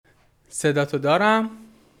صداتو دارم.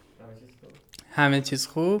 همه چیز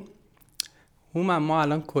خوب. هومن، ما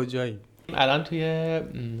الان کجاییم؟ الان توی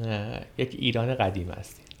یک ایران قدیم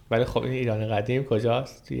هستیم. ولی خب این ایران قدیم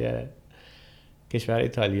کجاست؟ توی کشور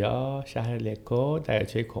ایتالیا، شهر لکو،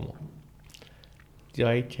 دریاچه کومو.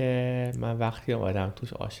 جایی که من وقتی اومدم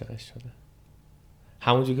توش عاشقش شدم.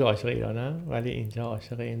 همونجور که عاشق ایرانم، ولی اینجا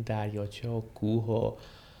عاشق این دریاچه و کوه و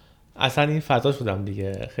اصلا این فضا شدم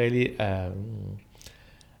دیگه. خیلی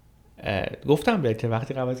گفتم بهت که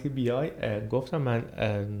وقتی قبل از که بیای گفتم من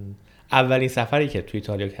اولین سفری که توی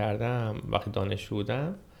ایتالیا کردم وقتی دانشجو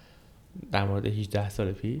بودم در مورد 18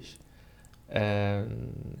 سال پیش،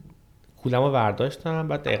 کولمو برداشتم.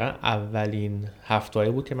 بعد دقیقا اولین هفته‌ای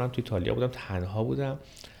بود که من توی ایتالیا بودم، تنها بودم.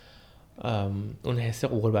 اون حس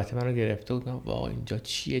غربت من رو گرفته بودم. وای اینجا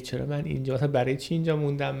چیه؟ چرا من اینجا؟ برای چی اینجا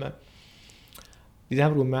موندم؟ من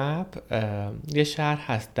دیدم رو مپ یه شهر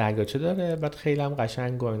هست دریاچه داره، بعد خیلی هم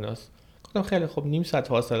قشنگ و ایناست. گفتم خیلی خب، نیم ساعت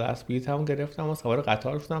فاصله است. بلیطمو گرفتم و سوار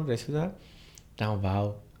قطار شدم، رسیدم دیدم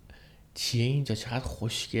واو چیه اینجا، چقدر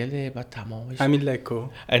خوشگله. بعد تمامش همین لکو؟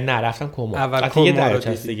 نه، رفتم کومو. اول کومو یه دریاچه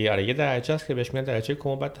است دیگه. آره یه دریاچه است که بهش میگن دریاچه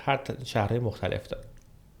کومو. بعد هر شهرهای مختلف داره.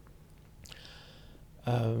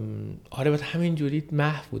 آره بعد همینجوری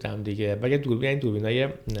محو بودم دیگه. و یه دوربینای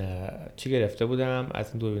چی گرفته بودم از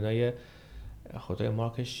این دوربینای، خدای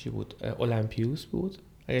مارکش چی بود؟ اولمپیوس بود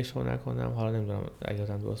اگه اشتباه نکنم، حالا نمیدونم اگه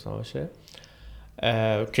یادم درست باشه،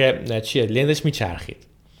 که چیه لنزش میچرخید.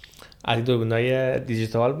 از این دوربینای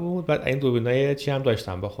دیجیتال بود. بعد این دوربینای چی هم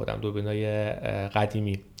داشتم با خودم، دوربینای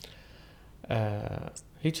قدیمی.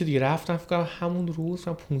 هیچ دیگه رفتم فکر کنم همون روز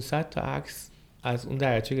من 500 تا عکس از اون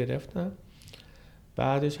دریاچه گرفتم.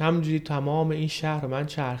 بعدش همونجوری تمام این شهر رو من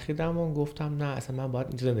چرخیدم و گفتم نه اصلا من باید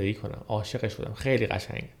اینجا زندگی کنم. عاشق شدم، خیلی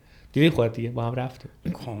قشنگه. دیدی خودت دیگه، با هم رفتیم.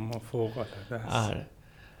 کومو فوق العاده است. آره.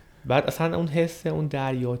 بعد اصلا اون حس اون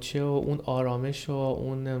دریاچه و اون آرامش و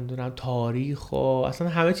اون نمیدونم تاریخ و اصلا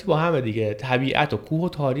همه چی با همه دیگه، طبیعت و کوه و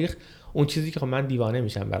تاریخ، اون چیزی که خب من دیوانه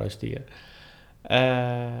میشم براش دیگه.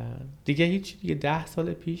 دیگه هیچ دیگه 10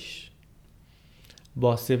 سال پیش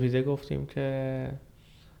با سپیده گفتیم که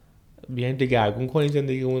بیایم دگرگون کنیم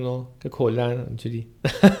زندگیمونو، که کلا اینجوری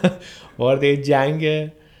وارد جنگ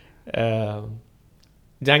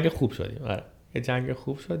خوب شدیم. آره یه جنگ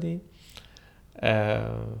خوب شدیم.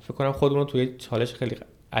 فکر کنم خودمون رو توی چالش خیلی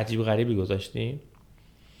عجیب غریبی گذاشتیم،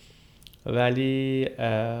 ولی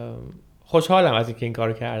خوشحالم از اینکه این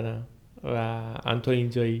کارو کردم و ان تو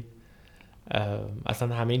اینجایی.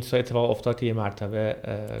 اصلا همه این اتفاق افتاد که یه مرتبه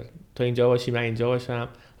تو اینجا باشی، من اینجا باشم،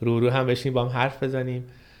 رو هم بشینیم با هم حرف بزنیم.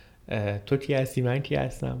 تو کی هستی، من کی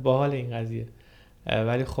هستم، باحال این قضیه.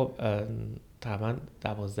 ولی خب تقریبا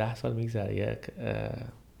 12 سال میگذره. یک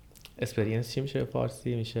اسپریانس چی میشه به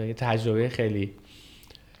فارسی؟ میشه یه تجربه خیلی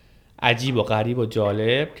عجیب و غریب و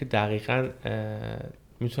جالب که دقیقاً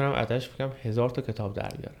میتونم ازش بگم 1000 تا کتاب در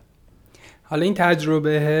بیارم. حالا این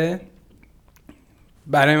تجربه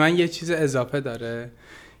برای من یه چیز اضافه داره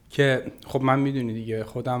که خب من میدونی دیگه،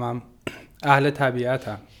 خودم هم اهل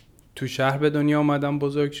طبیعتم، تو شهر به دنیا اومدم،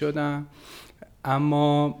 بزرگ شدم،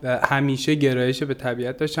 اما همیشه گرایش به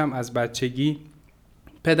طبیعت داشتم. از بچگی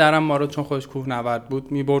پدرم ما رو چون خودش کوهنورد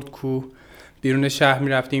بود میبرد کوه، بیرون شهر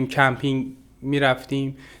میرفتیم، کمپینگ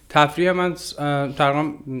میرفتیم. تفریح من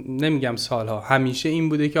تقریبا نمیگم سالها، همیشه این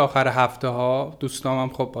بوده که آخر هفته ها دوستامم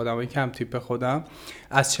خب آدمای کم تیپ خودم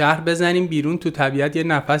از شهر بزنیم بیرون تو طبیعت، یه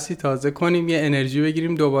نفسی تازه کنیم، یه انرژی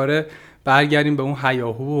بگیریم، دوباره برگردیم به اون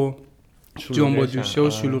هیاهو و جنب و جوشه و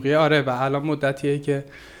شلوغی. آره و الان مدتیه که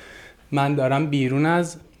من دارم بیرون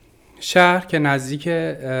از شهر که نزدیک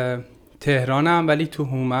تهرانم، ولی تو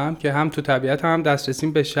هومن که هم تو طبیعت هم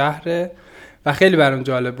دسترسیم به شهره و خیلی برام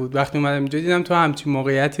جالب بود. وقتی اومدم اینجا دیدم تو همچین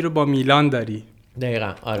موقعیتی رو با میلان داری.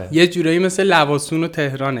 دقیقاً آره. یه جورایی مثل لواسون و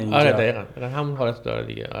تهران اینجا. آره دقیقاً همون حالت داره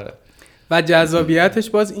دیگه. آره. و جذابیتش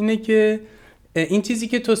باز اینه که این چیزی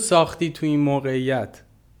که تو ساختی تو این موقعیت،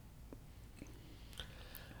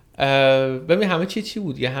 ببین همه چی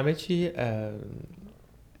بود یا همه چی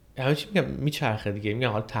میگم میچرخه دیگه. میگم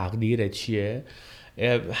حالا تقدیر چیه،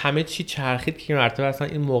 همه چی چرخید که مرتبه اصلا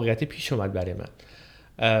این موقعیت پیش اومد برای من.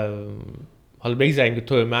 حالا بگذاریم که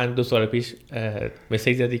تو من 2 سال پیش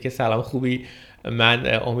مسیج زدی که سلام خوبی،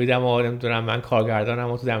 من امیدم و نمیدونم من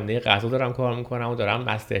کارگردانم و تو زمینه غذا دارم کار میکنم و دارم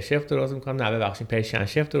مستر شف درست میکنم، نه ببخشید پرشین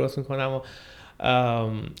شف درست میکنم و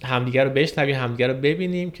همدیگه رو بشنویم، همدیگه رو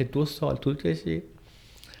ببینیم، که 2 سال طول کشید.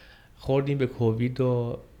 خوردیم به کووید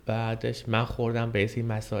و بعدش من خوردم به این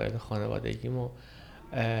مسائل خانوادگیم و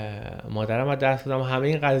مادرم از دست دادم و همه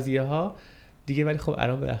این قضیه ها دیگه. ولی خب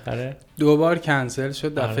الان بالاخره 2 بار کنسل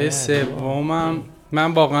شد، دفعه سومم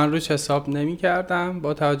من واقعا روش حساب نمی کردم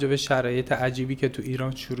با توجه به شرایط عجیبی که تو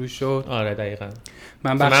ایران شروع شد. آره دقیقاً.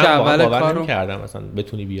 من بخش اول کارو کردم مثلا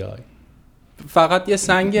بتونی بیای. فقط یه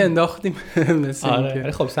سنگ انداختیم مثل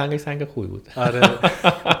آره خب سنگ خوبی بود. آره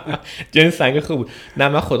جنس سنگ خوب بود. نه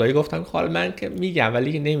من خدایی گفتم حالا من که میگم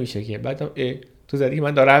ولی نمیشه که. بعدم تو زدی که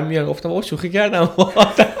من دارم میام، گفتم آقا شوخی کردم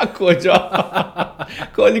کجا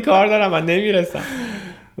کلی کار دارم من نمیرسم.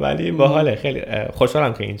 ولی باحاله، خیلی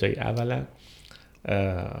خوشحالم که اینجایی. اولا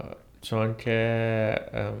چون که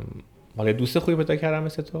حالا دوست خوبی پیدا کردم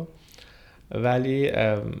مثل تو، ولی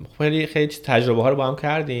خیلی تجربه ها رو با هم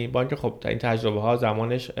کردیم. با اینکه خب این تجربه ها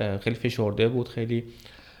زمانش خیلی فشرده بود، خیلی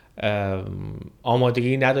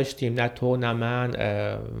آمادگی نداشتیم، نه تو نه من،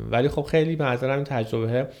 ولی خب خیلی به نظرم این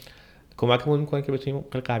تجربه کمکمون میکنه که بتونیم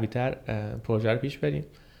خیلی قوی‌تر پروژه رو پیش بریم.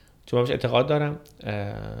 چون من اعتقاد دارم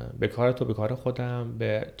به کار تو، به کار خودم،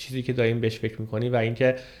 به چیزی که داریم بهش فکر میکنیم و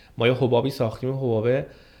اینکه ما یه حبابی ساختیم، حبابه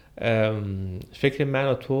فکر من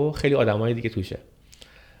و تو خیلی آدمای دیگه توشه.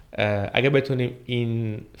 اگه بتونیم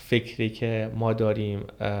این فکری که ما داریم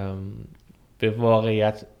به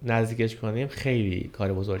واقعیت نزدیکش کنیم، خیلی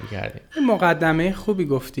کار بزرگی کردیم. مقدمه خوبی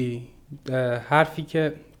گفتی. حرفی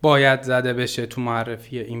که باید زده بشه تو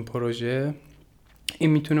معرفی این پروژه، این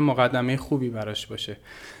میتونه مقدمه خوبی براش باشه.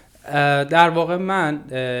 در واقع من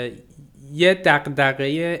یه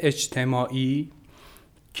دغدغه اجتماعی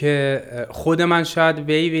که خود من شاید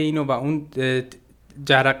ویو اینو و اون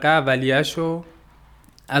جرقه اولیه‌شو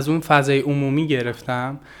از اون فضای عمومی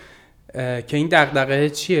گرفتم که این دغدغه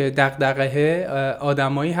چیه؟ دغدغه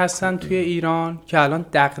آدمایی هستن توی ایران که الان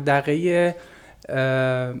دغدغه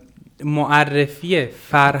معرفی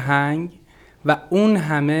فرهنگ و اون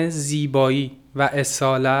همه زیبایی و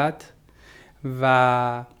اصالت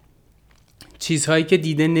و چیزهایی که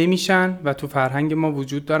دیده نمیشن و تو فرهنگ ما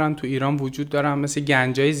وجود دارن، تو ایران وجود دارن، مثل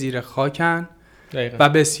گنجای زیر خاکن و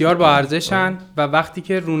بسیار با ارزشن و وقتی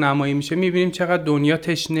که رونمایی میشه میبینیم چقدر دنیا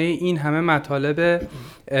تشنه این همه مطالب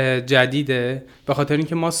جدیده، به خاطر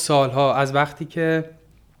اینکه ما سالها از وقتی که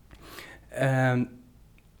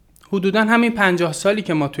حدوداً همین 50 سالی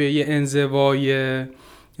که ما توی یه انزوای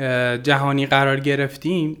جهانی قرار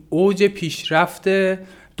گرفتیم، اوج پیشرفت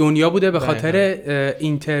دنیا بوده به خاطر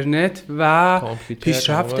اینترنت و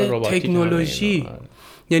پیشرفت تکنولوژی.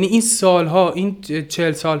 یعنی این سالها، این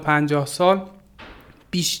 40 سال 50 سال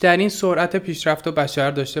بیشترین سرعت پیشرفت و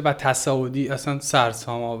بشر داشته و تصاعدی، اصلا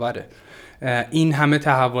سرسام آوره. این همه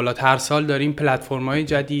تحولات هر سال داریم، پلتفرم‌های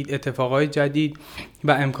جدید، اتفاقای جدید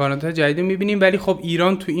و امکانات جدید می‌بینیم. ولی خب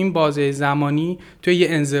ایران تو این بازه زمانی تو یه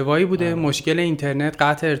انزوایی بوده، مشکل اینترنت،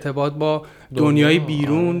 قطع ارتباط با دنیای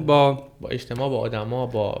بیرون، با اجتماع، با آدما،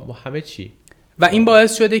 با همه چی. و این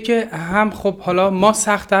باعث شده که هم خب حالا ما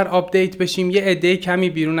سخت‌تر آپدیت بشیم. یه عده کمی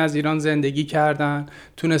بیرون از ایران زندگی کردن،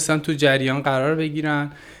 تونستن تو جریان قرار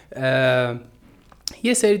بگیرن،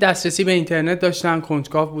 یه سری دسترسی به اینترنت داشتن،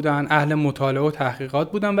 کنجکاو بودن، اهل مطالعه و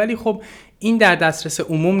تحقیقات بودن، ولی خب این در دسترس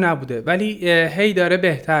عموم نبوده. ولی هی داره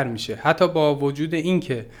بهتر میشه، حتی با وجود این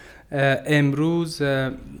که امروز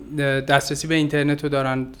دسترسی به اینترنت رو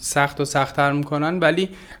دارن سخت و سخت‌تر میکنن، ولی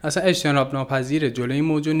اصلا اجتناب ناپذیره، جلوی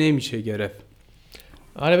موجو نمیشه گرفت.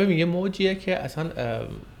 آره ببین یه موجیه که اصلا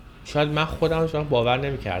شاید من خودم شاید باور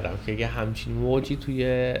نمی‌کردم که یه همچین موجی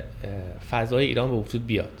توی فضای ایران به وجود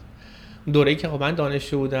بیاد. دوره‌ای که من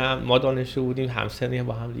دانشجو بودم، ما دانشجو بودیم، همسنی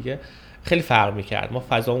با هم دیگه، خیلی فرق می‌کرد. ما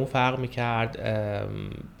فضامون فرق می‌کرد،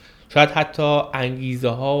 شاید حتی انگیزه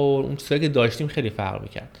ها و اون چیزایی که داشتیم خیلی فرق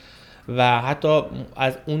می‌کرد و حتی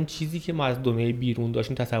از اون چیزی که ما از دنیای بیرون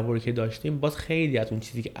داشتیم، تصوری که داشتیم، باز خیلی از اون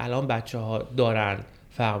چیزی که الان بچه‌ها دارن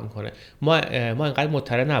فرق می‌کنه. ما اینقدر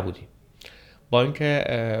مطلع نبودیم، با اینکه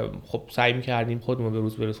خب سعی می‌کردیم خودمون به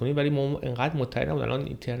روز برسونیم، ولی ما اینقدر مطلع نبودیم. الان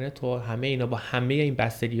اینترنت و همه اینا با همه این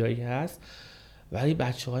بستریایی هست، ولی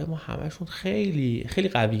بچه‌های ما همشون خیلی خیلی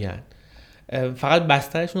قوی‌ان، فقط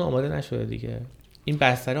بسترشون آماده نشده دیگه. این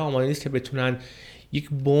بستر آماده نیست که بتونن یک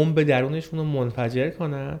بمب درونشون رو منفجر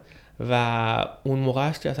کنن و اون موقع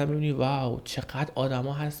است که اصلا می‌بینی واو چقدر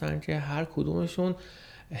آدما هستن که هر کدومشون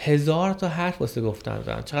 1000 تا حرف واسه گفتن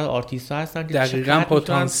دارن، چقدر آرتیست‌ها هستن که دقیقاً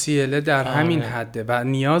پتانسیل در همین حده و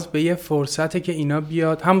نیاز به یه فرصته که اینا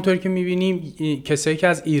بیاد. همونطوری که می‌بینیم کسایی که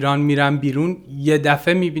از ایران میرن بیرون یه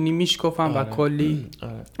دفعه می‌بینی میشکفن و کلی.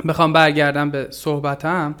 بخوام برگردم به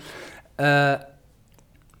صحبتم،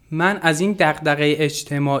 من از این دغدغه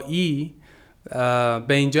اجتماعی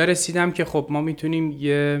به اینجا رسیدم که خب ما میتونیم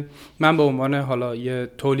من به عنوان حالا یه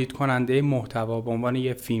تولید کننده محتوا، به عنوان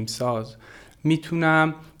یه فیلمساز،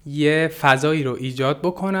 میتونم یه فضایی رو ایجاد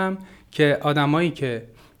بکنم که آدمایی که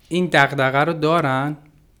این دغدغه رو دارن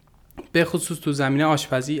به خصوص تو زمینه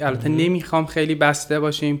آشپزی. البته نمیخوام خیلی بسته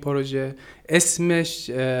باشه این پروژه، اسمش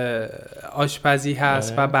آشپزی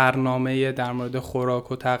هست و برنامه در مورد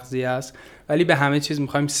خوراک و تغذیه است، ولی به همه چیز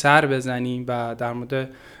میخوایم سر بزنیم و در مورد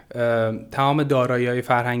تمام دارایی‌های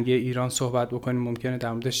فرهنگی ایران صحبت بکنیم. ممکنه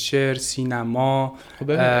در مورد شعر، سینما. خب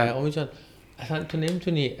ببین امید جان، اصلا تو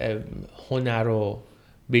نمیتونی هنر رو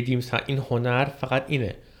بدیم این هنر فقط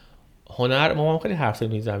اینه. هنر ما هم خیلی حرف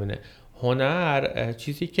زدیم این زمینه. هنر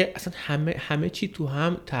چیزی که اصلا همه چی تو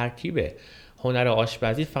هم ترکیبه. هنر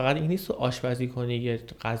آشپزی فقط این نیست تو آشپزی کنی یه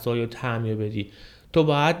غذای رو طعم بدی. تو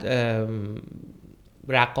باید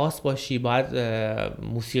رقاص باشی، باید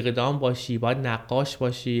موسیقیدان باشی، باید نقاش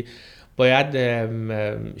باشی، باید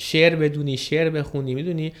شعر بدونی، شعر بخونی.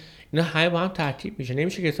 میدونی اینا همه با هم ترکیب میشه.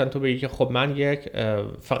 نمیشه که اصلا تو بگی که خب من یک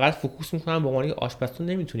فقط فوکوس میکنم به عنوان آشپز. تو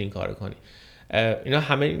نمیتونی این کارو کنی. اینا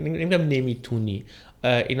همه نمیگم نمیتونی،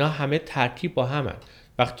 اینا همه ترکیب با همن.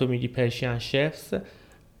 وقتی تو میگی پرشین شفز،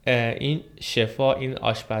 این شفا، این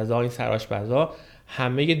آشپزا، این سرآشپزا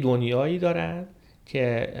همه دنیایی دارن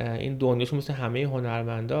که این دنیاشون مثل همه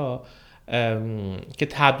هنرمندا که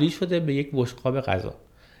تبدیل شده به یک بشقاب غذا.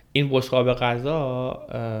 این بشقاب غذا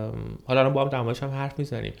حالا با هم در موردش هم حرف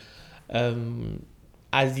میزنیم،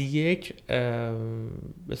 از یک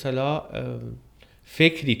مثلا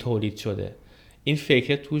فکری تولید شده. این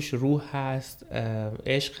فکر توش روح هست،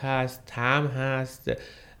 عشق هست، طعم هست،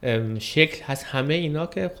 شکل هست، همه اینا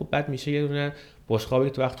که خب بعد میشه یه دونه بشقابی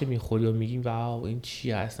که تو وقتی میخوری و میگیم واو این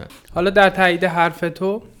چی هستن. حالا در تایید حرف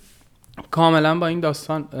تو کاملا با این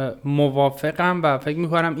داستان موافقم و فکر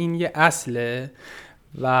میکنم این یه اصله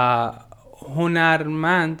و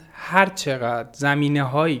هنرمند هر چقدر زمینه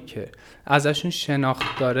هایی که ازشون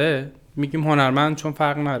شناخت داره، میگیم هنرمند چون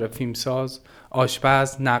فرق نداره، فیلمساز،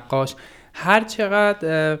 آشپز، نقاش، هر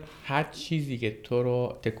چقدر هر چیزی که تو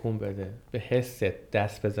رو تکون بده، به حست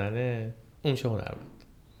دست بزنه، اون میشه هنرمند.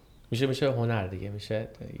 میشه هنر دیگه، میشه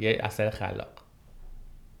یه اثر خلاق.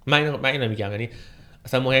 من اینو میگم، یعنی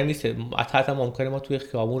اصلا مهم نیست. حتی ممکنه ما توی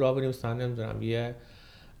خیابون راه بریم، مثلا نمیدونم یه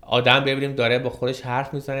آدم ببینیم داره با خودش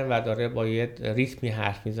حرف میزنه و داره با یه ریتمی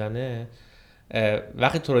حرف میزنه،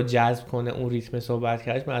 وقتی تو رو جذب کنه اون ریتم صحبت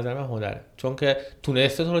کردنش، به نظر من هنره، چون که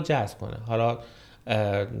تونسته تو رو جذب کنه. حالا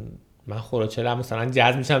من خروچلم مثلا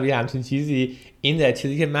جذب میشم یه همچین چیزی، این در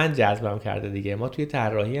چیزی که من جذبم کرده دیگه. ما توی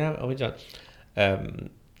طراحی هم آقا جان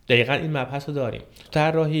دقیقاً این مبحث رو داریم.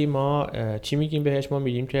 طراحی ما چی میگیم بهش؟ ما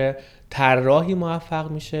میگیم که طراحی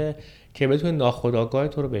موفق میشه که بتونه ناخودآگاه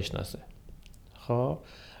تو رو بشناسه. خب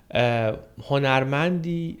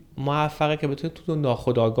هنرمندی موفقه که بتونه تو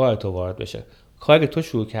ناخودآگاه تو وارد بشه. کاری که تو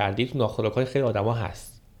شروع کردی تو ناخودآگاه خیلی آدما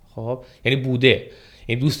هست، خب یعنی بوده،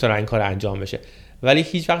 یعنی دوست دارن این کار انجام بشه، ولی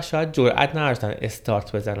هیچ وقت شاید جرئت نداشتن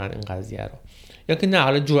استارت بزنن این قضیه رو. یا که نه،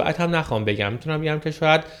 حالا جرئت هم نخوام بگم، میتونم بگم که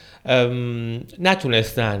شاید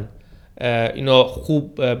نتونستن اینو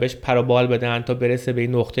خوب بهش پروبال بدن تا برسه به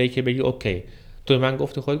این نقطه‌ای که بگی اوکی تو من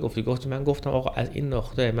گفتی، خودت گفتی، من گفتم آقا از این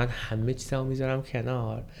نقطه من همه چیزمو میذارم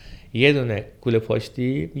کنار، یه دونه کوله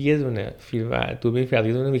پشتی، یه دونه فیلم دوربین فرقی،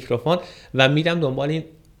 یه دونه میکروفون و میرم دنبال این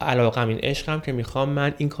علاقم، این عشقم که میخوام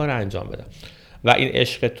من این کارو انجام بدم. و این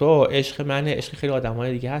عشق تو، عشق منه، عشق خیلی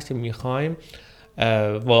آدمای دیگه هست که میخوایم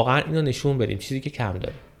واقعا اینو نشون بدیم، چیزی که کم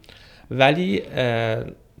داره. ولی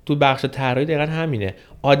تو بخش طراحی دقیقاً همینه.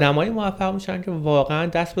 آدمای موفق میشن که واقعا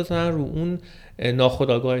دست بزنن رو اون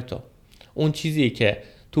ناخودآگاه تو، اون چیزی که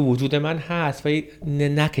تو وجود من هست ولی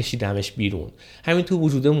نکشیدمش بیرون، همین تو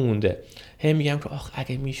وجوده مونده. هم میگم که آخ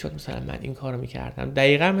اگه میشد مثلا من این کارو میکردم.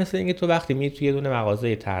 دقیقاً مثل اینکه تو وقتی میری تو یه دونه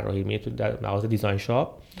مغازه طراحی، میری تو مغازه دیزاین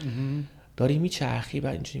شاپ، داری میچرخی و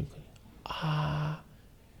اینجوری میکنی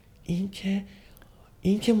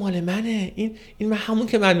این که مال منه، این همون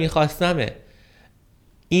که من میخواستمه.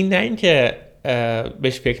 این نه این که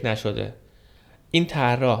بهش فکر نشده، این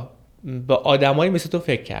طراح با آدمایی مثل تو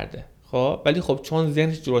فکر کرده، خب ولی خب چون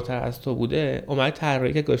ذهنش جلوتر از تو بوده اومده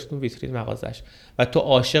طراحی که گذاشتون ویترین مغازش و تو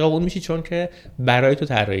عاشق اون میشی، چون که برای تو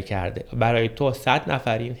طراحی کرده. برای تو 100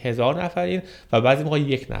 نفرین، 1000 نفرین و بعضی موقع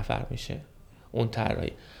 1 نفر میشه اون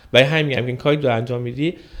طراحی. برای همین میگم که این کاری رو انجام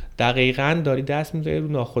میدی دقیقاً داری دست میذاری رو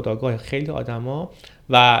ناخودآگاه خیلی آدما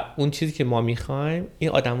و اون چیزی که ما میخوایم این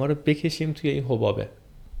آدما رو بکشیم توی این حبابه.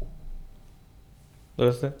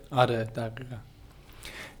 درسته؟ آره دقیقاً.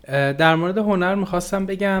 در مورد هنر میخواستم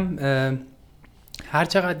بگم هر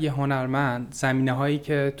چقدر یه هنرمند زمینه هایی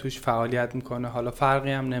که توش فعالیت میکنه، حالا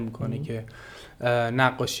فرقی هم نمیکنه که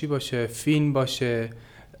نقاشی باشه، فیلم باشه،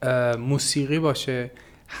 موسیقی باشه،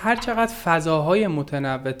 هر چقدر فضاهای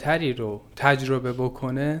متنوع‌تری رو تجربه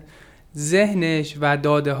بکنه، ذهنش و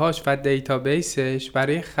داده‌هاش و دیتابیسش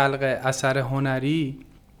برای خلق اثر هنری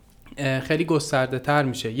خیلی گسترده تر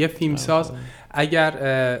میشه. یه فیلمساز اگر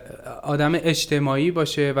آدم اجتماعی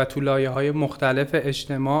باشه و تو لایه‌های مختلف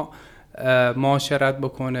اجتماع معاشرت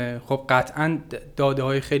بکنه، خب قطعاً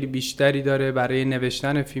داده‌های خیلی بیشتری داره برای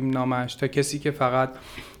نوشتن فیلمنامه‌اش تا کسی که فقط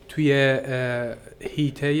توی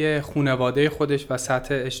حیطه خانواده خودش و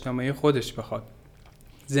سطح اجتماعی خودش بخواد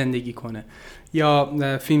زندگی کنه.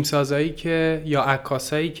 یا فیلمسازایی که یا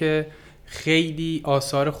عکاسایی که خیلی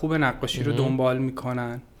آثار خوب نقاشی رو دنبال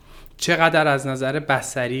میکنن، چقدر از نظر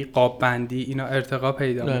بصری، قاب بندی اینا ارتقا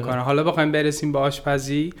پیدا میکنن. حالا بخوایم برسیم به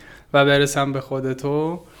آشپزی و برسم به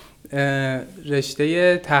خودتو،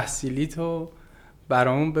 رشته تحصیلی تو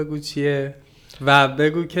برامون بگو چیه و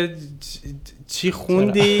بگو که چی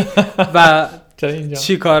خوندی و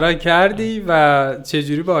چی کارا کردی و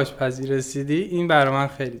چجوری به آشپزی رسیدی. این برای من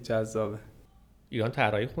خیلی جذابه. ایران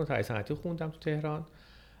طراحی صنعتی خوندم تو تهران.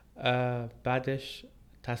 بعدش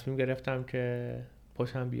تصمیم گرفتم که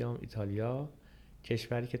پاشم بیام ایتالیا،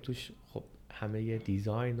 کشوری که توش خب همه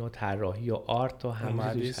دیزاین و طراحی و آرت و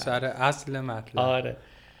همه توش سر اصل مطلب. آره.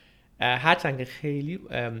 هرچند که خیلی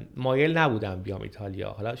مایل نبودم بیام ایتالیا،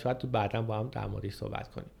 حالا شاید تو بعداً با هم در موردش صحبت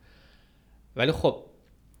کنیم، ولی خب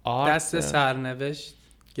دست سرنوشت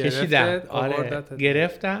کشیدم. آره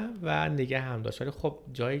گرفتم و نگه هم داشت. ولی خب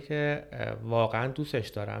جایی که واقعا دوستش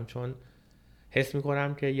دارم، چون حس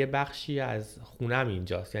میکنم که یه بخشی از خونم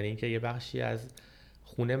اینجاست. یعنی اینکه یه بخشی از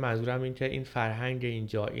خونه، منظورم این که این فرهنگ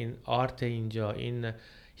اینجا، این آرت اینجا، این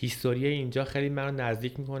هیستوری اینجا خیلی منو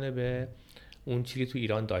نزدیک میکنه به اون چیزی تو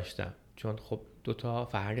ایران داشتم، چون خب دوتا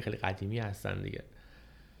فرهنگ خیلی قدیمی هستن دیگه.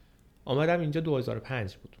 آمدم اینجا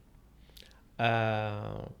 2005 بود،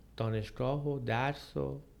 دانشگاه و درس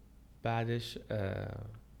و بعدش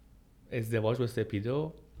ازدواج با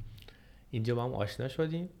سپیدو اینجا با هم آشنا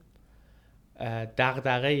شدیم.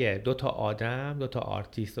 دغدغه دوتا آدم، دوتا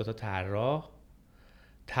آرتیست، دوتا طراح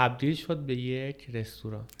تبدیل شد به یک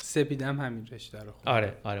رستوران. سپیدم همین رشته رو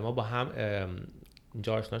خوند. آره ما با هم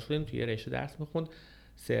اینجا آشنا شدیم. توی یه رشته درس میخوند،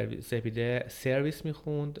 سپیده سرویس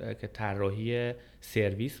میخوند که طراحی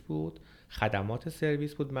سرویس بود، خدمات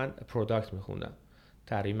سرویس بود. من پروداکت میخوندم،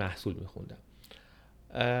 طراحی محصول میخوندم.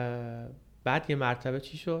 بعد یه مرتبه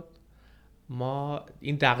چی شد؟ ما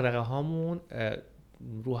این دغدغه هامون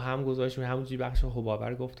رو هم گذاشتیم، همونجوری بخش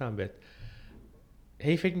حبابر گفتم بهت،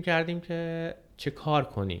 هی فکر میکردیم که چه کار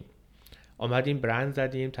کنیم. آمدیم برند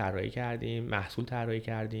زدیم، طراحی کردیم، محصول طراحی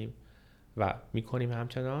کردیم و میکنیم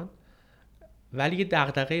همچنان. ولی یه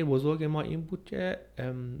دغدغه بزرگ ما این بود که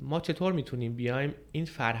ما چطور میتونیم بیایم این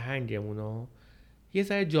فرهنگمون رو یه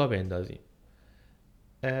ذره جا بندازیم.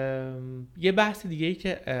 یه بحث دیگه ای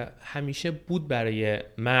که همیشه بود برای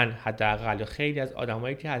من حداقل، یا خیلی از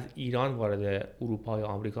آدمایی که از ایران وارد اروپا یا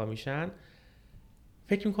آمریکا میشن،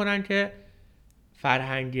 فکر میکنن که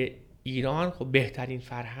فرهنگ ایران خب بهترین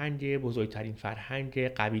فرهنگ، بزرگترین فرهنگ،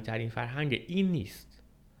 قویترین فرهنگ. این نیست.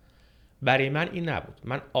 برای من این نبود.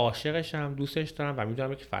 من عاشقشم، دوستش دارم و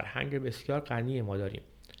میدونم که فرهنگ بسیار غنی ما داریم،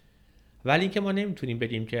 ولی اینکه ما نمیتونیم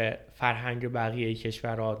بگیم که فرهنگ بقیه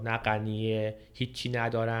کشورها نه غنیه، هیچی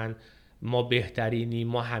ندارن، ما بهترینیم،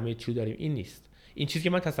 ما همه چی داریم. این نیست. این چیزی که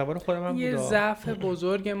من تصور خودم هم بود. یه ضعف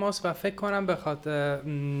بزرگ ماست و فکر کنم به خاطر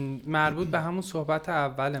مربوط به همون صحبت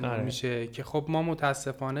اولمون میشه که خب ما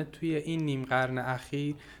متاسفانه توی این نیم قرن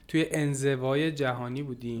اخیر توی انزوای جهانی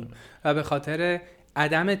بودیم و به خاطر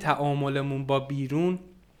عدم تعاملمون با بیرون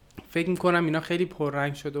فکر میکنم اینا خیلی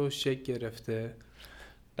پررنگ شده و شکل گرفته.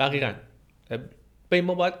 دقیقاً.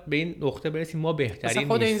 ما باید به این نقطه برسیم ما بهترین نیستیم.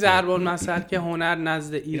 خود این ضرب المثل که هنر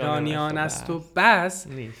نزد ایرانیان است و بس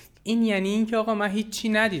نیست. این یعنی این که آقا من هیچی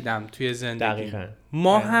ندیدم توی زندگی. دقیقاً.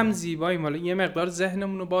 ما هم زیباییم. حالا یه مقدار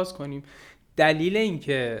ذهنمون رو باز کنیم. دلیل این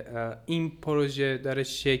که این پروژه داره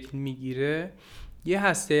شکل میگیره یه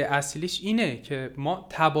هسته اصلیش اینه که ما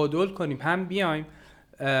تبادل کنیم، هم بیایم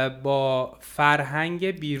با فرهنگ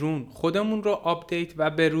بیرون خودمون رو آپدیت و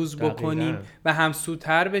بروز بکنیم و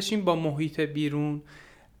همسوتر بشیم با محیط بیرون،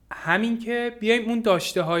 همین که بیایم اون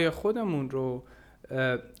داشته های خودمون رو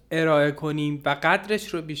ارائه کنیم و قدرش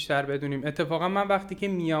رو بیشتر بدونیم. اتفاقا من وقتی که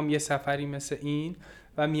میام یه سفری مثل این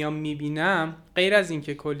و میام میبینم، غیر از این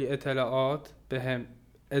که کلی اطلاعات بهم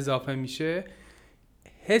اضافه میشه،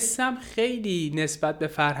 حسم خیلی نسبت به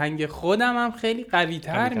فرهنگ خودم هم خیلی قوی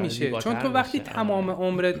تر میشه. چون تو وقتی تمام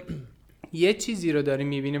عمرت یه چیزی رو داری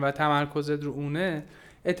میبینی و تمرکزت رو اونه،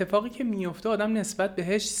 اتفاقی که میفته آدم نسبت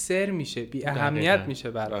بهش سر میشه، بی اهمیت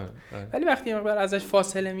میشه برات. ولی وقتی یه مقدار ازش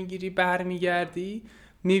فاصله میگیری، برمیگردی،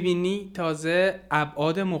 میبینی تازه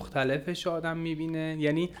ابعاد مختلفش آدم میبینه.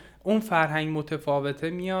 یعنی اون فرهنگ متفاوته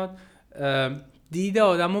میاد دید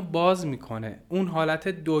آدمو باز میکنه. اون حالت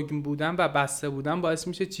دگم بودن و بسته بودن باعث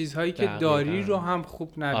میشه چیزهایی که داری رو هم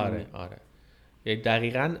خوب نبینی. آره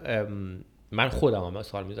دقیقاً. من خودم هم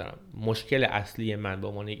مثال میذارم، مشکل اصلی من به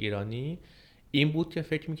عنوان ایرانی این بود که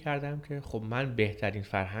فکر میکردم که خب من بهترین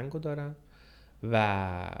فرهنگو دارم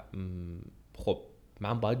و خب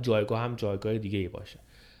من باید جایگاه دیگه ای باشه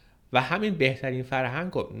و همین بهترین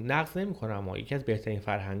فرهنگو نقض نمی کنم، اما یکی از بهترین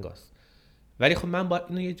فرهنگ هست، ولی خب من باید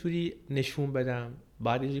اینو یه جوری نشون بدم،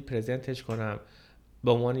 باید یه جوری پرزنتش کنم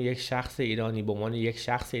به عنوان یک شخص ایرانی، به عنوان یک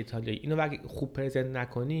شخص ایتالیایی. اینو اگه خوب پرزنت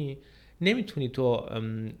نکنی نمیتونی تو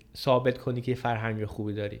ثابت کنی که فرهنگ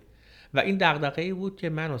خوبی داری. و این دغدغه‌ای بود که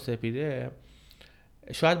من و سپیده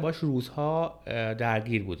شاید باش روزها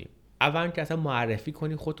درگیر بودیم. اول که اصلا معرفی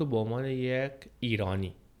کنی خودتو به عنوان یک ایرانی،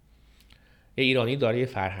 یک ایرانی داره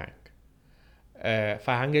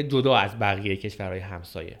فرهنگ جدا از بقیه کشورهای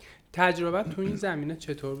همسایه. تجربه تو این زمینه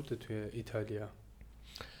چطور بوده توی ایتالیا؟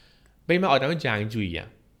 من آدم جنگجوییم،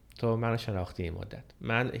 تو منو شناختی این مدت،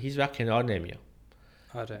 من هیچ وقت کنار نمیام.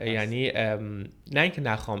 آره، یعنی نه اینکه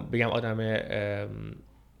نخوام بگم آدم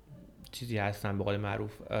چیزی هستم، به قول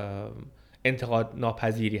معروف انتقاد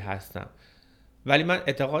ناپذیری هستم، ولی من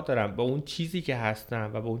اعتقاد دارم به اون چیزی که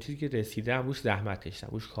هستم و به اون چیزی که رسیدم روش زحمت کشیدم،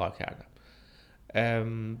 روش کار کردم.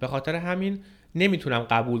 به خاطر همین نمیتونم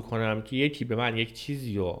قبول کنم که یکی به من یک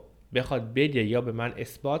چیزی رو بخواد بگه یا به من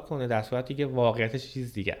اثبات کنه در صورتی که واقعیتش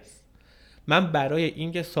چیز دیگه است. من برای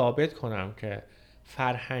اینکه ثابت کنم که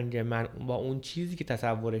فرهنگ من با اون چیزی که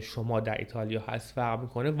تصور شما در ایتالیا هست فرق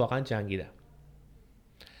میکنه واقعا جنگیدم.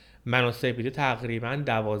 من و سپیده تقریبا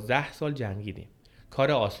 12 سال جنگیدیم.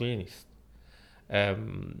 کار آسونی نیست.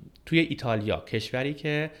 توی ایتالیا، کشوری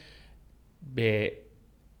که به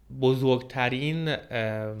بزرگترین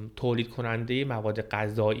تولید کننده مواد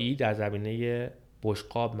غذایی در زمینه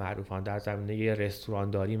بشقاب معروفن، در زمینه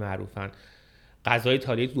رستورانداری معروفن، غذای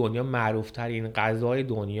ایتالیا دنیا معروف ترین غذای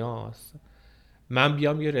دنیاست. من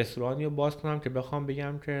بیام یه رستورانی رو باز کنم که بخوام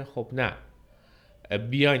بگم که خب نه،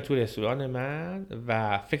 بیاین تو رستوران من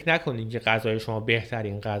و فکر نکنین که غذای شما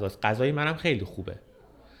بهترین غذاست، غذای منم خیلی خوبه،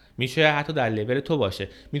 میشه حتی در لول تو باشه،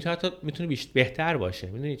 میتونه بهتر باشه.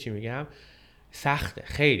 میدونی چی میگم؟ سخته،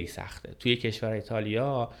 خیلی سخته. توی کشور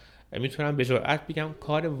ایتالیا میتونم به جرئت بگم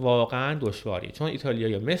کار واقعا دشواریه، چون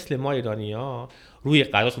ایتالیایی‌ها مثل ما ایرانی‌ها روی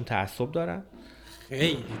غذاشون تعصب دارن،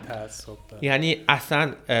 خیلی تعصب دارن. یعنی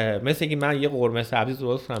اصلا مثل اینکه من یه قرمه سبزی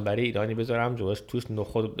درست کنم برای ایرانی بذارم توش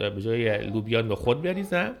نخود به جای لوبیا نخود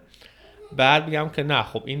بریزم، بعد بگم که نه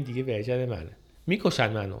خب این دیگه ورژن منه،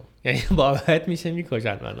 میکشن منو، یعنی باورت میشه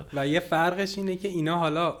میکشن منو. و یه فرقش اینه که اینا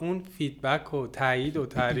حالا اون فیدبک و تایید و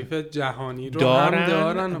تعریف جهانی رو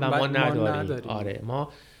دارن و ما نداریم. آره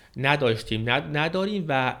ما نداریم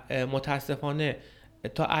و متاسفانه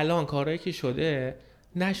تا الان کارهایی که شده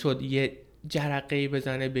نشد یه جرقه‌ای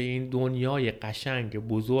بزنه به این دنیای قشنگ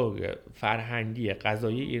بزرگ فرهنگی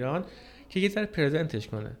غذایی ایران که یه ذره پرزنتش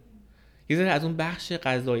کنه، یه ذره از اون بخش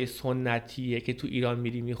غذای سنتیه که تو ایران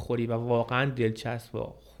میری میخوری و واقعا دلچسب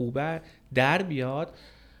و خوبه در بیاد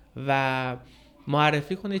و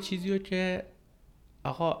معرفی کنه چیزی رو که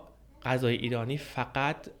آقا غذای ایرانی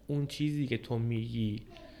فقط اون چیزی که تو میگی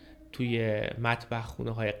توی مطبخ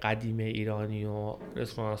خونه های قدیم ایرانی و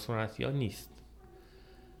رستوران سنتی ها نیست.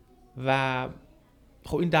 و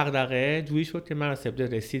خب این دغدغه جوری شد که من و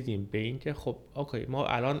سپیده رسیدیم به این که خب اوکی ما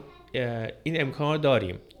الان این امکان رو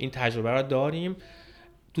داریم، این تجربه رو داریم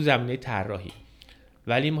تو زمینه طراحی،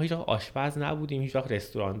 ولی ما هیچ وقت آشپز نبودیم، هیچ وقت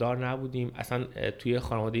رستوراندار نبودیم، اصلا توی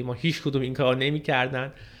خانواده ما هیچ کدوم این کارو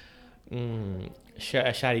نمی‌کردن.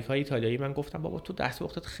 شریکای ایتالیایی من گفتم بابا تو دست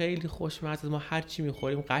پختت خیلی خوشمزه، ما هر چی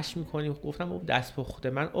می‌خوریم قش می‌کنیم. گفتم بابا دست پخت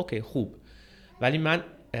من اوکی خوب، ولی من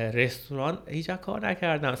رستوران هیچ وقت کار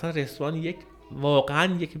نکردم. اصلا رستوران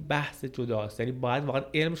واقعا یک بحث جداست، یعنی باید واقعا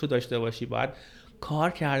علمشو داشته باشی، باید کار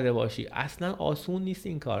کرده باشی، اصلا آسون نیست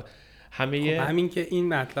این کار. خب همین که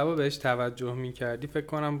این مطلب رو بهش توجه میکردی فکر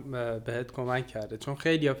کنم بهت کمک کرده، چون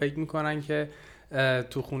خیلی ها فکر میکنن که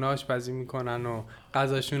تو خونه آشپزی میکنن و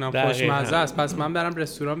غذاشون هم خوشمزه است پس من برم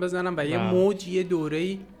رستوران بزنم و یه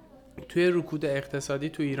دوره‌ای توی رکود اقتصادی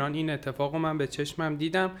تو ایران این اتفاقو من به چشمم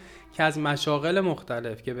دیدم که از مشاغل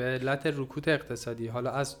مختلف که به علت رکود اقتصادی،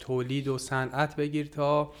 حالا از تولید و صنعت بگیر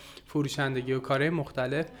تا فروشندگی و کارهای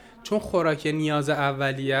مختلف، چون خوراک نیاز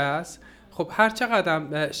اولیه است، خب هر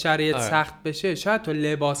چقدر شرایط سخت بشه شاید تو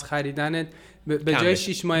لباس خریدن به جای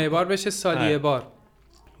 6 ماه بار بشه سالی بار،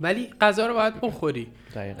 ولی غذا رو باید بخوری.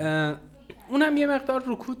 اونم یه مقدار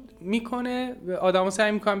رکود میکنه، آدم‌ها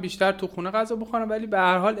سعی میکنن بیشتر تو خونه غذا بخورن، ولی به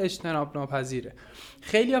هر حال اجتناب ناپذیره.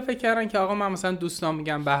 خیلی‌ها فکر کردن که آقا من مثلا دوستان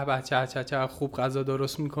میگم به به چه خوب غذا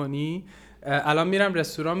درست میکنی، الان میرم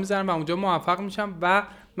رستوران میزنم و اونجا موفق میشم و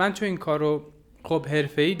من چون این کارو خب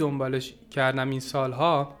حرفه‌ای دنبالش کردم این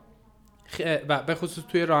سالها و به خصوص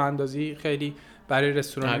توی راه اندازی خیلی برای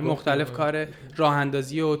رستوران‌های مختلف کار راه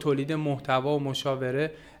اندازی و تولید محتوا و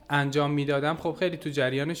مشاوره انجام میدادم. خب خیلی تو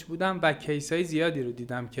جریانش بودم و کیسای زیادی رو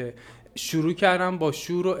دیدم که شروع کردم با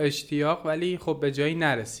شور و اشتیاق ولی خب به جایی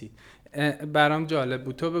نرسید. برام جالب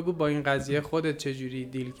بود. تو بگو با این قضیه خودت چجوری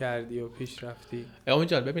دیل کردی و پیش رفتی؟ امید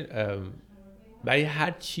جان ببین، برای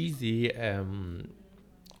هر چیزی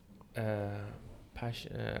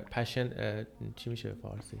پشن چی میشه به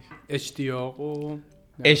فارسیش؟ اشتیاق و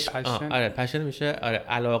آره پشن میشه، آره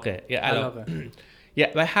علاقه.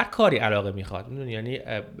 و هر کاری علاقه میخواد، میدونی، یعنی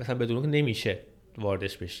مثلا بدون که نمیشه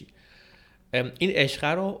واردش بشی. این عشق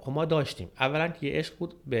رو ما داشتیم. اولا که یه عشق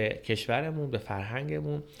بود به کشورمون، به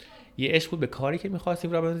فرهنگمون، یه عشق بود به کاری که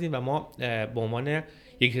میخواستیم را بندازیم و ما به عنوان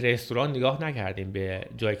یک رستوران نگاه نکردیم به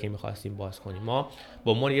جایی که میخواستیم باز کنیم. ما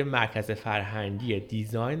به عنوان یه مرکز فرهنگی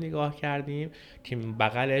دیزاین نگاه کردیم که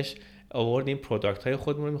بغلش آوردیم پروداکت های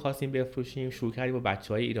خودمون رو می‌خواستیم بفروشیم. شروع کردیم با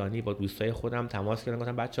بچه‌های ایرانی، با دوستای خودم تماس گرفتم،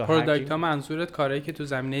 گفتم بچه‌ها پروداکت ها منظورت کارهایی که تو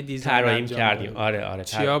زمینه دیزاین طراحی کردیم؟ آره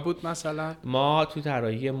چیا بود مثلا؟ ما تو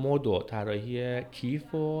طراحی مد و طراحی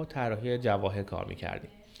کیف و طراحی جواهر کار می‌کردیم.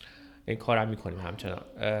 این کارم می‌کنیم همچنان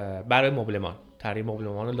برای مبلمان، طراحی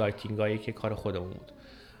مبلمان و لایتینگایی که کار خودمون بود.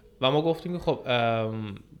 و ما گفتیم خب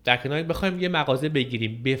در کنار بخوایم یه مغازه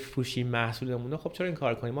بگیریم بفروشیم محصولمون، خب چرا این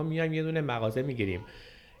کار کنیم؟ ما میایم یه دونه مغازه میگیریم،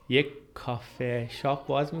 یک کافه شاپ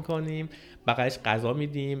باز میکنیم، بغلش غذا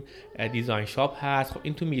میدیم، دیزاین شاپ هست. خب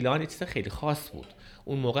این تو میلان یه چیز خیلی خاص بود.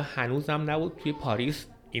 اون موقع هنوزم نبود. توی پاریس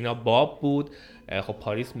اینا باب بود. خب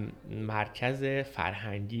پاریس مرکز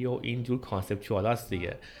فرهنگی و اینجور کانسپچوالاست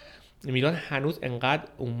دیگه. میلان هنوز انقدر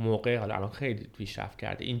اون موقع، حالا الان خیلی پیشرفت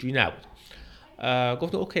کرده، اینجوری نبود.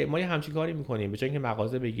 گفتم اوکی ما یه همچین کاری میکنیم، به جای اینکه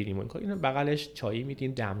مغازه بگیریم و اینو بغلش چایی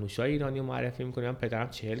میدیم، دمنوشای ایرانی رو معرفی میکنیم. من پدرم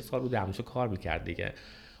 40 سال رو دمنوش کار میکرد دیگه.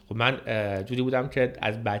 خب من جوری بودم که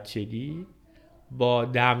از بچگی با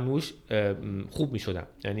دمنوش خوب میشدم،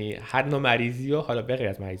 یعنی هر نوع مریضی و حالا بغیر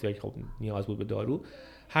از مریضی که خب نیاز بود به دارو،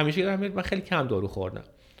 همیشه یادم میاد من خیلی کم دارو خوردم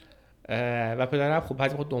و پدرم خب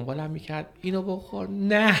بعضی وقت دنبالم میکرد اینو بخور.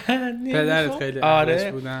 نه پدرت خیلی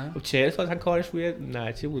آره بودن. 40 سال اصلا کارش روی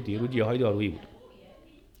چی بودی، روی گیاهای دارویی بود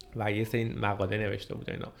و یه سری مقاله نوشته بود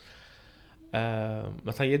اینا.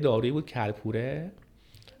 مثلا یه دارویی بود کلپوره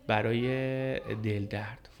برای دل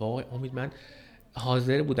درد. وای امید من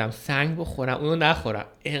حاضر بودم سنگ بخورم اونو نخورم،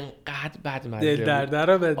 انقدر بد مزه دل درد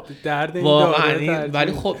رو به درد این دارو.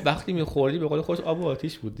 ولی خب وقتی میخوردی به قول خودش آب و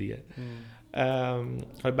آتیش بود دیگه.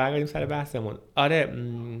 حالا برگردیم سر بحثمون. آره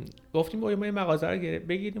گفتیم ما یه مغازه رو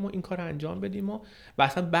بگیریم و این کار انجام بدیم و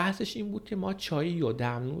اصلا بحثش این بود که ما چای و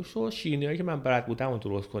دمنوش و شیرینیایی که من بلد بودم رو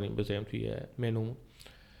درست کنیم بذاریم توی منو.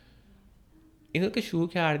 اینو که شروع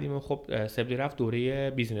کردیم و خب سبلی رفت دوره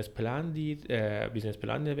بیزینس پلان دید، بیزینس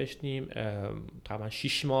پلان نوشتیم، تقریبا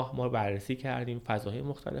 6 ماه ما رو بررسی کردیم فضاهای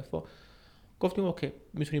مختلف و گفتیم اوکی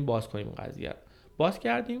میتونیم باز کنیم این قضیه رو. باز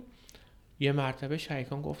کردیم. یه مرتبه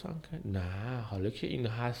شریکان گفتن که نه حالا که این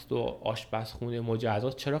هست و آشپزخونه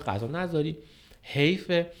مجزاست چرا غذا نذاری،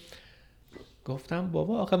 حیفه. گفتم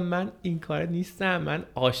بابا آخه من این کار نیستم، من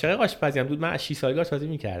عاشق آشپزیم. بود من از 6 سالگی آشپزی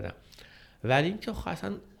میکردم، ولی اینکه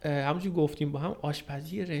اصلا همونجوری گفتیم با هم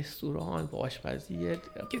آشپزی رستوران با آشپزی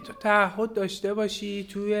که تو تعهد داشته باشی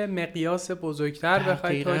توی مقیاس بزرگتر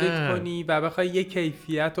بخوای تولید کنی و بخوای یه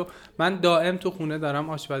کیفیت رو. من دائم تو خونه دارم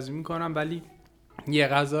آشپزی میکنم ولی یه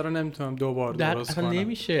غذا رو نمیتونم دوبار درست کنم. اصلا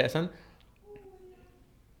نمیشه، اصلا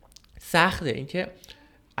سخته. اینکه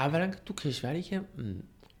اولا که تو کشوری که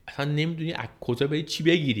اصلا نمیدونی از کجا بری چی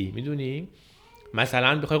بگیری، میدونی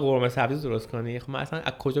مثلا بخوای قرمه سبزی درست کنی، خب من اصلا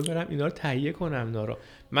از کجا برم اینا رو تهیه کنم اینا رو.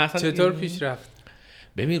 چطور پیش رفت؟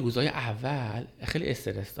 ببین روزای اول خیلی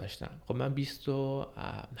استرس داشتم. خب من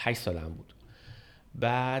 28 سالم بود.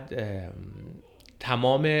 بعد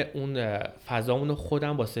تمام اون فضامون رو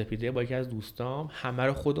خودم با سپیده با یکی از دوستام همه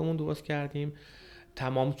رو خودمون درست کردیم.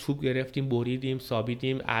 تمام چوب گرفتیم، بریدیم،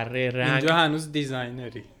 سابیدیم، اره، رنگ. اینجا هنوز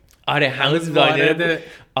دیزاینری؟ آره هنوز دیزاینر.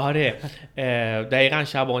 آره دقیقاً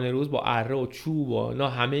شبانه روز با اره و چوب و نه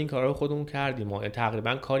همه این کارا رو خودمون کردیم. و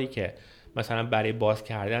تقریبا کاری که مثلا برای باز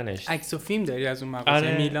کردنش عکس و فیلم داری از اون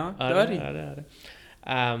مغازه میلان؟ داری؟ آره.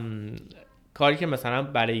 کاری که مثلا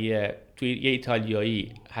برای توی یه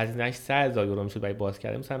ایتالیایی هزینه‌اش 100,000 یورو میشد برای باز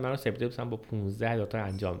کردن، مثلا من رو سپیده مثلا با 15,000 تا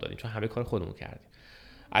انجام دادیم، چون همه کار خودمون کردیم.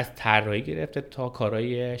 از طراحی گرفته تا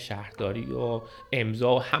کارهای شهرداری و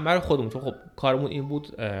امضا و همه رو خودمون، چون خب کارمون این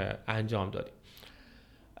بود انجام دادیم.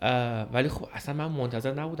 ولی خب اصلا من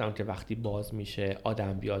منتظر نبودم که وقتی باز میشه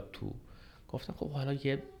آدم بیاد تو. گفتم خب حالا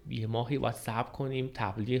یه ماهی باید صبر کنیم،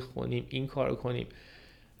 تبلیغ کنیم، این کارو کنیم.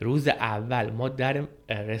 روز اول ما در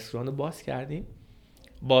رستوران رو باز کردیم،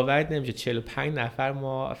 باورت نمیشه 45 نفر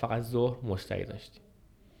ما فقط ظهر مشتری داشتیم.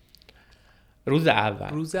 روز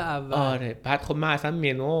اول. آره. بعد خب من اصلا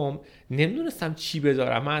منوم نمیدونستم چی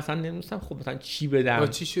بذارم، من اصلا نمیدونستم خب مثلا چی بدم. با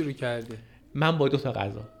چی شروع کردی؟ من با 2 تا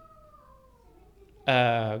غذا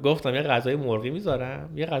گفتم یه غذای مرغی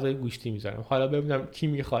میذارم، یه غذای گوشتی میذارم، حالا ببینم کی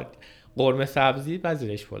میخواد. قرمه سبزی و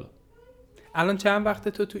زیرش پلو. الان چند وقت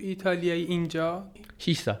تو ایتالیایی اینجا؟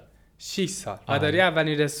 6 سال. و داری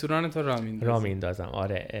اولین رستوران تو راه میندازم.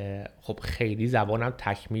 آره. خب خیلی زبانم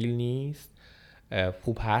تکمیل نیست،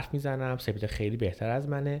 خوب حرف میزنم، سپیده خیلی بهتر از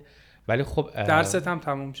منه، ولی خب درست هم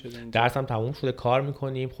تموم شده اینجا. درسم تموم شده، کار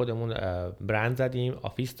میکنیم، خودمون برند زدیم،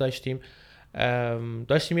 آفیس داشتیم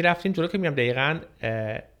میرفتیم جلو که میگم دقیقاً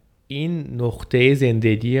این نقطه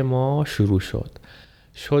زندگی ما شروع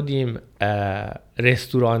شدیم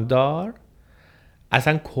رستوراندار،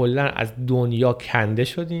 اصلا کلا از دنیا کنده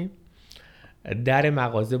شدیم. در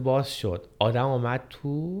مغازه باز شد، آدم اومد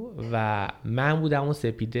تو و من بودم اون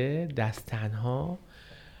سپیده دست تنها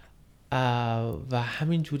و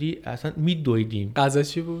همینجوری اصلا میدویدیم. غذا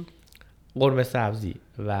چی بود؟ قرمه سبزی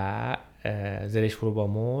و زرش پلو با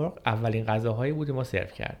مرغ اولین غذاهایی بود ما سرو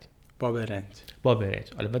کردیم. با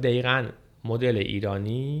برنج. حالا دقیقاً مدل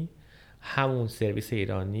ایرانی، همون سرویس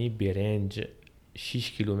ایرانی، برنج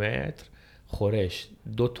 6 کیلومتر، خورش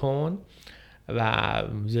 2 تن و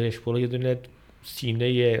زرش پلو یه دونه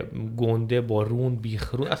سینه گنده با رون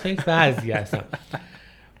بیخرون، اصلا یک وضعی هستم.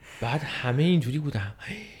 بعد همه اینجوری بودم،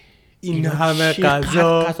 این همه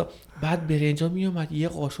غذا. بعد برنجا می اومد یه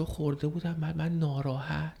قاشق خورده بودم، من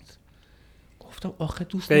ناراحت گفتم آخه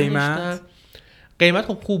دوست نداشتم. قیمت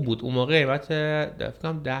خوب بود اون موقع، قیمت فکر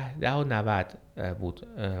کنم 10 و 90 بود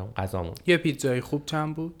غذامون. یه پیتزای خوب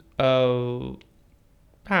چند بود؟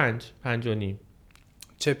 5 و نیم.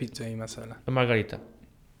 چه پیتزایی مثلا؟ مارگاریتا.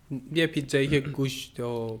 یه پیتزایی که گوشت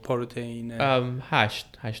و پروتئین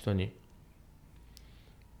 8 و نیم،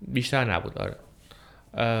 بیشتر نبود. آره.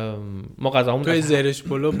 ما غذامون توی زرش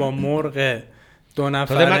پلو با مرغ 2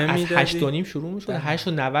 نفره میدادی؟ 8 و نیم شروع میشد، 8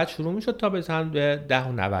 و 90 شروع میشد تا مثلا به 10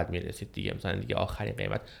 و 90 میرسید دیگه، مثلا دیگه آخرین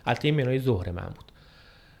قیمت. البته این منوی ظهر من بود.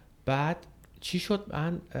 بعد چی شد؟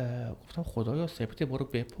 من گفتم خدایا سپیده برو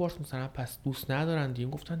بپرس مثلا پس دوست ندارن دیگه.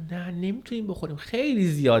 گفتن نه نمیتونیم بخوریم خیلی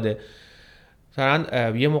زیاده. مثلا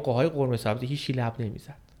یه موقع‌های قرمه سبزی هیچی لب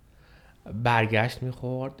نمیزد، برگشت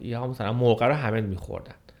میخورد یا مثلا مرغ رو همه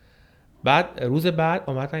میخوردن. بعد روز بعد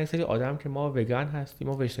اومدن یه سری آدم که ما وگان هستیم،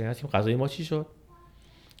 ما ویژیتریان هستیم، غذای ما چی شد؟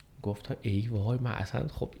 گفتم ای وای من اصلا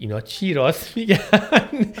خب اینا چی راست میگن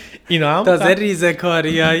اینا هم تازه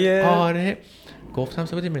ریزه‌کاریای. آره. گفتم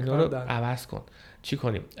سپیده منو رو عوض کن. چی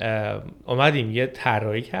کنیم؟ اومدیم یه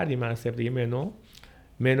طراحی کردیم من سپیده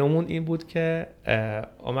منومون این بود که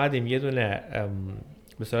اومدیم یه دونه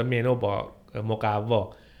مثلا منو با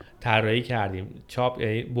مقوا طراحی کردیم،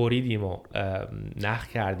 بریدیم و نخ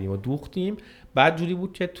کردیم و دوختیم. بعد جوری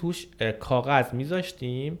بود که توش کاغذ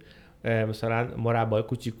میذاشتیم، مثلا مربع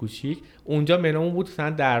کوچیک کوچیک. اونجا منومون بود مثلا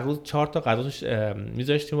در روز 4 تا غذا توش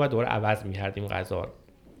میذاشتیم و دوباره عوض می‌کردیم غذا رو.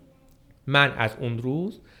 من از اون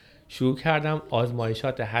روز شروع کردم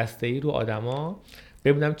آزمایشات هسته‌ای رو آدما،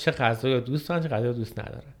 ببینم چه غذایی دوست دارن چه غذایی دوست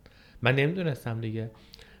ندارن. من نمیدونستم دیگه.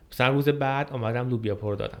 مثلا روز بعد اومدم لوبیا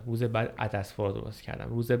پرو دادم، روز بعد عدس پرو درست کردم،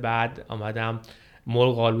 روز بعد اومدم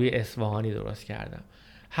مرغ آلوی اصفهانی درست کردم.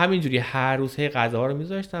 همینجوری هر روز هی غذا رو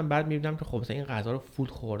میذاشتم. بعد میبینم که خب مثلا این غذا رو فول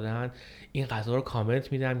خوردن، این غذا رو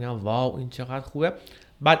کامنت میدم، میگم واو این چقدر خوبه.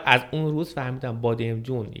 بعد از اون روز فهمیدم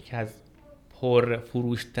بادمجون یکی از پر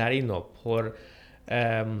فروشترین و پر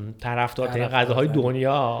طرفدارترین غذاهای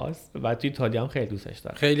دنیاست و توی ایتالیا هم خیلی دوستش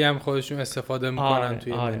دارن، خیلی هم خودشون استفاده میکنن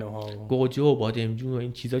توی منوها. گوجه و بادمجون و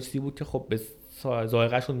این چیزی بود که خب به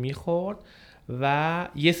ذائقه‌شون میخورد. و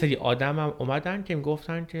یه سری آدم هم اومدن که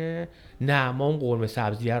میگفتن که نه ما اون قرمه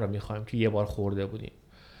سبزیه رو میخوایم که یه بار خورده بودیم.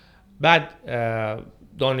 بعد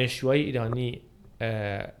دانشجوهای ایرانی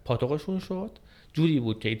پاتوقشون شد، جوری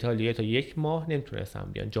بود که ایتالیا تا 1 ماه نمیتونستن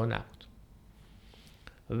بیان، جا نبود.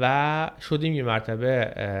 و شدیم یه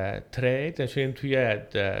مرتبه ترید، شدیم توی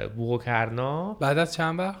بوغوکرنا. بعد از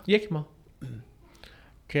چند وقت؟ 1 ماه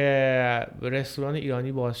که رستوران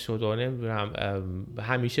ایرانی باز شد و نمیدونم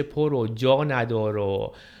همیشه پر و جا ندار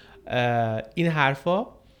و این حرفا.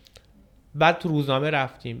 بعد تو روزنامه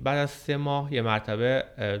رفتیم، بعد از 3 ماه یه مرتبه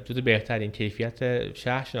جز بهترین کیفیت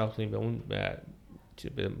شهر شناختیم. به اون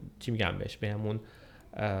چی میگم بهش، به همون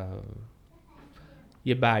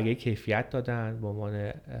یه برگه کیفیت دادن به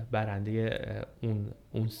عنوان برنده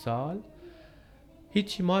اون سال.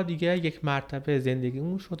 هیچی، ما دیگه یک مرتبه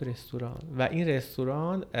زندگیمون شد رستوران. و این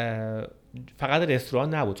رستوران فقط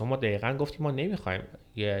رستوران نبود، چون ما دقیقاً گفتیم ما نمیخوایم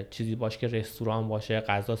یه چیزی باشه که رستوران باشه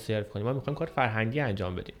غذا سرو کنیم، ما میخوایم کار فرهنگی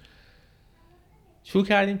انجام بدیم. شروع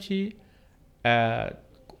کردیم چی؟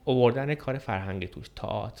 آوردن کار فرهنگی توش،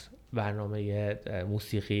 تئاتر، برنامه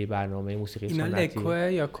موسیقی، برنامه موسیقی سنتی. اینا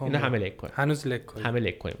لکوه یا کومو؟ اینا همه لکوه. هنوز لکوه؟ همه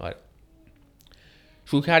لکویم. آره.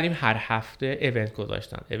 شروع کردیم هر هفته ایونت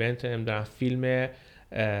گذاشتن. ایونت نمیدونم فیلم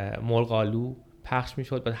مرغالو پخش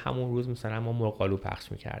میشد، بعد همون روز مثلا ما مرغالو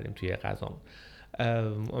پخش میکردیم توی غذامون.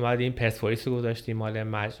 اومدیم پرسپولیس رو گذاشتیم، مال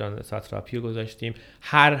مرجان ساتراپی رو گذاشتیم.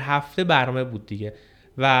 هر هفته برنامه بود دیگه.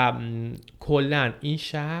 و کلا این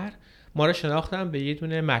شهر ما رو شناختن به یه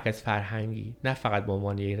دونه مرکز فرهنگی، نه فقط به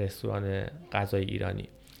عنوان یه رستوران غذای ایرانی.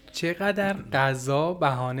 چقدر غذا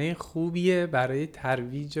بهانه خوبیه برای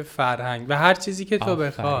ترویج فرهنگ و هر چیزی که تو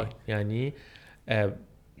بخوای. یعنی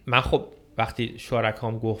من خب وقتی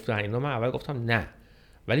شرکام گفتن اینا، من اول گفتم نه،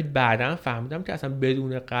 ولی بعداً فهمیدم که اصلا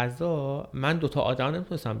بدون غذا من 2 آدم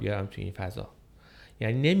نمیتونستم بیارم توی این فضا،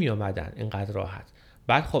 یعنی نمی اومدن اینقدر راحت.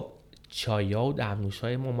 بعد خب چایا و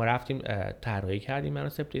دمنوشای ما رفتیم طراحی کردیم منو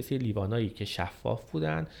سپریسی لیوانایی که شفاف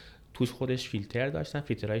بودن، توش خودش فیلتر داشتن،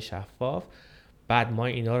 فیلترهای شفاف. بعد ما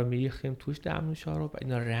اینا رو میریختیم توش دمنوشا رو، بعد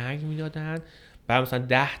اینا رنگ میدادن. بعد مثلا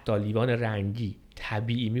 10 تا لیوان رنگی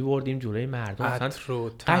طبیعی میبردیم جلوی مردم، مثلا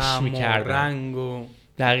قش میکردن رنگو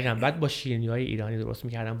دقیقاً. بعد با شیرینی‌های ایرانی درست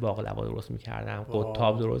میکردم، باقلوا درست میکردم،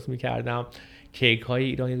 قطاب درست میکردم، کیک‌های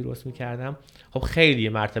ایرانی درست میکردم. خب خیلی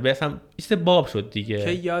مرتبه اصلا ایست باب شد دیگه.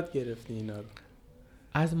 که یاد گرفتی اینا رو؟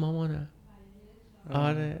 از مامانم.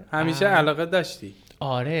 آره. همیشه علاقه داشتی؟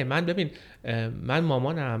 آره. من ببین، من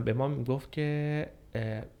مامانم به ما میگفت که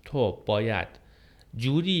تو باید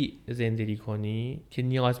جوری زندگی کنی که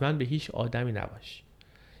نیازمند به هیچ آدمی نباشی.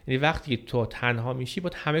 یعنی وقتی تو تنها میشی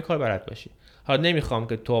باید همه کار بلد باشی. حالا نمیخوام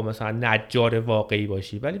که تو مثلا نجار واقعی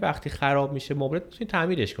باشی، ولی وقتی خراب میشه مبلت میتونی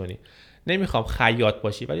تعمیرش کنی. نمیخوام خیاط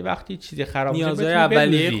باشی، ولی وقتی چیزی خراب میشه نیازهای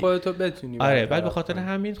اولیه خودتو بتونی. آره. بعد به خاطر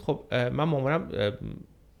همین خب من مامانم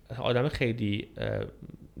آدم خیلی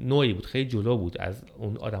نوعی بود، خیلی جلو بود از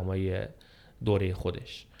اون آدمای دوره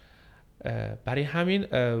خودش. برای همین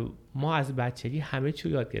ما از بچگی همه چی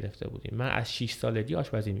رو یاد گرفته بودیم. من از 6 سالگی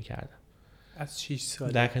آشپزی میکردم. از 6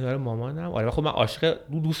 سال در کنار مامانم. آره. خب من عاشق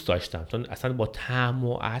دوست داشتم، چون اصلا با طعم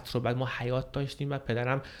و عطر. بعد ما حیاط داشتیم، بعد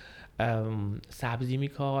پدرم سبزی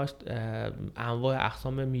میکاشت، انواع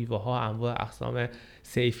اقسام میوه ها، انواع اقسام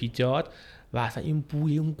سیفیجات، و اصلا این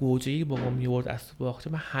بوی اون گوجه‌ای بابا میورد از تو باغچه.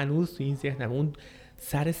 من هنوز تو این ذهنم اون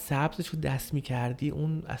سر سبزش رو دست میکردی،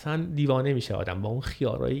 اون اصلا دیوانه میشه آدم با اون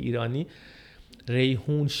خیارای ایرانی،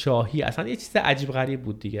 ریحون، شاهی، اصلا یه چیز عجیب غریب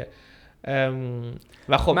بود دیگه.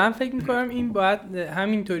 و خب من فکر میکنم این باید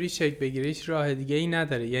همینطوری شکل بگیره، هیچ راه دیگه ای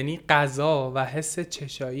نداره. یعنی غذا و حس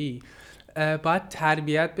چشایی باید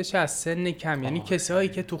تربیت بشه از سن کم. یعنی کسایی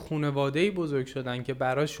که تو خانواده‌ای بزرگ شدن که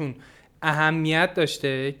براشون اهمیت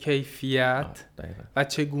داشته کیفیت و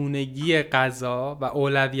چگونگی غذا و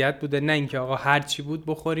اولویت بوده، نه اینکه آقا هر چی بود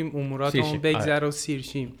بخوریم اموراتمون بگذره و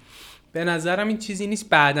سیرشیم. به نظرم این چیزی نیست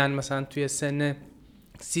بعدن مثلا توی سن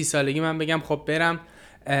 30 سالگی من بگم خب برم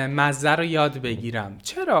مزه رو یاد بگیرم.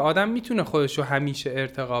 چرا؟ آدم میتونه خودشو همیشه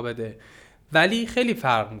ارتقا بده، ولی خیلی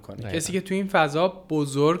فرق میکنه کسی که توی این فضا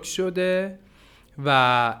بزرگ شده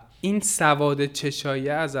و این سواد چشایی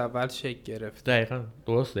از اول شکل گرفت.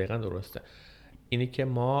 دقیقاً درسته. اینی که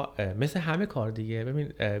ما مثل همه کار دیگه،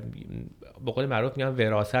 ببین به قول معروف میگن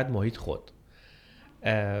وراثت محیط خود.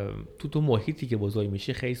 تو محیطی که بزرگ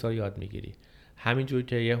میشی خیلی سال یاد میگیری. همینجوری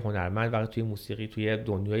که یه هنرمند وقتی توی موسیقی، توی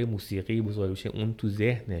دنیای موسیقی بزرگ میشه، اون تو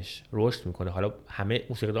ذهنش رشد میکنه. حالا همه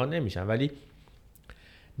موسیقیدان نمیشن، ولی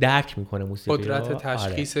درک میکنه موسیقی، قدرت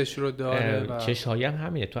تشخیصش رو داره. و چشایی هم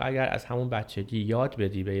همینه. تو اگر از همون بچگی یاد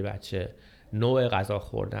بدی به بچه نوع غذا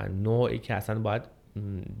خوردن، نوعی که اصلا باید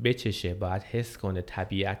بچشه، باید حس کنه،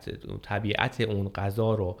 طبیعت اون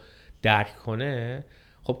غذا رو درک کنه،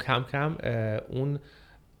 خب کم کم اون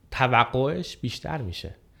توقعش بیشتر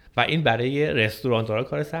میشه. و این برای رستوران‌دارا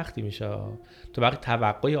کار سختی میشه. تو وقتی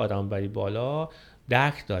توقع آدم بری بالا،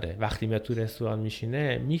 درک داره. وقتی میاد تو رستوران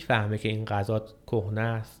میشینه میفهمه که این غذا کهنه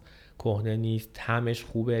است، کهنه نیست، طعمش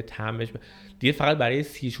خوبه، طعمش دیگه فقط برای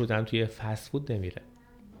سیر شدن توی فست فود نمیره.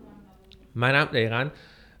 منم دقیقاً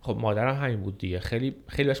خب مادرم همین بود دیگه، خیلی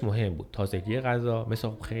خیلی بهش مهم بود تازگی غذا، مثل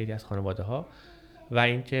خیلی از خانواده‌ها، و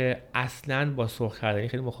اینکه اصلاً با سرخ کردنی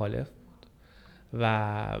خیلی مخالف بود.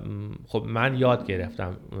 و خب من یاد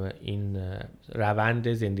گرفتم این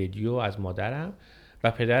روند زندگی رو از مادرم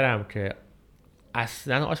و پدرم که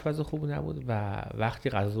اصلاً آشپز خوب نبود و وقتی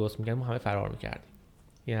غذا درست می‌کرد ما همه فرار می‌کردیم.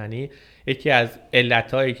 یعنی یکی از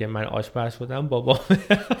علتایی که من آشپز شدم بابا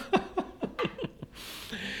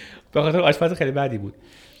به خاطر آشپز خیلی بدی بود.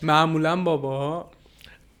 معمولا باباها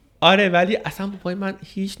آره، ولی اصلا بابای من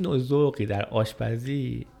هیچ نوع ذوقی در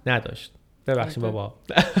آشپزی نداشت. ببخشید بابا.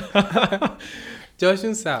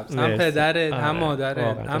 جاشون سبز، هم پدرت هم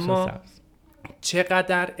مادرت، اما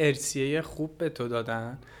چقدر ارثیه خوب به تو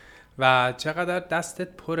دادن و چقدر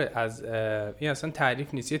دستت پره از این. اصلا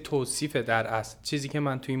تعریف نیست، یه توصیفه در اصل چیزی که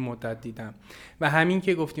من تو این مدت دیدم. و همین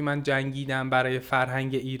که گفتی من جنگیدم برای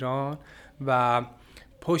فرهنگ ایران و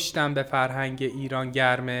پشتم به فرهنگ ایران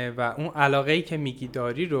گرمه و اون علاقه‌ای که میگی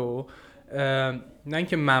داری رو، نه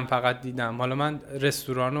اینکه من فقط دیدم، حالا من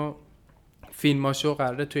رستوران و فیلماشو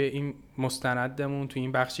قراره توی این مستندمون، توی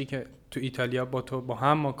این بخشی که تو ایتالیا با تو با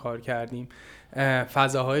هم ما کار کردیم،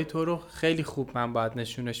 فضاهای تو رو خیلی خوب من باید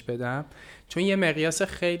نشونش بدم، چون یه مقیاس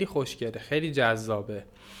خیلی خوشگله، خیلی جذابه،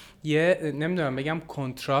 یه نمیدونم بگم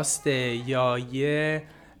کنتراسته یا یه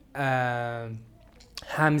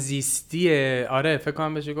همزیستیه. آره فکر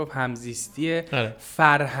کنم بشه گفت همزیستیه. آره.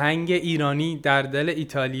 فرهنگ ایرانی در دل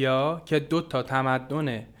ایتالیا که 2 تا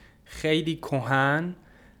تمدن خیلی کهن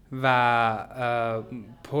و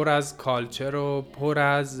پر از کالچر و پر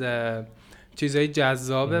از چیزای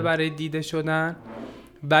جذابه برای دیده شدن،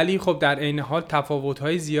 ولی خب در عین حال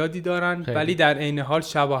تفاوت‌های زیادی دارن خیلی. ولی در عین حال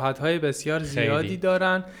شباهت‌های بسیار زیادی خیلی.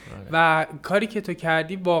 دارن و کاری که تو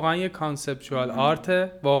کردی واقعا یه کانسپچوال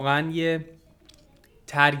آرت، واقعا یه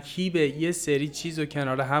ترکیب یه سری چیزو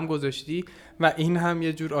کنار هم گذاشتی و این هم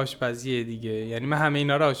یه جور آشپزیه دیگه. یعنی من همه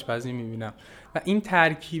اینا رو آشپزی می‌بینم و این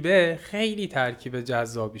ترکیبه خیلی ترکیب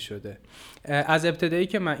جذابی شده. از ابتدایی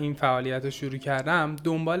که من این فعالیت رو شروع کردم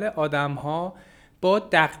دنبال آدم‌ها با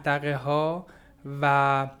دغدغه‌ها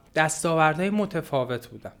و دستاوردهای متفاوت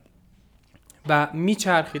بودم و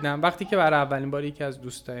میچرخیدم. وقتی که برای اولین بار یکی از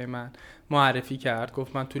دوستای من معرفی کرد،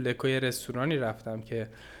 گفت من تو لکوی رستورانی رفتم که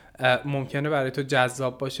ممکنه برای تو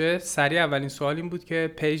جذاب باشه، سریع اولین سوال این بود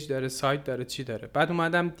که پیج داره، سایت داره، چی داره؟ بعد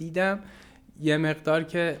اومدم دیدم یه مقدار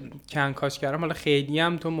که کنکاش کردم، حالا خیلی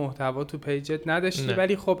هم تو محتوا تو پیجت نداشتی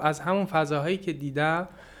ولی خب از همون فضاهایی که دیدم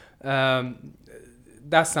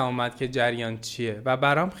دستم اومد که جریان چیه و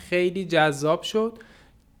برام خیلی جذاب شد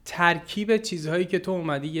ترکیب چیزهایی که تو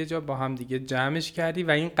اومدی یه جا با هم دیگه جمعش کردی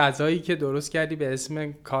و این غذایی که درست کردی به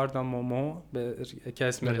اسم کاردامومو که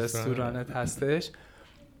اسم رستورانت هستش،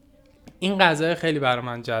 این غذای خیلی برای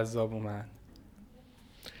من جذاب اومد.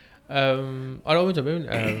 آره اونجا ببین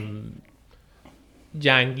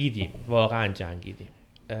جنگیدیم، واقعا جنگیدیم.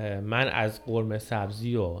 من از قرمه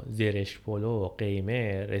سبزی و زرشک پلو و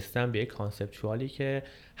قیمه رسیدم به یک کانسپچوالی که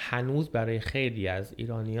هنوز برای خیلی از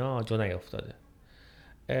ایرانی‌ها جا نیفتاده.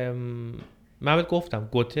 من بهت گفتم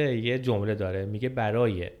گوته یه جمله داره میگه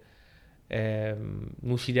برای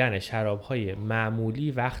نوشیدن شراب‌های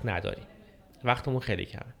معمولی وقت نداریم، وقتمون خیلی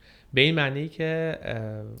کمه. به این معنی که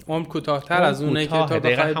عمر کوتاه‌تر از اونه که تو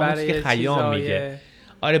بخوای برای خیام میگه.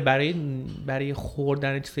 آره برای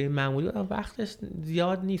خوردن چیزای معمولی آدم وقتش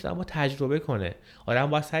زیاد نیست، اما تجربه کنه. آدم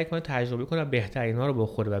باید سعی کنه تجربه کنه و بهترینا رو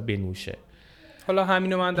بخوره و بنوشه. حالا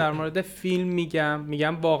همینو من در مورد فیلم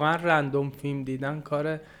میگم واقعا رندوم فیلم دیدن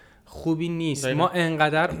کار خوبی نیست. ما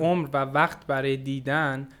انقدر عمر و وقت برای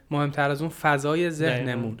دیدن مهمتر از اون فضای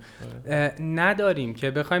ذهنمون نداریم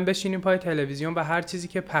که بخوایم بشینیم پای تلویزیون و هر چیزی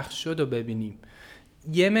که پخش شد رو ببینیم.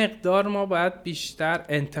 یه مقدار ما باید بیشتر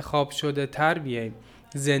انتخاب شده تر بیاییم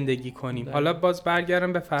زندگی کنیم. حالا باز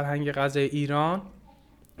برگردم به فرهنگ غذای ایران.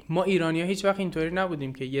 ما ایرانی‌ها هیچ وقت اینطوری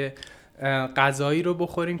نبودیم که یه غذایی رو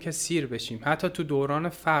بخوریم که سیر بشیم. حتی تو دوران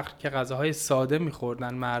فقر که غذاهای ساده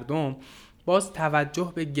می‌خوردن مردم، باز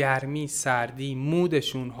توجه به گرمی، سردی،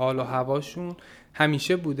 مودشون، حال و هواشون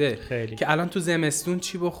همیشه بوده خیلی. که الان تو زمستون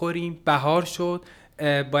چی بخوریم؟ بهار شد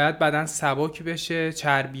باید بدن سبک بشه،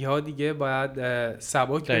 چربی ها دیگه باید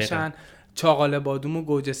سبک بشن. چاقال بادوم و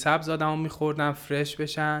گوجه سبز آدمو میخوردن فرش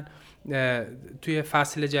بشن. توی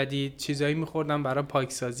فصل جدید چیزایی میخوردن برای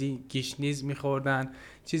پاکسازی، گیشنیز میخوردن،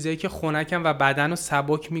 چیزایی که خنکن و بدن رو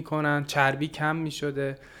سبک میکنن، چربی کم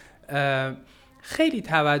میشده. خیلی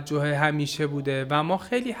توجه همیشه بوده و ما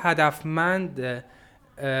خیلی هدفمند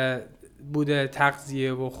بوده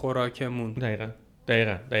تغذیه و خوراکمون.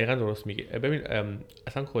 دقیقاً درست میگه. ببین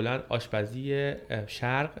اصلا کلا آشپزی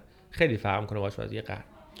شرق خیلی فرق میکنه با آشپزی غرب.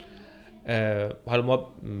 حالا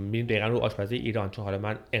ما میبینیم دقیقاً رو آشپزی ایران، چون حالا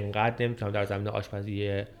من انقدر نمیتونم در زمینه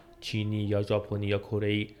آشپزی چینی یا ژاپنی یا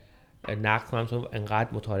کره‌ای نقد کنم چون انقدر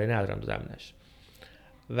مطالعه ندارم تو زمینش،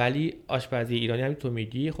 ولی آشپزی ایرانی همین تو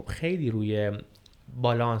میگی خب خیلی روی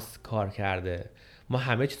بالانس کار کرده. ما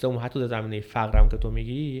همه چیزمون حتی در زمینه فقر هم که تو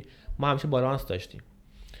میگی ما همیشه بالانس داشتیم.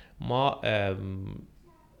 ما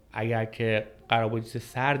اگر که قرار بود چیز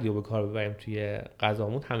سردی رو به کار ببریم توی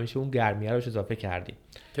غذامون، همیشه اون گرمیه روش اضافه کردیم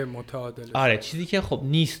که متعادل. آره، چیزی که خب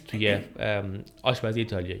نیست توی آشپزی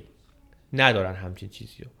ایتالیایی، ندارن همچین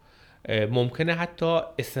چیزی رو. ممکنه حتی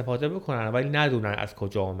استفاده بکنن ولی ندونن از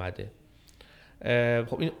کجا آمده.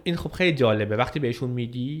 خب این خب خیلی جالبه وقتی بهشون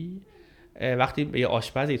میگی، وقتی به یه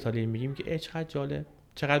آشپز ایتالیایی میگیم که چقدر جالب،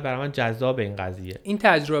 چقدر برای من جذاب این قضیه. این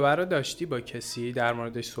تجربه رو داشتی با کسی در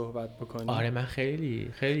موردش صحبت بکنی؟ آره من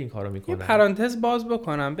خیلی این کارو میکنم. یه پرانتز باز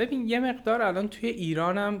بکنم، ببین یه مقدار الان توی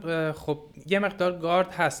ایرانم خب یه مقدار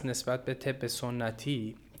گارد هست نسبت به طب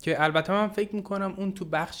سنتی، که البته من فکر میکنم اون تو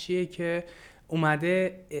بخشیه که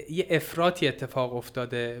اومده یه افراطی اتفاق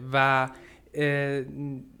افتاده و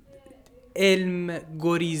علم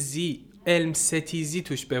گریزی، علم ستیزی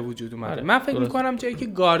توش به وجود اومده. آره، من فکر میکنم جایی که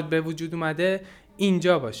گارد به وجود اومده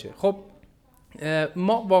اینجا باشه. خب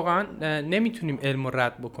ما واقعا نمیتونیم علم رو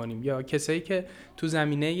رد بکنیم، یا کسایی که تو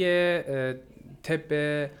زمینه طب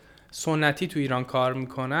سنتی تو ایران کار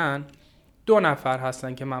میکنن 2 نفر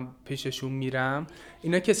هستن که من پیششون میرم.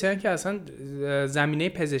 اینا کسایی که اصلا زمینه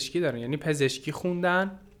پزشکی دارن، یعنی پزشکی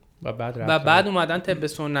خوندن و بعد اومدن طب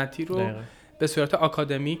سنتی رو به صورت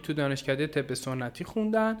آکادمیک تو دانشکده طب سنتی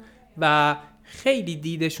خوندن و خیلی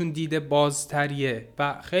دیدشون دیده بازتریه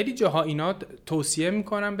و خیلی جاها اینا توصیه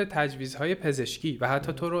میکنن به تجویزهای پزشکی و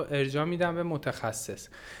حتی تو رو ارجاع میدن به متخصص.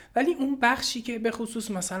 ولی اون بخشی که به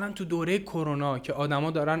خصوص مثلا تو دوره کرونا که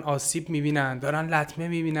آدما دارن آسیب میبینن، دارن لطمه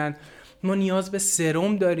میبینن، ما نیاز به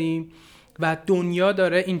سرم داریم و دنیا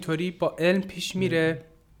داره اینطوری با علم پیش میره،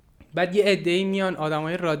 بعد یه عده‌ای میان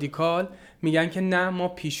آدمای رادیکال میگن که نه ما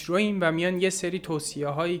پیشرویم و میان یه سری توصیه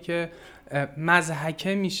هایی که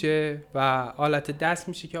مضحکه میشه و آلت دست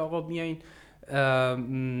میشه که آقا بیاین،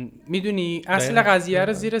 میدونی اصل قضیه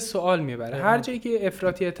رو زیر سوال میبره. هر جایی که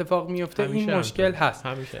افراطی اتفاق میفته این مشکل هست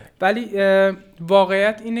همیشه. ولی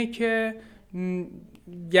واقعیت اینه که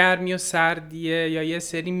گرمی و سردیه یا یه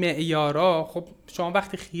سری معیارا، خب شما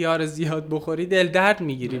وقتی خیار زیاد بخوری دل درد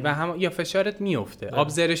میگیری و یا فشارت میفته، آب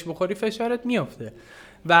زرش بخوری فشارت میفته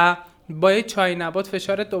و با یه چای نبات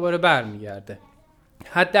فشارت دوباره برمیگرده.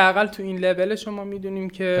 حداقل تو این لول شما میدونیم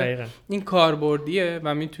که دقیقا این کاربردیه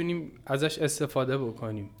و میتونیم ازش استفاده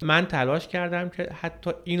بکنیم. من تلاش کردم که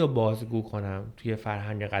حتی اینو بازگو کنم توی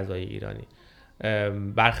فرهنگ غذایی ایرانی،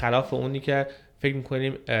 برخلاف اونی که فکر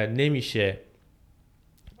میکنیم نمیشه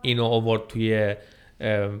اینو آورد توی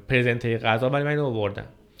پرزنته غذا، ولی من اینو آوردم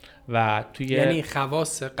و توی یعنی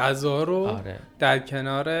خواص غذا رو آره. در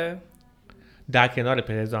کنار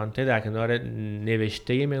پرزنته، در کنار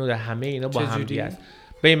نوشته منو، در همه اینا با هم دیگه است.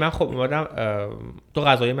 ببین من خب اومدم تو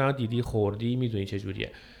غذای منو دیدی خوردی میدونی چه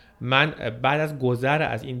جوریه. من بعد از گذر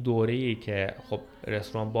از این دوره‌ای که خب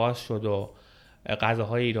رستوران باز شد و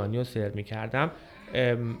غذاهای ایرانی رو سرو می‌کردم،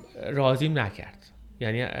 راضیم نکرد.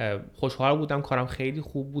 یعنی خوشحال بودم، کارم خیلی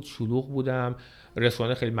خوب بود، شلوغ بودم،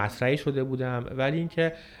 رستوران خیلی مطرحی شده بودم، ولی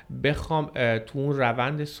اینکه بخوام تو اون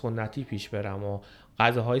روند سنتی پیش برم و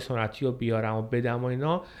غذاهای سنتی رو بیارم و بدم و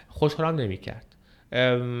اینا خوشحالم نمی‌کرد.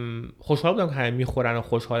 خوشحال بودم که همه میخورن و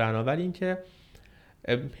خوشحالن، ولی اینکه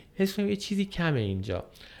حس کنم یه چیزی کمه اینجا.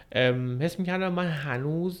 حس می‌کردم من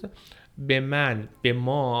هنوز به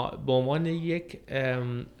ما به عنوان یک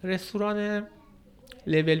رستوران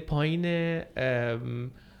لول پایین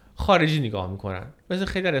خارجی نگاه میکنن، مثل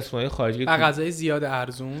خیلی رستوران‌های خارجی و غذای زیاد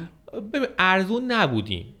ارزون. ارزون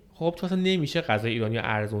نبودیم خب، چون اصلا نمیشه غذای ایرانی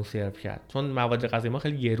ارزون سرو کرد، چون مواد غذایی ما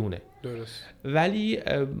خیلی گرونه. درست. ولی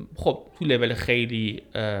خب تو لول خیلی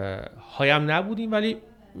هایم نبودیم، ولی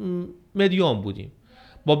مدیوم بودیم.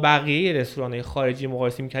 با بقیه رستوران‌های خارجی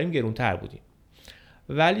مقایسه می‌کردیم گرونتر بودیم.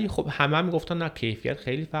 ولی خب همه میگفتن نه کیفیت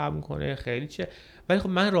خیلی فرق می‌کنه، خیلی چه. ولی خب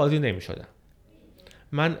من راضی نمی‌شدم.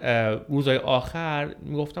 من روزهای آخر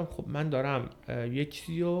میگفتم خب من دارم یه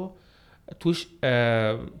چیزی رو توش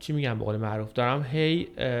چی میگم به قول معروف دارم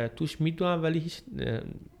توش میدونم ولی هیچ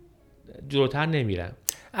جلوتر نمیرم.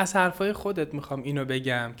 از حرفای خودت میخوام اینو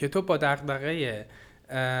بگم که تو با دغدغه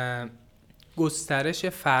گسترش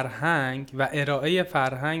فرهنگ و ارائه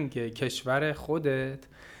فرهنگ کشور خودت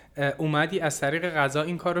اومدی از طریق غذا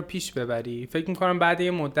این کار رو پیش ببری. فکر میکنم بعد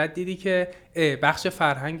یه مدت دیدی که بخش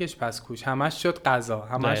فرهنگش پس کوش، همش شد غذا،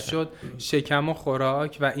 همش شد شکم و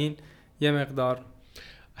خوراک و این یه مقدار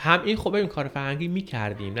هم این خب این کار فرهنگی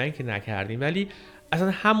میکردیم، نه اینکه نکردیم، ولی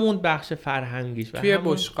اصلا همون بخش فرهنگیش توی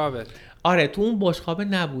بشقابت. آره تو اون بشقابه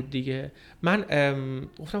نبود دیگه. من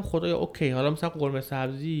گفتم خدایا اوکی، حالا مثلا قرمه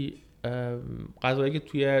سبزی غذایی که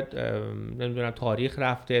توی نمیدونم تاریخ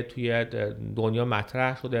رفته، توی دنیا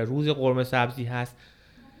مطرح شده، روز قرمه سبزی هست،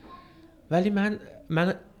 ولی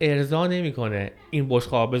من ارضا نمیکنه این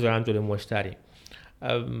بشقاب بذارم جلوی مشتری.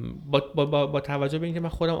 با توجه به اینکه من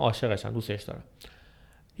خودم عاشقشم، دوستش دارم.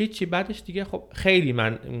 هیچی. بعدش دیگه خب خیلی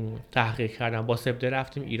من تحقیق کردم، با سبده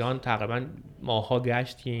رفتیم ایران، تقریبا ماها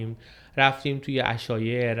گشتیم، رفتیم توی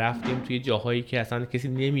عشایه، رفتیم توی جاهایی که اصلا کسی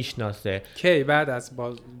نمیشناسه. کی بعد از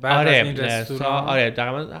این رستوران؟ آره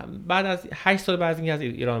تقریبا بعد از 8 سال بعد از اینکه از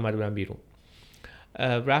ایران اومده بودم بیرون،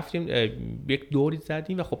 رفتیم یک دوری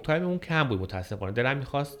زدیم و خب تایممون کم بود متاسفانه.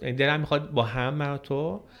 دلم میخواد با هم من و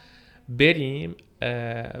تو بریم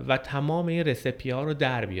و تمام این رسپی ها رو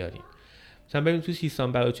در بیاریم. مثلا ببین تو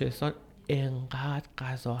سیستان بلوچستان انقدر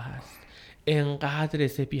غذا هست، انقدر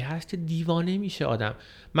رسپی هست که دیوانه میشه آدم.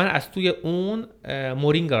 من از توی اون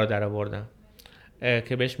مورینگا رو در آوردم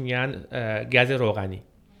که بهش میگن گز روغنی،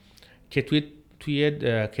 که توی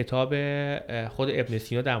کتاب خود ابن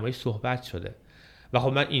سینا در موردش صحبت شده و خب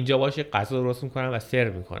من اینجا باشه غذا درست میکنم و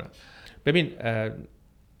سرو میکنم. ببین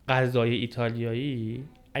غذای ایتالیایی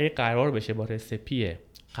اگه قرار بشه با رسپی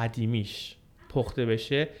قدیمیش پخته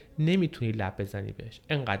بشه نمیتونی لب بزنی بهش،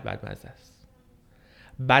 انقدر بدمزه است.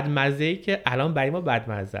 بدمزه‌ای که الان برای ما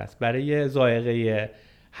بدمزه است، برای ذائقه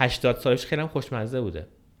 80 سالش خیلی هم خوشمزه بوده.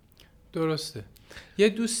 درسته. یه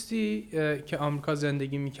دوستی که آمریکا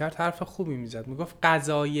زندگی میکرد حرف خوبی میزد، میگفت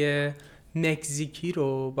غذای مکزیکی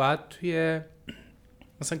رو باید توی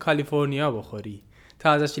مثلا کالیفرنیا بخوری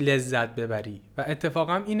تا ازش لذت ببری. و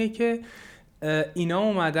اتفاقا اینه که اینا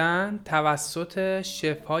اومدن توسط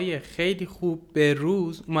شف‌های خیلی خوب به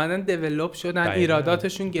روز اومدن دیولپ شدن،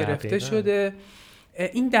 ایراداتشون گرفته شده.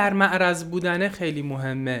 این در معرض بودنه خیلی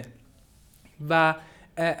مهمه. و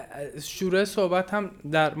شروع صحبت هم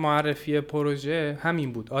در معرفی پروژه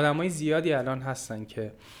همین بود. آدمای زیادی الان هستن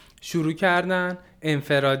که شروع کردن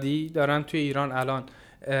انفرادی، دارن توی ایران الان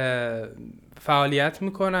فعالیت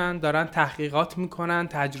میکنن، دارن تحقیقات میکنن،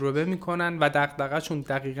 تجربه میکنن و دغدغه‌شون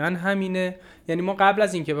دقیقاً همینه. یعنی ما قبل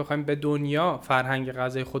از اینکه بخوایم به دنیا فرهنگ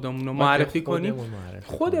غذای خودمون رو معرفی کنیم،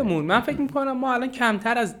 خودمون من فکر میکنم ما الان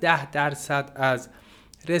کمتر از 10% از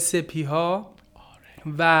رسپی ها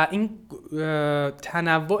و این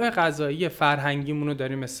تنوع غذایی فرهنگیمون رو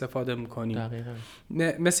داریم استفاده میکنیم. دقیقاً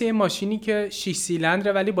مثل یه ماشینی که 6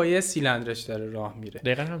 سیلندره ولی با یه سیلندرش داره راه میره.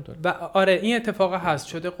 دقیقاً همونطوره. و آره این اتفاق هست،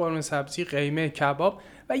 شده قرمه سبزی، قیمه، کباب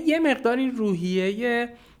و یه مقدار این روحیه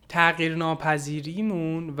تغییر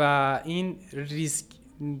ناپذیریمون و این ریسک،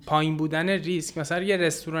 پایین بودن ریسک. مثلا یه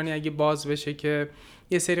رستورانی اگه باز بشه که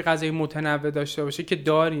یه سری غذای متنوع داشته باشه که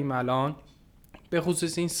داریم الان، به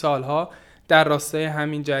خصوص این سالها در راستای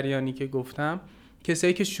همین جریانی که گفتم،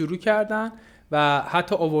 کسایی که شروع کردن و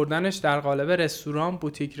حتی آوردنش در قالب رستوران،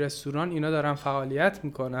 بوتیک رستوران، اینا دارن فعالیت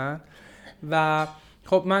میکنن. و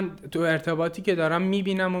خب من تو ارتباطی که دارم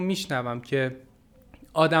میبینم و میشنوم که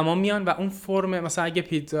آدما میان و اون فرم، مثلا اگه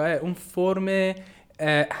پیتزاه، اون فرم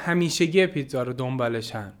همیشگی پیتزا رو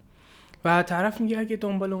دنبالشن و طرف میگه اگه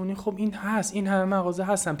دنبال اونی خب این هست، این همه مغازه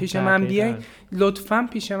هستن، پیش من بیاین، لطفاً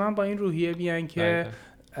پیش من با این روحیه بیاین که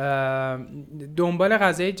دنبال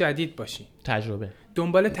غذای جدید باشین،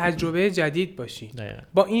 دنبال تجربه جدید باشین،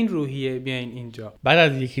 با این روحیه بیاین اینجا. بعد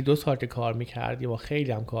از 1-2 سال که کار میکردیم و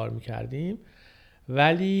خیلی هم کار میکردیم،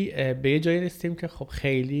 ولی به یه جایی رسیدیم که خب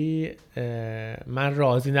خیلی من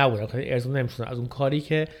راضی نبودم، خیلی ارضا نمیشدم از اون کاری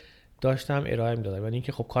که داشتم ارائه میدادم. یعنی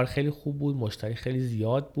اینکه خب کار خیلی خوب بود، مشتری خیلی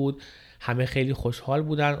زیاد بود، همه خیلی خوشحال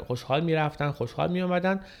بودن، خوشحال میرفتن، خوشحال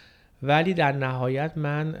میامدن، ولی در نهایت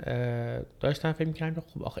من داشتم فکر می‌کردم که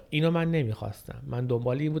خب آخه اینو من نمیخواستم. من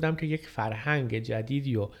دنبال این بودم که یک فرهنگ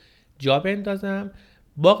جدیدی رو جا بندازم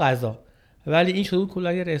با غذا، ولی این شد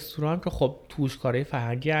کلا یه رستوران که خب توش کارهای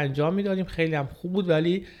فرهنگی انجام میدادیم، خیلی هم خوب بود،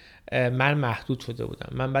 ولی من محدود شده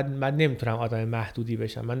بودم. من نمیتونم آدم محدودی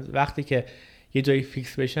بشم. من وقتی که یه جایی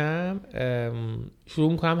فیکس بشم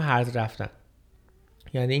شروع میکنم هرز رفتن،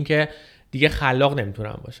 یعنی اینکه دیگه خلاق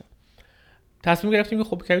نمیتونم باشم. تصمیم گرفتیم که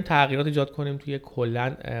خب کمی تغییرات ایجاد کنیم توی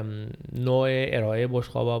کلا نوع ارائه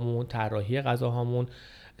بشقابامون، طراحی غذاهامون.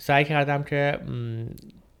 سعی کردم که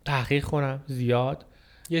تحقیق کنم زیاد،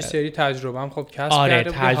 یه سری تجربه هم خب کسب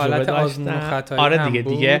کرده بودی، حالت آزمون و خطایی آره هم دیگه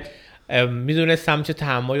بود. دیگه میدونستم چه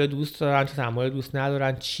طعمایی دوست دارن، چه طعمایی دوست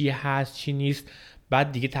ندارن، چی هست چی نیست.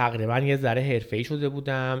 بعد دیگه تقریبا یه ذره حرفه‌ای شده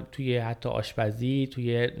بودم توی حتی آشپزی،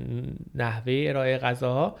 توی نحوه ارائه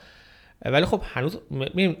غذاها. ولی خب هنوز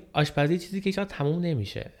آشپزی چیزی که هیچ وقت تموم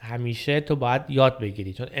نمیشه، همیشه تو باید یاد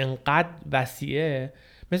بگیری، چون انقدر وسیعه،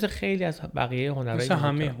 مثل خیلی از بقیه هنرهای، مثل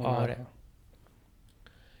همه هنر. آره.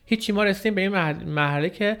 هیچی، ما رسیدیم به این مرحله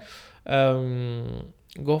که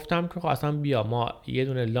گفتم که خب اصلا بیا ما یه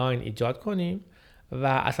دونه لاین ایجاد کنیم و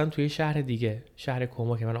اصلا توی شهر دیگه، شهر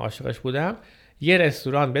کومو که من عاشقش بودم، یه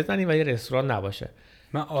رستوران بزنیم و یه رستوران نباشه.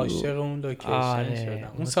 من عاشق اون لوکیشن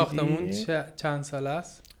شدم. اون ساختمون چند سال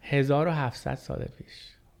است؟ 1700 سال پیش.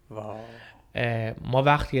 واو. ما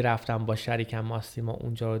وقتی رفتم با شریکم ماستی ما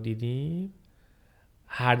اونجا رو دیدیم،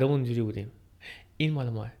 هر دو اونجوری بودیم این مال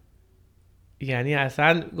ماه. یعنی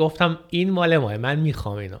اصلا گفتم این مال ماه، من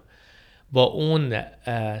میخوام اینو. با اون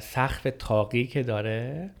سقف تاقی که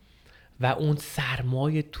داره و اون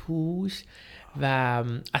سرمای توش و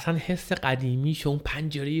اصلا حس قدیمیش و اون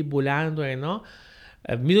پنجره بلند و اینا،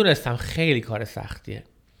 میدونستم خیلی کار سختیه.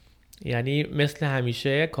 یعنی مثل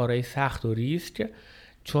همیشه کارهای سخت و ریسک،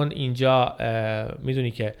 چون اینجا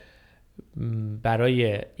میدونی که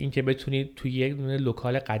برای اینکه بتونی توی یک دونه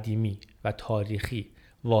لوکال قدیمی و تاریخی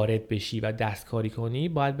وارد بشی و دستکاری کنی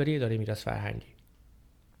باید بری اداره میراث فرهنگی.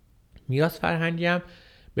 میراث فرهنگی هم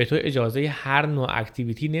به تو اجازه هر نوع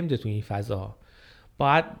اکتیویتی نمیده تو این فضا.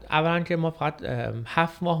 باید اولا که ما فقط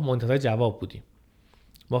 7 ماه منتظر جواب بودیم.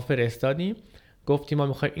 ما فرستادیم گفتیم ما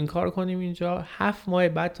میخوایم این کار کنیم اینجا، 7 ماه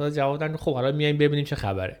بعد تا جواب دادن خب حالا میایم ببینیم چه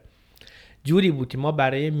خبره. جوری بود که ما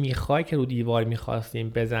برای میخای که رو دیوار میخواستیم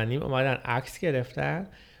بزنیم اومدن عکس گرفتن،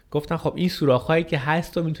 گفتن خب این سوراخ‌هایی که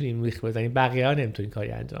هست تو میتونیم میخ بزنیم، بقیه ها نمیتونین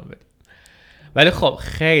کاری انجام بدیم. ولی خب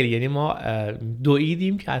خیلی، یعنی ما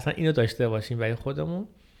دویدیم که اصلا اینو داشته باشیم برای خودمون.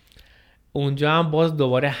 اونجا هم باز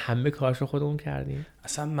دوباره همه کارشو خودمون کردیم.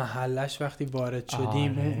 اصلا محلش وقتی وارد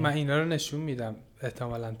شدیم من اینا رو نشون میدم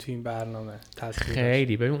احتمالاً تو این برنامه تصویر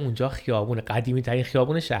خیلی ببین اونجا خیابون قدیمی ترین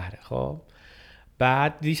خیابون شهره. خب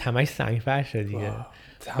بعد دیش همش سنگ فرشه دیگه،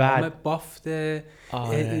 تمام بافت.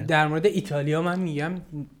 در مورد ایتالیا من میگم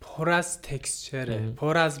پر از تکسچره،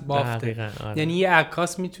 پر از بافته. یعنی یه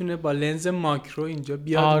عکاس میتونه با لنز ماکرو اینجا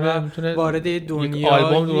بیاد و وارد دنیا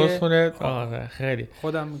آلبوم درست کنه. خیلی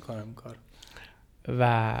خودم میکنم کار.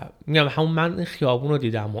 و میگم همون من این خیابون رو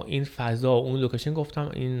دیدم و این فضا و اون لوکیشن،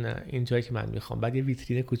 گفتم این جایی که من میخوام. بعد یه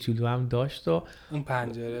ویترین کوچولو هم داشت و اون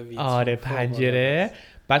پنجره ویترین. آره پنجره.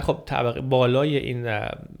 بعد خب طبقه بالای این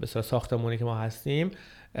مثلا ساختمانی که ما هستیم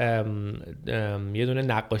یه دونه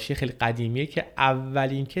نقاشی خیلی قدیمیه که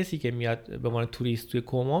اولین کسی که میاد به عنوان توریست توی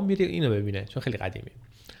کومو میره اینو ببینه چون خیلی قدیمیه.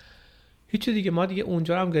 هیچ دیگه ما دیگه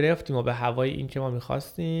اونجا هم گرفتیم و به هوای این که ما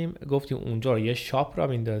می‌خواستیم گفتیم اونجا رو یه شاپ را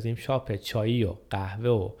میندازیم، شاپ چایی و قهوه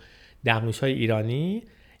و دمنوش‌های ایرانی،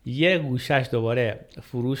 یه گوشش دوباره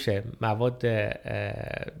فروش مواد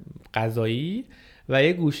غذایی و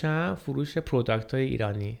یه گوشه هم فروش پروداکت‌های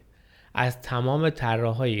ایرانی از تمام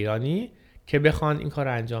طراحای ایرانی که بخوان این کار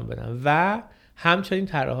رو انجام بدن و همچنین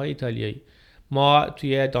طراحای ایتالیایی. ما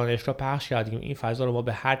توی دانشگاه پخش کردیم این فضا رو، ما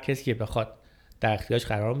به هر کسی که بخواد در اختیارش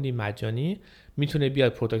قرار میدیم، مجانی میتونه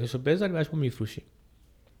بیاد پروداکتش رو بذاره و ما میفروشیم.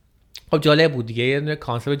 خب جالب بود دیگه، یه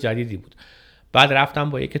کانسپت جدیدی بود. بعد رفتم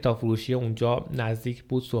با یک کتاب فروشی اونجا نزدیک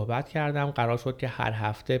بود صحبت کردم، قرار شد که هر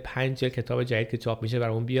هفته 5 جلد کتاب جدید که چاپ میشه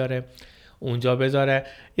برامون بیاره اونجا بذاره.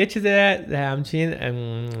 یه چیز همچین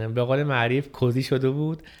به قول معروف کوزی شده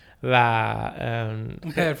بود و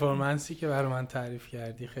اون پرفورمنسی که برای من تعریف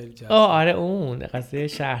کردی خیلی جذاب. آره اون قصه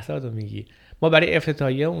شهرزاد رو میگی. ما برای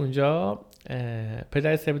افتتاحیه اونجا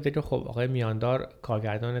پدر سبیده که خب آقای میاندار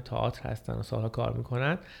کارگردان تئاتر هستن و سالها کار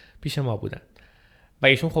میکنن پیش ما بودن و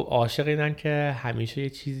ایشون خب عاشق اینن که همیشه یه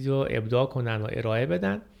چیزی رو ابداع کنن و ارائه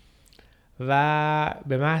بدن و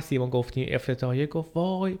به محضی ما گفتیم افتتاحیه گفت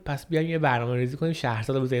وای پس بیایم یه برنامه ریزی کنیم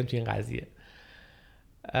شهرزاد رو بذاریم تو این قضیه.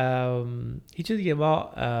 هیچ دیگه ما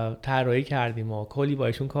طراحی کردیم و کلی با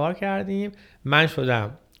ایشون کار کردیم. من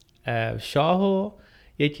شدم شاه و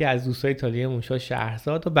یکی از دوستای ایتالیاییمون شد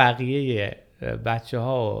شهرزاد و بقیه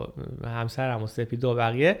بچه‌ها و همسرم و سپیده و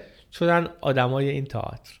بقیه شدن آدمای این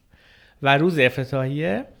تئاتر. و روز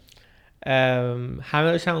افتتاحیه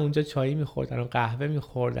همه داشتن اونجا چایی می‌خوردن و قهوه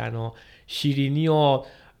می‌خوردن و شیرینی و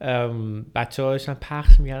بچه‌ها داشتن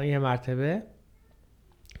پخش می‌کردن. یه مرتبه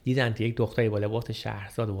دیدن که یک دختری با لباس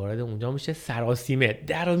شهرزاد وارد اونجا میشه، سراسیمه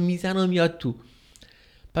درو میزنه و میاد تو.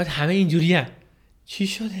 بعد همه اینجوریه چی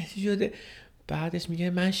شده؟ بعدش میگه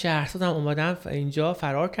من شهرزادم اومدم اینجا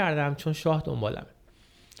فرار کردم چون شاه دنبالمه.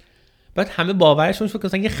 بعد همه باورشون شد که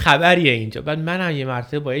مثلا یه خبریه اینجا. بعد منم یه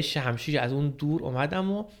مرتبه با یه شمشیر از اون دور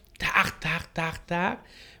اومدم و تق تق تق تق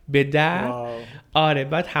به در. آره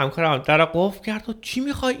بعد همکارم در قفل کرد و چی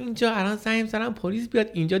میخوای اینجا؟ الان زنگ میزنم پلیس بیاد،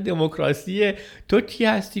 اینجا دموکراسیه. تو کی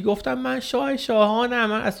هستی؟ گفتم من شاه شاهانم،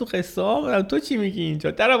 من از تو قصه ها بودم، تو چی میگی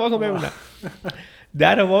اینجا؟ در واقع ببینم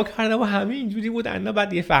در واقع کردم و همه اینجوری بود. انا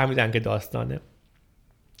بعد یه فهمیدن که داستانه.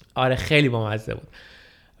 آره خیلی بامزه بود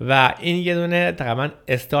و این یه دونه تقریبا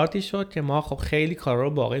استارتی شد که ما خب خیلی کارا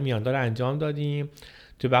رو با آقای میاندار انجام دادیم.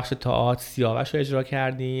 تو بخش تئاتر سیاوش رو اجرا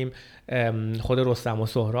کردیم، خود رستم و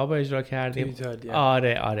سهراب رو اجرا کردیم.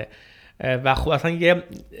 آره و خب اصلا یه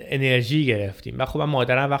انرژی گرفتیم. و خب من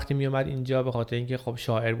مادرم وقتی می اومد اینجا به خاطر اینکه خب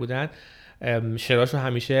شاعر بودن، شعراشو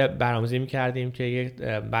همیشه برنامه‌ریزی می‌کردیم که یک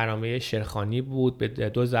برنامه شعرخوانی بود به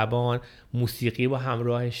 2 زبان، موسیقی با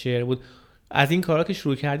همراه شعر بود. از این کارا که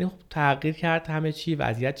شروع کردیم خب تغییر کرد همه چی،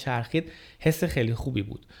 وضعیت چرخید، حس خیلی خوبی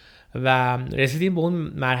بود و رسیدیم به اون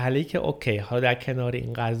مرحله‌ای که اوکی، حالا در کنار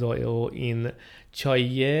این غذا و این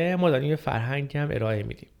چاییه ما داریم فرهنگ هم ارائه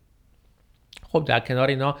میدیم. خب در کنار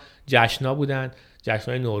اینا جشنا بودن،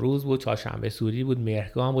 جشن‌های نوروز بود، چهارشنبه سوری بود،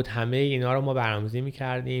 مهرگان بود، همه اینا رو ما برنامه‌ریزی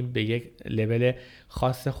می‌کردیم به یک لول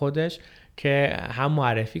خاص خودش که هم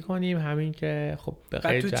معرفی کنیم، همین که خب به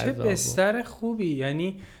خیلی جذاب بود. چه بستر خوبی،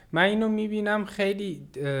 یعنی من اینو میبینم خیلی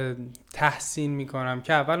تحسین میکنم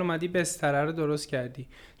که اول اومدی بستره رو درست کردی،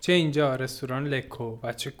 چه اینجا رستوران لکو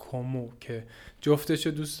و چه کومو که جفتشو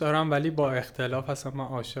دوست دارم ولی با اختلاف اصلا من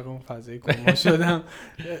عاشق اون فضای کومو شدم.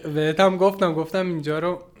 بهتم گفتم اینجا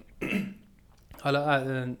رو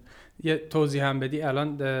حالا یه توضیح هم بدی،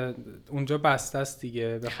 الان اونجا بسته است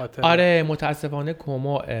دیگه به خاطر. آره متاسفانه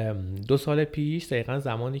کومو 2 سال پیش دقیقاً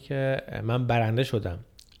زمانی که من برنده شدم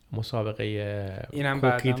مسابقه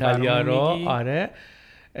کوک ایتالیا رو، آره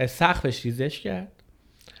سقفش ریزش کرد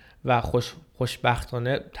و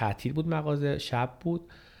خوشبختانه تعطیل بود، مغازه شب بود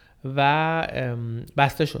و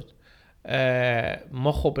بسته شد.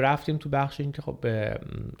 ما خب رفتیم تو بخش این که خب به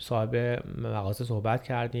صاحب مغازه صحبت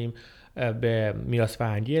کردیم، به میراث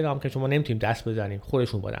فرهنگی اعلام که شما نمیتونیم دست بزنیم،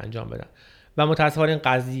 خودشون باید انجام بدن و متاسفانه این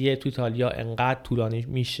قضیه تو ایتالیا انقدر طولانی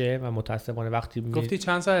میشه و متاسفانه وقتی گفتی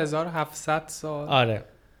چند سال 1700 سال. آره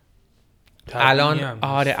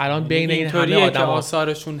الان بین این همه آدم که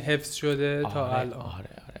آثارشون حفظ شده تا الان.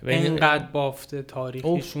 اینقدر بافته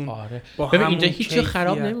تاریخیشون. ببین اینجا هیچی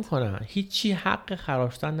خراب نمیکنن، هیچی حق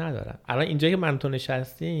خرابشتن ندارن. الان اینجا که من تو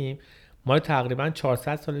نشستیم ما تقریبا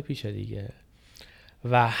 400 سال پیشه دیگه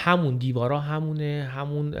و همون دیوارا همونه،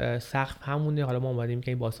 همون سقف همونه. حالا ما اومدیم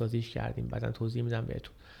که این بازسازیش کردیم، بعدن توضیح میدم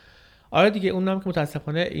بهتون. آره دیگه اونم که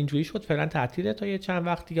متاسفانه اینجوری شد، فعلا تعطیله تا یه چند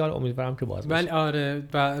وقت دیگه، حالا امیدوارم که باز بشه. ولی آره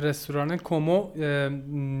و رستوران کومو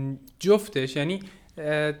جفتش، یعنی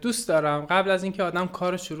دوست دارم قبل از اینکه آدم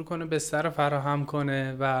کارو شروع کنه بستر فراهم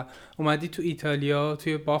کنه و اومدی تو ایتالیا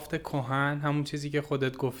توی بافت کهن، همون چیزی که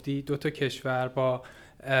خودت گفتی، 2 کشور با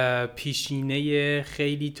پیشینه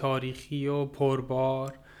خیلی تاریخی و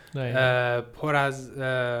پربار، پر از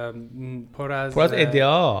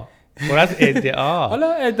ادعا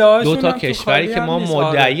حالا ادعاشون 2 کشوری که ما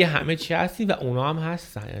مدعی همه چی هستیم و اونا هم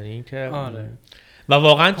هستن، یعنی اینکه و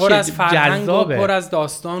واقعا پر از فرهنگ و پر از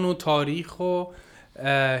داستان و تاریخ و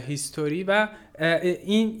هیستوری و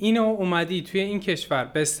اینو اومدی توی این کشور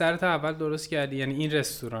بسترت اول درست کردی، یعنی این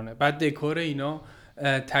رستورانه، بعد دکور اینا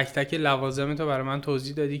تک تک لوازم تو برای من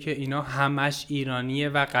توضیح دادی که اینا همش ایرانیه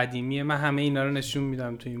و قدیمیه. من همه اینا رو نشون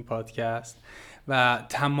میدم تو این پادکست و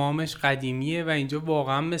تمامش قدیمیه و اینجا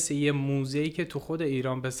واقعا مثل یه موزه‌ای که تو خود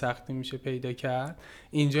ایران به سختی میشه پیدا کرد.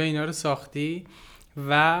 اینجا اینا رو ساختی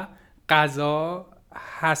و غذا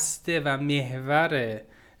هسته و محور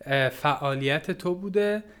فعالیت تو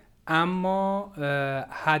بوده، اما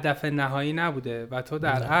هدف نهایی نبوده و تو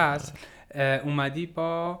در اصل اومدی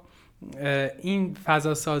با این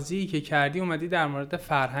فضا سازی که کردی اومدی در مورد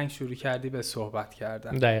فرهنگ شروع کردی به صحبت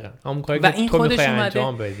کردن. دقیقاً همون کاری که تو می‌خوای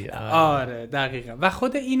انجام بدی. آره دقیقاً. و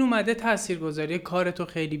خود این اومده تاثیرگذاری کار تو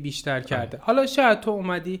خیلی بیشتر کرده. حالا شاید تو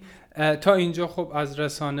اومدی تا اینجا خب از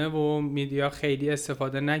رسانه و میدیا خیلی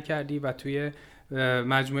استفاده نکردی و توی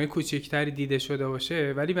مجموعه کوچکتری دیده شده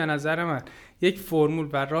باشه، ولی به نظر من یک فرمول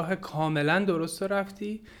و راه کاملا درست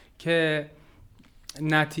رفتی که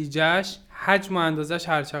نتیجهش حجم و اندازش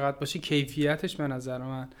هر چقدر باشه کیفیتش به نظر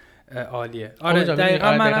من عالیه. آره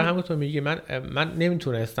دقیقاً من همونطور میگی. من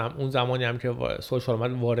نمیتونستم اون زمانی هم که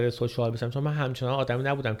سوشال وارد سوشال بشم، چون من همچنان آدمی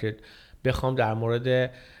نبودم که بخوام در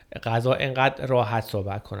مورد غذا انقدر راحت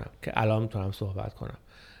صحبت کنم که الان میتونم صحبت کنم.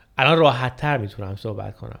 الان راحت تر میتونم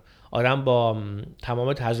صحبت کنم. آدم با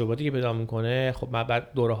تمام تجرباتی که پیدا میکنه، خب من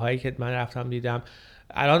بعد دوره‌هایی که من رفتم دیدم،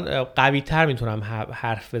 الان قوی تر میتونم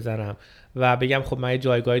حرف بزنم و بگم خب من یه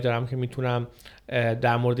جایگاهی دارم که میتونم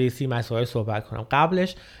در مورد سی مسائل صحبت کنم.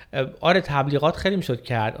 قبلش آره تبلیغات خیلی میشد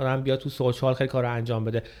کرد، آدم بیاد تو سوشال خیلی کارو انجام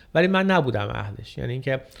بده، ولی من نبودم اهلش. یعنی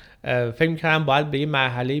اینکه فکر میکردم باید به یه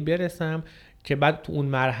مرحله‌ای برسم که بعد تو اون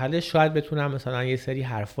مرحله شاید بتونم مثلا یه سری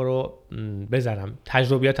حرفا رو بزنم،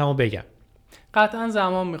 تجربیاتمو بگم. قطعا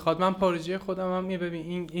زمان میخواد. من پروژه خودم هم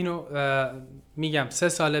ببین اینو میگم 3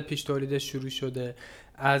 سال پیش تولیدش شروع شده.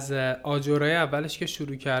 از آجرای اولش که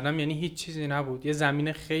شروع کردم یعنی هیچ چیزی نبود، یه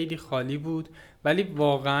زمین خیلی خالی بود، ولی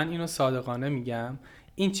واقعا اینو صادقانه میگم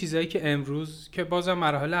این چیزایی که امروز که بازم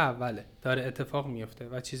مرحله اوله داره اتفاق میفته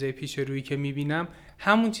و چیزای پیش روی که میبینم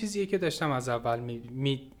همون چیزیه که داشتم از اول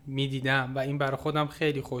میدیدم و این برای خودم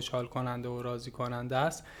خیلی خوشحال کننده و راضی کننده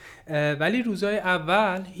است. ولی روزای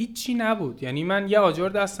اول هیچی نبود، یعنی من یه آجر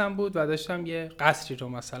دستم بود و داشتم یه قصری رو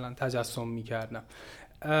مثلا تجسم میکردم.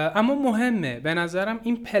 اما مهمه به نظرم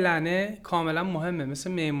این پلنه کاملا مهمه،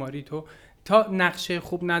 مثل معماری تو تا نقشه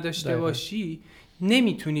خوب نداشته باشی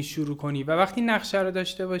نمیتونی شروع کنی و وقتی نقشه رو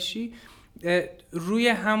داشته باشی روی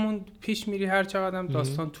همون پیش میری هر چقدر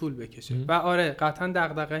داستان طول بکشه. و آره قطعا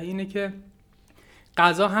دغدغه اینه که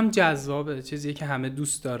غذا هم جذابه، چیزی که همه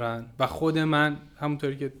دوست دارن و خود من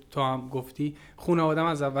همونطوری که تو هم گفتی خانواده‌ام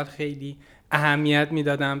از اول خیلی اهمیت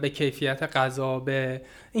میدادم به کیفیت غذا، به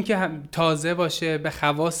اینکه تازه باشه، به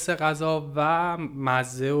خواص غذا و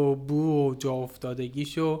مزه و بو و جا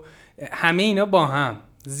افتادگیش و همه اینا با هم،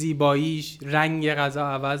 زیباییش، رنگ غذا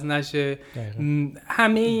عوض نشه،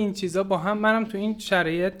 همه این چیزا با هم. منم تو این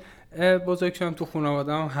شرایط بزرگ شدم، تو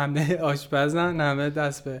خانواده‌ام همه آشپزن، همه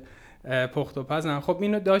دست به پخت و پزن. خب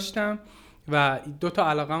اینو داشتم و 2 تا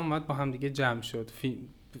علاقه اومد با هم دیگه جمع شد،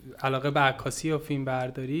 علاقه به عکاسی و فیلم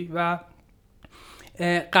برداری و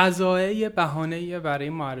غذای بهانه‌ای برای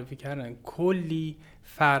معرفی کردن کلی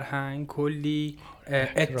فرهنگ، کلی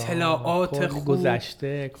اطلاعات خوب،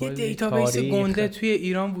 گذشته، یه دیتابیس گنده توی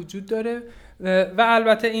ایران وجود داره. و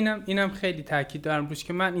البته اینم خیلی تاکید دارم روش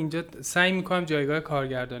که من اینجا سعی میکنم جایگاه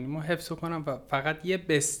کارگردانیمو حفظ کنم و فقط یه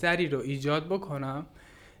بستری رو ایجاد بکنم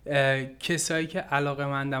کسایی که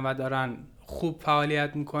علاقه‌مندن و دارن خوب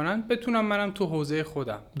فعالیت میکنن بتونم منم تو حوزه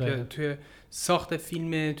خودم که توی ساخت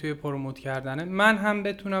فیلم، توی پروموت کردنه، من هم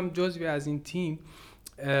بتونم جزوی از این تیم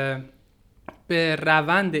به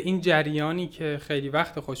روند این جریانی که خیلی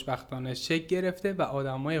وقت خوشبختانه شکل گرفته و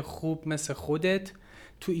آدمای خوب مثل خودت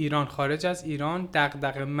تو ایران، خارج از ایران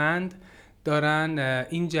دغدغه‌مند دارن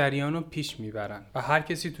این جریان رو پیش میبرن و هر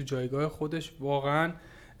کسی تو جایگاه خودش واقعا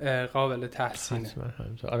قابل تحسینه.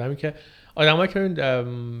 آدمایی که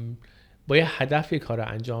با یه هدفی کار رو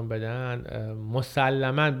انجام بدن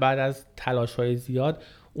مسلماً بعد از تلاش‌های زیاد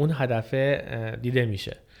اون هدف دیده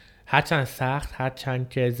میشه، هرچند سخت، هرچند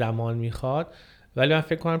که زمان میخواد، ولی من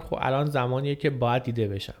فکر کنم خب الان زمانیه که باید دیده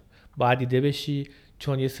بشم، باید دیده بشی،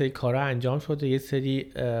 چون یه سری کارا انجام شده، یه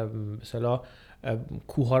سری مثلا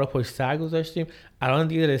کوه‌ها رو پشت سر گذاشتیم، الان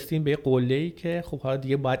دیگه رسیدیم به قله‌ای که خب حالا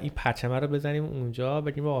دیگه باید این پرچمه رو بزنیم اونجا،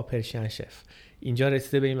 بگیم آقا پرشین شف اینجا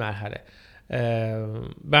رسیده به این مرحله.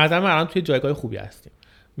 به نظر من الان توی جایگاه خوبی هستیم،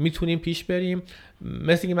 میتونیم پیش بریم.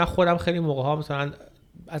 مثل اینکه من خودم خیلی موقع‌ها مثلا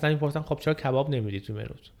از همین پرسن خب چرا کباب نمیدی تو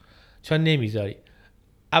منوت، چرا نمیذاری؟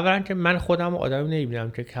 اولا که من خودم آدمی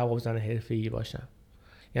نمیبینم که کباب زن حرفه‌ای باشم،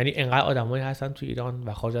 یعنی انقدر آدمایی هستن تو ایران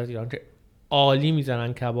و خارج از ایران که عالی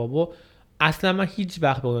میزنن کبابو، اصلا من هیچ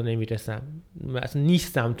وقت به اون نمیرسم، اصلا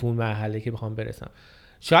نیستم تو اون مرحله که بخوام برسم.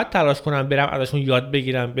 شاید تلاش کنم برم ازشون یاد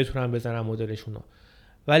بگیرم بتونم بزنم مدلشونو،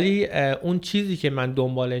 ولی اون چیزی که من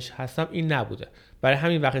دنبالش هستم این نبوده. برای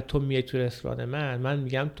همین وقت تو میای تو رستوران من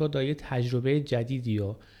میگم تو داری تجربه جدیدی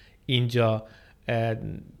رو اینجا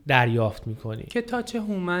دریافت میکنی که تاچ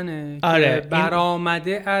هومنه. آره، که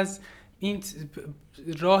برآمده از این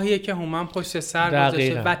راهیه که هومن پشت سر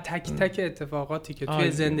گذاشته و تک تک اتفاقاتی که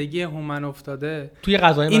توی زندگی هومن افتاده توی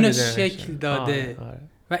غذای من اینو شکل داده. آره.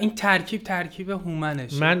 و این ترکیب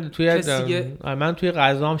هومنشه. من توی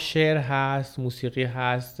غذام شعر هست، موسیقی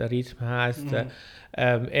هست، ریتم هست،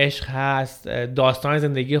 عشق هست، داستان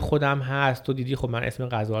زندگی خودم هست. تو دیدی خب من اسم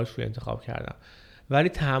غذاهاش رو انتخاب کردم، ولی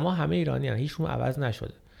طعما همه ایرانی هستن، هیچ اون عوض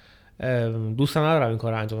نشده. دوست ندارم این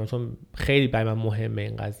کار رو انجام بدم چون خیلی برای من مهمه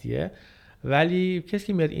این قضیه، ولی کسی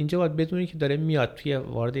که میاد اینجا باید بدونی که داره میاد توی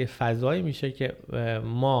وارد فضایی میشه که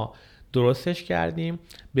ما درستش کردیم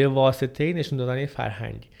به واسطه نشون دادن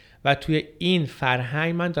فرهنگ، و توی این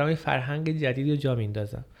فرهنگ من دارم این فرهنگ جدیدی رو جا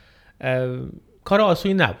میندازم. کار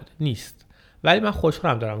آسونی نبود، نیست، ولی من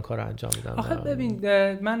خوشحالم دارم کار رو انجام میدم. آخه ببین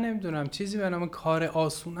من نمیدونم چیزی به نام کار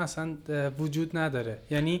آسون اصلا وجود نداره.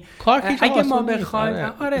 یعنی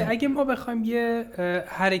اگه ما بخوایم یه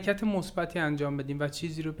حرکت مثبتی انجام بدیم و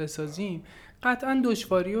چیزی رو بسازیم، قطعا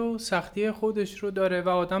دشواری و سختی خودش رو داره و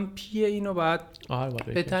آدم پی اینو باید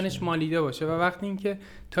به تنش مالیده باشه. و وقتی اینکه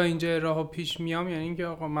تا اینجا راهو پیش میام، یعنی اینکه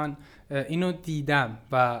آقا من اینو دیدم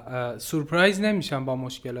و سورپرایز نمیشم با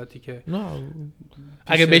مشکلاتی که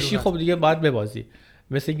اگه بشی خب دیگه باید ببازی.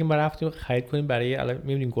 مثل اینکه ما رفتیم خرید کنیم برای، الان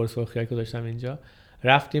میبینیم گرس و خیار که داشتم اینجا،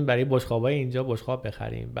 رفتیم برای بشقابای اینجا بشقاب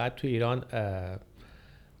بخریم، بعد تو ایران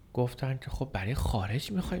گفتن که خب برای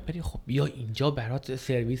خارج میخوای بری، خب بیا اینجا برات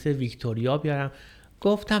سرویس ویکتوریا بیارم.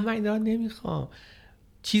 گفتم من اینا نمیخوام.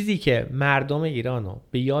 چیزی که مردم ایرانو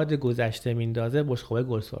به یاد گذشته میندازه بشقاب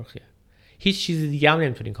گل سرخیه. هیچ چیز دیگه هم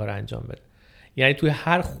نمیتونه این کارو انجام بده. یعنی توی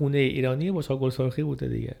هر خونه ایرانی باشگاه گل سرخی بوده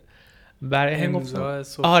دیگه. برای هم امضای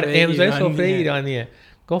سفره ایرانیه.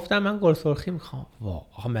 گفتم من گل سرخی میخوام. وا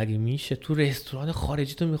آقا مگه میشه تو رستوران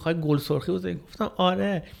خارجی تو میخوای گل سرخی بزنی؟ گفتم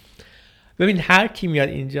آره. ببین هر کی میاد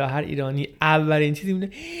اینجا، هر ایرانی، اولین چیزی میونه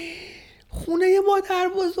خونه مادر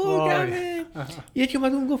بزرگمه. یکی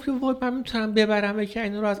اومد اون گفت وای من میتونم ببرم که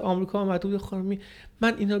اینا رو از آمریکا اومده بود خانمی،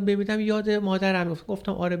 من اینا رو ببینم یاد مادرم.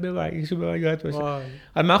 گفتم آره ببر، یکیشو ببر یادت باشه.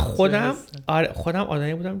 من خودم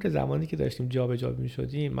آدمی بودم که زمانی که داشتیم جابجا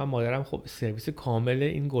می‌شدیم، من مادرم خب سرویس کامل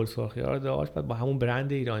این گل سرخی‌ها رو داشت، بعد با همون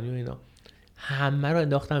برند ایرانی و اینا همه رو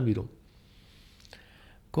انداختم بیرون.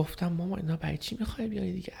 گفتم ماما اینا برای چی میخوای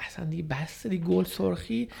بیاری دیگه، اصلا دیگه بس دیگه گل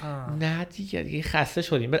سرخی نه دیگه خسته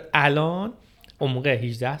شدیم. بعد الان اون موقع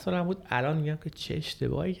 18 سالم بود، الان میگم که چه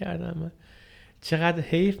اشتباهی کردم من، چقدر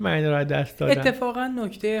حیف من اینا رو دست دادم. اتفاقا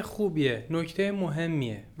نکته خوبیه، نکته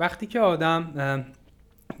مهمیه. وقتی که آدم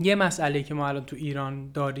یه مسئله که ما الان تو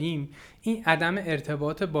ایران داریم این عدم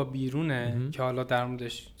ارتباط با بیرونه که حالا در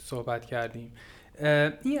موردش صحبت کردیم.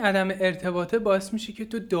 این عدم ارتباطه باعث میشه که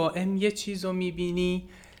تو دائم یه چیز رو میبینی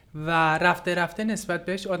و رفته رفته نسبت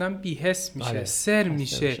بهش آدم بی‌حس میشه، سر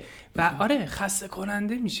میشه و آره خسته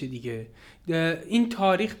کننده میشه دیگه. این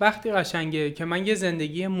تاریخ وقتی قشنگه که من یه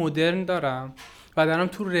زندگی مدرن دارم و دارم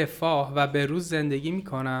تو رفاه و به روز زندگی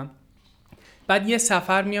میکنم، بعد یه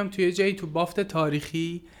سفر میام توی جایی تو بافت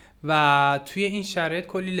تاریخی و توی این شرایط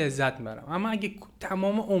کلی لذت میبرم. اما اگه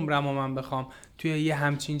تمام عمرم من بخوام توی یه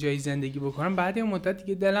همچین جایی زندگی بکنم، بعد یه مدت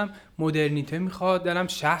دیگه دلم مدرنیته میخواد، دلم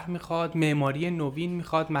شهر میخواد، معماری نوین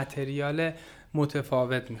میخواد، متریال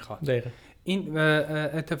متفاوت میخواد. دقیقاً این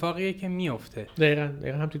اتفاقیه که میفته. دقیقاً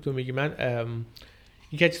همونطور تو میگی. من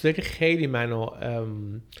یکی از چیزایی که خیلی منو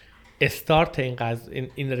استارت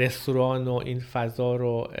این رستوران و این فضا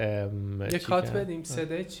رو یه کات بدیم.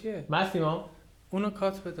 صدای چیه؟ مسیما اونو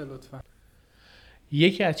کات بده لطفا.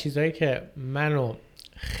 یکی از چیزایی که منو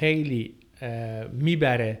خیلی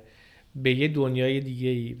میبره به یه دنیای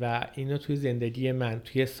دیگه‌ای و اینو توی زندگی من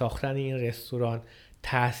توی ساختن این رستوران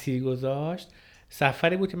تأثیر گذاشت،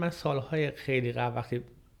 سفری بود که من سالهای خیلی قبل وقتی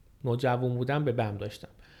نوجوان بودم به بم داشتم.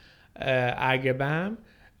 بم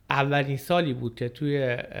اولین سالی بود که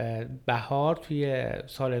توی بهار توی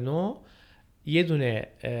سال نو یه دونه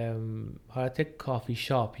حالت کافی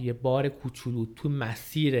شاپ، یه بار کوچولو تو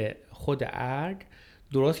مسیر خود ارگ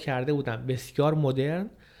درست کرده بودم، بسیار مدرن.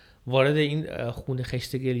 وارد این خونه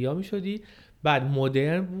خشتگلیا می شدی، بعد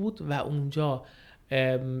مدرن بود و اونجا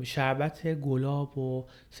شربت گلاب و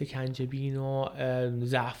سکنجبین و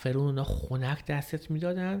زعفرون و خنک دستت می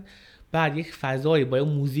دادن. بعد یک فضایی با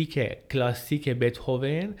موزیک کلاسیک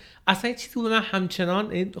بتهوون، اصلا یه چیزی بود من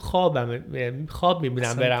همچنان خواب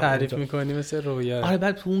میبینم برم تعریف میکنی مثل رویا. آره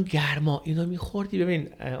بعد تو اون گرما اینو میخوردی. ببین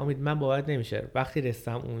امید من باور نمیشه وقتی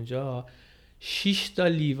رسیدم اونجا 6 تا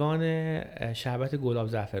لیوان شربت گلاب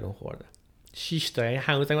زعفرون خوردم. 6 تا، یعنی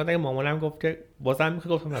هنوز مامانم گفت که بازم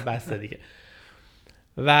میخواد، گفتم بس دیگه.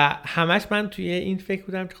 و همش من توی این فکر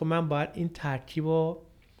بودم که خب من باید این ترکیبو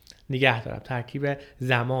نگه دارم، ترکیب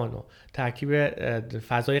زمان و ترکیب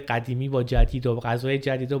فضای قدیمی با جدید و غذای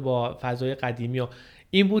جدید و با فضای قدیمی و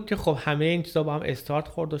این بود که خب همه این چیزا با هم استارت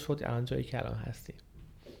خورد و شد الان جایی که الان هستیم.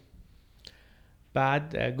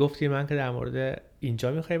 بعد گفتی من که در مورد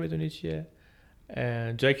اینجا میخوای بدونی چیه؟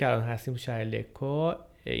 جایی که الان هستیم شهر لکو،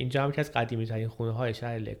 اینجا هم که از قدیمی ترین خونه های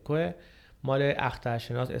شهر لکوه، مال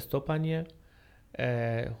اخترشناس استوپانیه،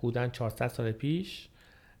 حدوداً 400 سال پیش.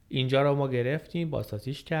 اینجا رو ما گرفتیم،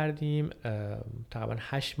 بازسازیش کردیم، تقریبا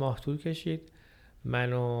 8 ماه طول کشید.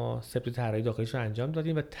 من و ثبت طراحی داخلیش رو انجام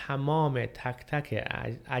دادیم و تمام تک تک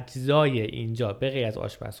اجزای اینجا به غیر از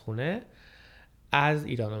آشپزخونه از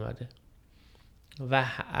ایران آمده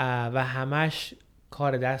و همش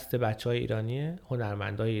کار دست بچهای ایرانیه،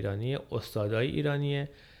 هنرمندای ایرانیه، استادای ایرانیه.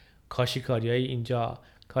 کاشیکاریای اینجا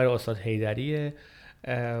کار استاد حیدریه.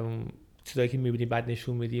 چیزایی که می‌بینی بعد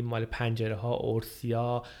نشون میدیم مال پنجره ها،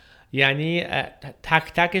 ارسیا، یعنی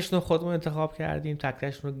تک تکشون رو خودمون انتخاب کردیم، تک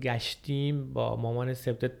تکشون رو گشتیم، با مامان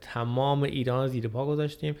ثبت تمام ایران زیر پا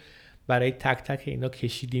گذاشتیم، برای تک تک اینا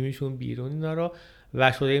کشیدیمشون بیرون اینا رو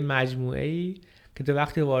و شده مجموعه‌ای که تو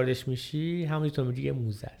وقتی واردش میشی همونطور میگی یه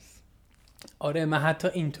موزه است. آره من حتی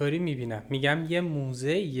اینطوری میبینم، میگم یه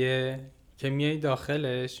موزه‌ایه که میای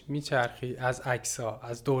داخلش میچرخی، از عکس‌ها،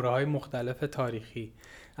 از دوره‌های مختلف تاریخی،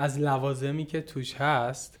 از لوازمی که توش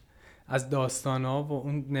هست، از داستان‌ها و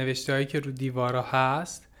اون نوشته‌هایی که رو دیوارا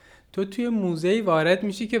هست. تو توی موزه‌ای وارد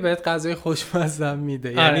میشی که بهت غذای خوشمزه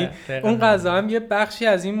میده. یعنی اون غذا هم یه بخشی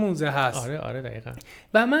از این موزه هست. آره دقیقاً.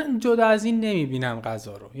 و من جدا از این نمیبینم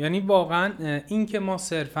غذا رو. یعنی واقعا این که ما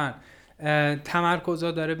صرفاً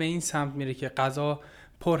تمرکزها داره به این سمت میره که غذا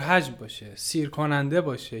پرحجم باشه، سیر کننده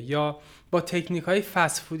باشه، یا با تکنیک‌های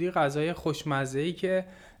فست فودی غذای خوشمزه‌ای که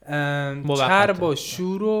چرب و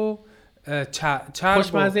شور و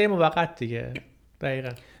خوشمزه موقت دیگه. دقیقاً.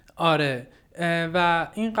 آره. و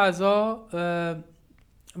این غذا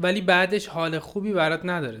ولی بعدش حال خوبی برات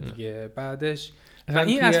نداره دیگه بعدش. و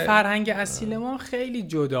این از فرهنگ اصیل ما خیلی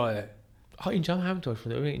جداه. اینجا هم همینطور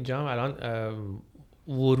شده. ببین اینجا هم الان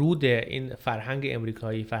ورود این فرهنگ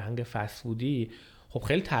امریکایی، فرهنگ فست فودی خب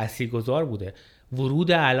خیلی تاثیرگذار بوده.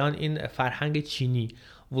 ورود الان این فرهنگ چینی،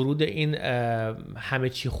 ورود این همه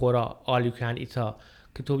چی خورا all you can eat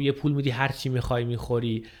که تو یه پول میدی هر چی میخوای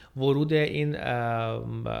میخوری، ورود این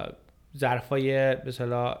ظرفای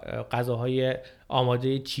مثلا غذاهای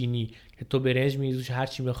آماده چینی که تو برنج میریزی هر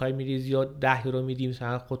چی میخوای میریزی یا 10 یورو میدی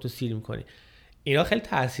مثلا خودتو سیر میکنی، اینا خیلی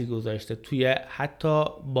تاثیر گذاشته توی حتی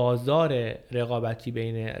بازار رقابتی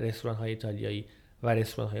بین رستوران‌های ایتالیایی و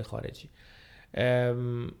رستوران‌های خارجی.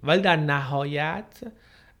 ولی در نهایت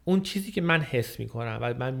اون چیزی که من حس میکنم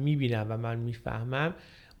و من میبینم و من میفهمم،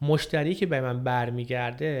 مشتری که به من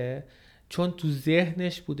برمیگرده چون تو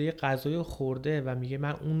ذهنش بوده یه غذای خورده و میگه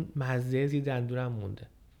من اون مزه زیر دندونم مونده،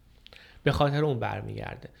 به خاطر اون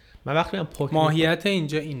برمیگرده. من وقتی من ماهیت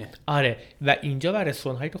اینجا اینه. آره. و اینجا و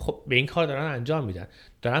رستوران‌هایی که خب به این کار دارن انجام میدن،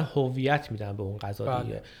 دارن هویت میدن به اون غذا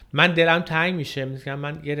دیگه. من دلم تنگ میشه، میگم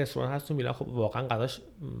من یه رستوران هست تو میلان، خب واقعا غذاش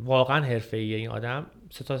واقعا حرفه‌ایه، این آدم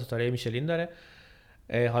 3 تا ستاره میشلین داره،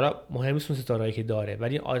 حالا مهم نیست اون ستارهایی که داره،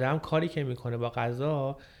 ولی این آدم کاری که میکنه با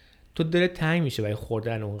غذا تو دلت تنگ میشه برای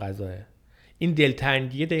خوردن اون غذاه. این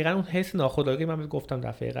دلتنگیه دقیقاً اون حس ناخودآگاهی من گفتم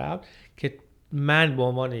دفعه قبل که من به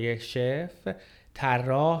عنوان یک شف،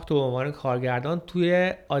 طراح، تو به عنوان کارگردان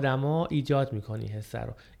توی آدما ایجاد میکنی حس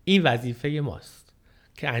رو. این وظیفه ماست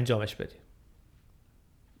که انجامش بدیم.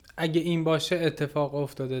 اگه این باشه اتفاق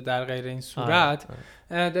افتاده، در غیر این صورت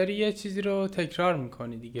داری یه چیزی رو تکرار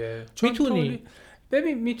میکنی دیگه. میتونی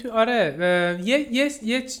ببین آره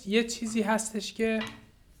یه چیزی هستش که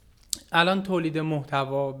الان تولید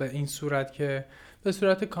محتوا به این صورت که به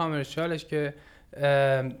صورت کامرشیالش که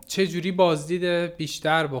چه جوری بازدید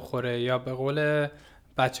بیشتر بخوره، یا به قول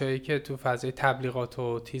بچه‌ای که تو فضای تبلیغات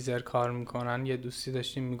و تیزر کار میکنن، یه دوستی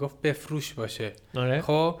داشتیم میگفت بفروش باشه.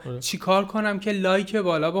 خب چی کار کنم که لایک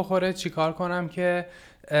بالا بخوره، چی کار کنم که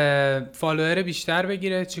فالوور بیشتر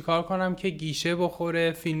بگیره، چی کار کنم که گیشه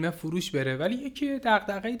بخوره، فیلم فروش بره. ولی یکی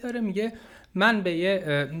دغدغه‌ای داره، میگه من به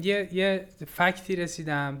یه فکتی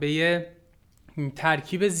رسیدم، به یه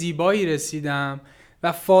ترکیب زیبایی رسیدم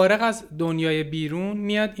و فارغ از دنیای بیرون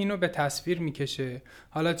میاد اینو به تصویر میکشه،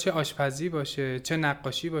 حالا چه آشپزی باشه، چه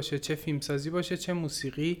نقاشی باشه، چه فیلمسازی باشه، چه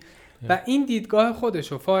موسیقی، و این دیدگاه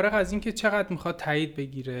خودشو فارغ از این که چقدر میخواد تایید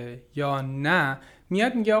بگیره یا نه،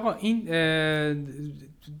 میاد میگه آقا این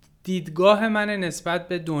دیدگاه منه نسبت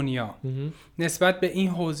به دنیا، نسبت به این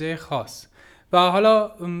حوزه خاص، و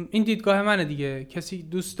حالا این دیدگاه منه دیگه، کسی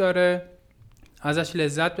دوست داره ازش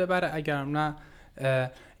لذت ببره، اگرم نه.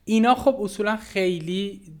 اینا خب اصولا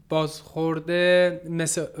خیلی بازخورده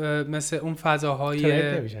مثل اون فضاهای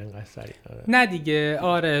نه دیگه.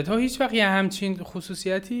 آره تو هیچ وقت همچین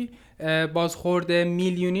خصوصیتی بازخورده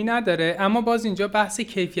میلیونی نداره، اما باز اینجا بحث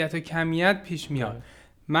کیفیت و کمیت پیش میاد.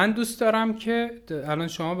 من دوست دارم که الان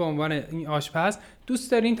شما به عنوان این آشپز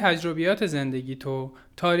دوست دارین تجربیات زندگی تو،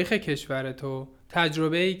 تاریخ کشور تو،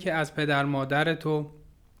 تجربه‌ای که از پدر مادر تو،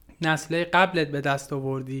 نسل قبلت به دست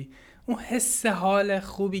آوردی، اون حس حال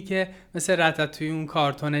خوبی که مثل رتاتوی اون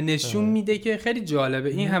کارتونه نشون میده که خیلی جالبه.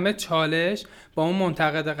 این همه چالش با اون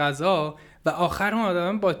منتقد غذا و آخر اون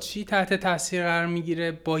آدم با چی تحت تاثیر قرار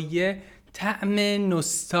میگیره؟ با یه طعم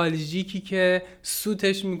نوستالژیکی که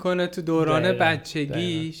سوتش میکنه تو دوران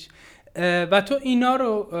بچگیش. و تو اینا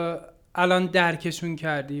رو الان درکشون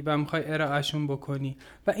کردی و میخوای ارائهشون بکنی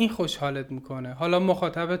و این خوشحالت میکنه. حالا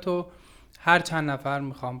مخاطب تو هر چند نفر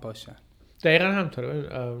میخوام باشن. دقیقاً همطوره.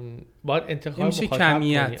 باید انتخاب مخاطب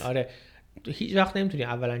کنی. آره هیچ وقت نمیتونی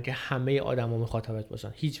اولا که همه آدما مخاطبت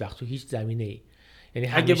باشن، هیچ وقت تو هیچ زمینه‌ای. یعنی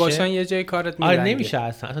اگه باشن یه جای کارت میلنگه. آره نمیشه،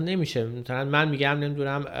 اصلا نمیشه. مثلا من میگم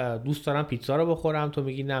نمیدونم دوست دارم پیتزا رو بخورم، تو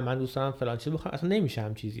میگی نه من دوست دارم فلان چیز بخورم، اصلا نمیشه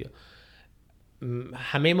هم چیزی.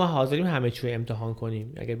 همه ما حاضریم همه چی رو امتحان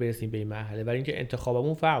کنیم اگه برسیم به این مرحله، ولی اینکه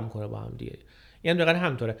انتخابمون فرق میکنه با هم دیگه. این دقیقاً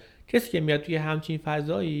همطوره. کسی که میاد توی همچین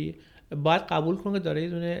فضایی باید قبول کنه که داره یه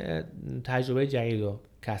دونه تجربه جدید رو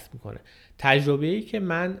کسب میکنه، تجربه‌ای که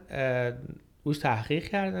من روش تحقیق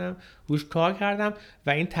کردم، روش کار کردم و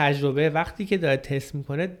این تجربه وقتی که داره تست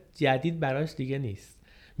میکنه جدید براش دیگه نیست.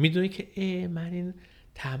 میدونه که من این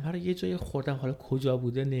طعم رو یه جای خوردم، حالا کجا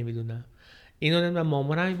بوده نمیدونم، اینو نمیدونم،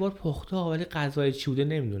 مامانم این بار پخته ولی غذای چی بوده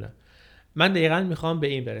نمیدونم. من دقیقاً میخوام به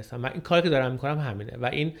این برسم. من این کاری که دارم میکنم همینه و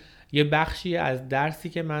این یه بخشی از درسی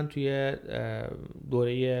که من توی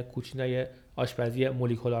دوره کوچینای آشپزی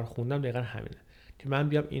مولکولار خوندم دقیقاً همینه که من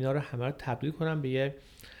بیام اینا رو همه رو تبدیل کنم به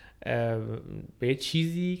یه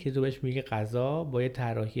چیزی که تو بهش میگه غذا، با یه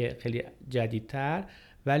طراحی خیلی جدیدتر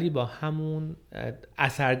ولی با همون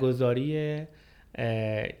اثرگذاری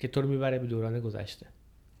که تو رو میبره به دوران گذشته.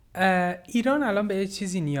 ایران الان به یه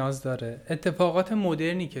چیزی نیاز داره. اتفاقات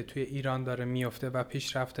مدرنی که توی ایران داره میفته و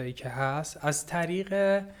پیشرفتایی که هست از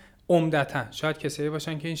طریق عمدتاً، شاید کسایی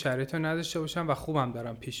باشن که این شرایط رو نداشته باشن و خوبم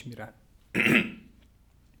دارن پیش میرن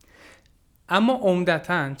اما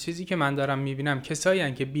عمدتاً چیزی که من دارم میبینم کسایی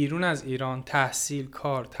هستن که بیرون از ایران تحصیل،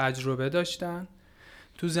 کار، تجربه داشتن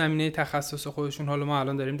تو زمینه تخصص خودشون. حالا ما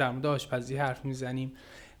الان داریم در مورد آشپزی حرف میزنیم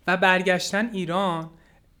و برگشتن ایران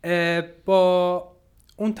با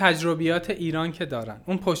اون تجربیات ایران که دارن،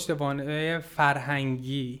 اون پشتوانه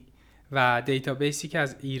فرهنگی و دیتابیسی که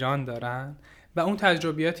از ایران دارن و اون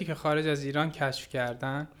تجربیاتی که خارج از ایران کشف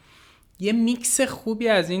کردن، یه میکس خوبی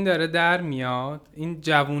از این داره در میاد. این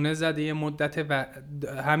جوونه زده یه مدت و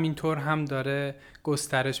همینطور هم داره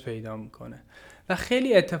گسترش پیدا میکنه و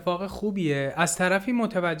خیلی اتفاق خوبیه. از طرفی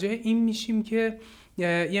متوجه این میشیم که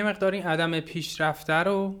یه مقدار این عدم پیشرفته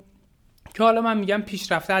رو که حالا من میگم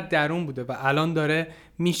پیشرفته از درون بوده و الان داره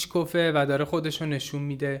میشکفه و داره خودشو نشون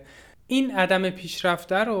میده. این عدم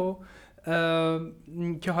پیشرفته رو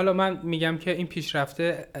که حالا من میگم که این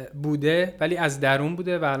پیشرفته بوده ولی از درون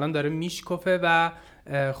بوده و الان داره میشکفه و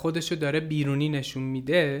خودشو داره بیرونی نشون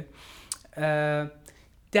میده،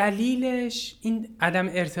 دلیلش این عدم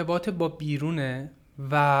ارتباط با بیرونه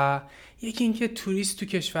و یکی این که توریست تو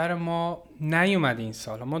کشور ما نیومده این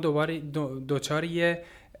سال. ما دوباره دوچار یه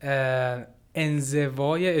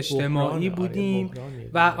انزوای اجتماعی بودیم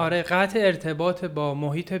و قطع ارتباط با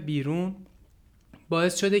محیط بیرون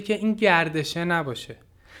باعث شده که این گردشه نباشه.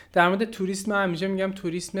 در مورد توریست من همیشه میگم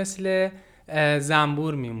توریست مثل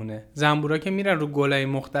زنبور میمونه. زنبورا که میرن رو گلای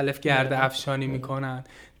مختلف گرد افشانی میکنن،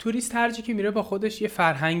 توریست هر جایی که میره با خودش یه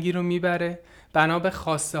فرهنگی رو میبره. بنا به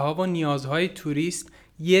خواسته ها و نیازهای توریست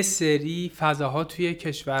یه سری فضاها توی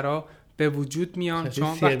کشورها به وجود میان،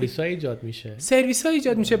 چون سرویس‌ها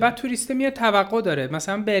ایجاد میشه. بعد توریست میاد توقع داره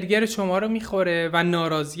مثلا برگر شما رو میخوره و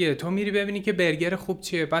ناراضیه، تو میری ببینی که برگر خوب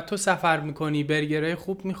چیه، بعد تو سفر میکنی برگرهای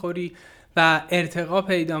خوب میخوری و ارتقا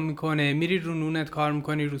پیدا میکنه، میری رو نونت کار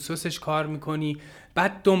میکنی، رو سسش کار میکنی،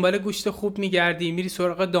 بعد دنبال گوشت خوب میگردی، میری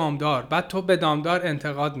سراغ دامدار، بعد تو به دامدار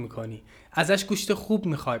انتقاد میکنی، ازش گوشت خوب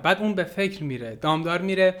میخوای، بعد اون به فکر میره، دامدار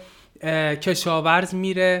میره کشاورز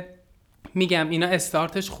میره. میگم اینا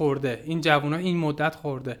استارتش خورده، این جوونا این مدت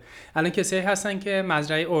خورده. الان کسایی هستن که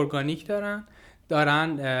مزرعه ارگانیک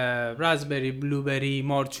دارن رازبری، بلوبری،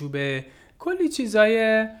 مارچوبه، کلی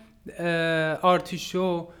چیزای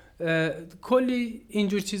آرتیشو، کلی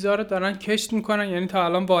اینجور چیزها رو دارن کشت میکنن. یعنی تا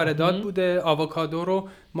الان واردات بوده. آووکادو رو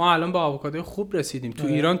ما الان با آووکادو خوب رسیدیم تو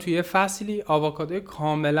ایران. توی فصلی آووکادو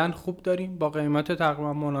کاملا خوب داریم با قیمت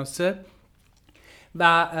تقریبا مناسب و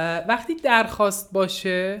وقتی درخواست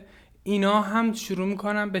باشه اینا هم شروع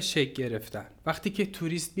میکنن به شکل گرفتن. وقتی که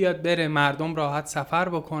توریست بیاد بره، مردم راحت سفر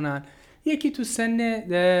بکنن، یکی تو سن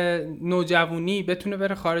نوجوانی بتونه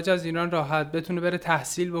بره خارج از ایران راحت، بتونه بره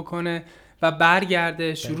تحصیل بکنه و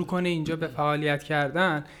برگرده شروع کنه اینجا به فعالیت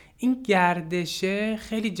کردن، این گردشه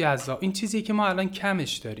خیلی جذاب. این چیزیه که ما الان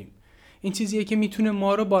کمش داریم. این چیزیه که میتونه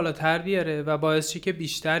ما رو بالاتر بیاره و باعث شه که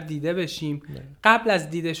بیشتر دیده بشیم. قبل از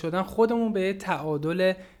دیده شدن خودمون به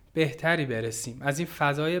تعادل بهتری برسیم از این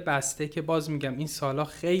فضای بسته که باز میگم این سالا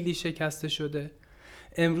خیلی شکسته شده.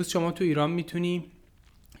 امروز شما تو ایران میتونی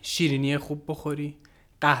شیرینی خوب بخوری،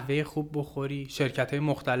 قهوه خوب بخوری. شرکت‌های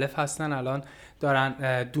مختلف هستن الان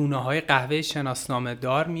دارن دونه‌های قهوه شناسنامه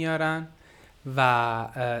دار میارن و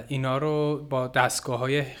اینا رو با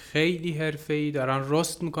دستگاه‌های خیلی حرفه‌ای دارن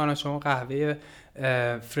رست میکنن. شما قهوه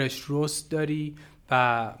فرش روست داری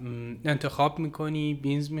و انتخاب میکنی،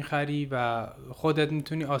 بینز میخری و خودت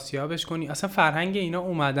میتونی آسیابش کنی. اصلا فرهنگ اینا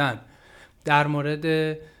اومدن. در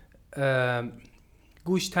مورد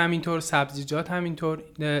گوشت همینطور، سبزیجات همینطور.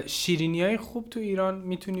 شیرینی‌های خوب تو ایران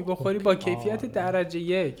میتونی بخوری با کیفیت درجه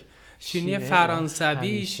یک. شیرینی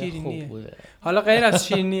فرانسوی، شیرینی حالا غیر از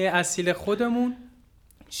شیرینی اصیل خودمون،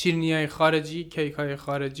 شیرینی‌های خارجی، کیک‌های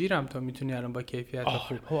خارجی رو هم تو میتونی الان با کیفیت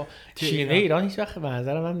خوب. شیرینی ایران هیچ وقت به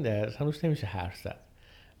نظر من روش نمیشه حرف زد.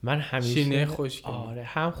 من همیشه شیرینی خوشگل،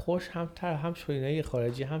 هم خوش هم تر، هم شیرینی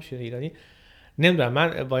خارجی هم شیرینی ایرانی. نمیدونم،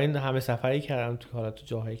 من با این همه سفری کردم تو حالا تو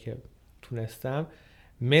جاهایی که تونستم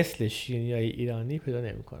مثل شیرینی‌های ایرانی پیدا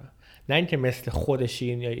نمی‌کنم. نه اینکه مثل خود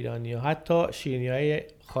شیرینی‌های ایرانی، حتی شیرینی‌های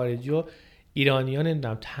خارجی رو ایرانی‌ها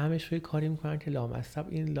نمیدونم طعمش روی کاری میکنن که لامصب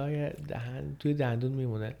این لای دهن توی دندون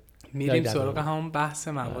میمونه. میریم سراغ همون بحث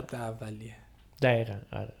مواد اولیه. دقیقاً.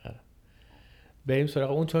 آره. بریم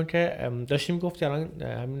سراغ اون، چون که داشتیم گفت الان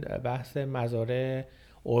همین بحث مزارع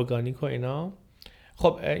ارگانیک و اینا.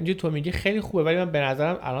 خب اینجوری تو میگی خیلی خوبه، ولی من به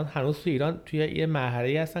نظرم الان هنوز تو ایران توی یه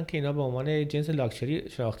مرحله‌ای هستن که اینا به عنوان جنس لاکچری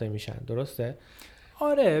شناخته میشن. درسته؟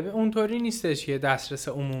 آره اونطوری نیستش که دسترس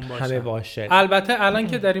عموم همه باشه. البته الان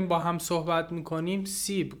که داریم با هم صحبت میکنیم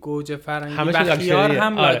سیب، گوجه فرنگی و خیار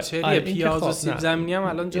هم لاکچریه. پیاز و سیب زمینی هم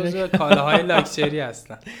الان جزو کالاهای لاکچری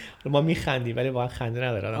هستن. ما میخندیم ولی واقعا خنده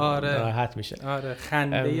نداره. راحت میشه. آره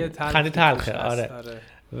خنده تلخه. آره.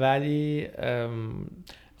 ولی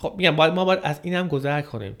خب میگم ما باید از این هم گذر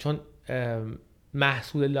کنیم، چون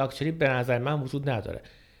محصول لاکچری به نظر من وجود نداره.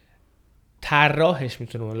 طراحش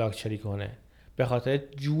میتونه اون لاکچری کنه به خاطر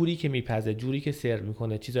جوری که میپزه، جوری که سرو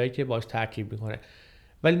میکنه، چیزایی که باش ترکیب میکنه.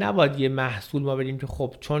 ولی نباید یه محصول ما بریم که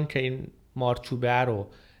خب چون که این مارچوبه رو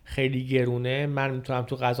خیلی گرونه من میتونم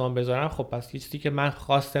تو غذام بذارم، خب پس یه چیزی که من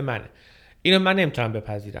خواسته منه، اینو من نمیتونم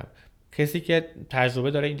بپذیرم. کسی که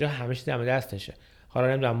تجربه داره اینجا همش دم دستشه. حالا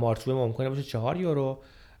نمیدونم مارچوبه ممکنه باشه 4 یورو،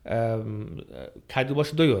 کدو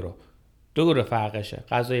باشه 2 یورو. 2 یورو فرقشه.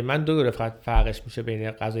 غذای من 2 یورو فرقش میشه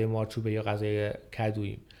بین غذای مارچوبه یا غذای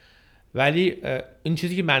کدویی. ولی این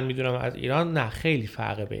چیزی که من میدونم از ایران نه، خیلی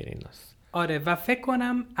فرق بین ایناست. آره و فکر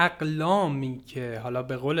کنم اقلامی که حالا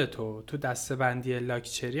به قول تو دسته‌بندی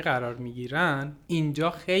لاکچری قرار میگیرن اینجا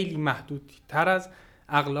خیلی محدودتر از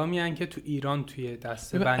اقلامی هن که تو ایران توی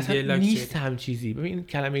دسته‌بندی لاکچری نیست هم چیزی. ببین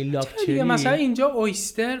کلمه لاکچری مثلا اینجا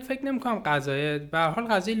اویستر فکر نمی‌کنم غذای به هر حال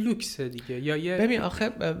غذای لوکس دیگه یا یه ببین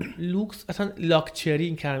آخه لوکس اصلا لاکچری،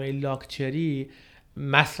 این کلمه لاکچری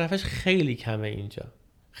مصرفش خیلی کمه اینجا،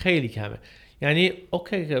 خیلی کمه. یعنی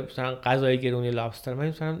اوکی که مثلا غذای گرونی لابستر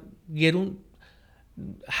مثلا گرون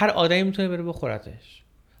هر آدمی میتونه بره بخورتش.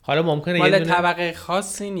 حالا ممکنه مال طبقه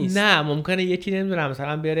خاصی نیست. نه ممکنه یکی نمیدونم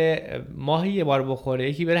مثلا بره ماهی یه بار بخوره،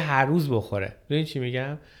 یکی بره هر روز بخوره. ببین چی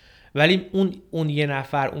میگم؟ ولی اون یه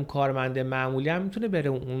نفر، اون کارمند معمولی هم میتونه بره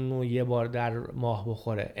اونو یه بار در ماه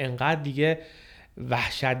بخوره. انقدر دیگه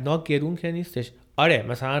وحشتناک گرون که نیستش. آره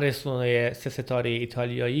مثلا رستوران 3 ستاره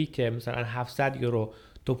ایتالیایی که مثلا 700 یورو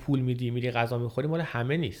تو پول میدی میری غذا میخوری، مال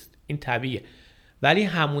همه نیست، این طبیعیه. ولی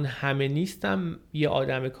همون همه نیستم یه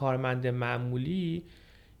آدم کارمند معمولی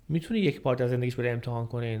میتونه یک بار در زندگیش بره امتحان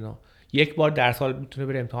کنه اینا. یک بار در سال میتونه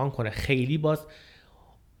بره امتحان کنه. خیلی باز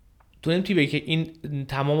تو نمیتونی بگی که این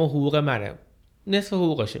تمام حقوق منه، نصف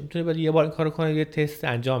حقوقشه. میتونه بره یه بار این کارو کنه، یه تست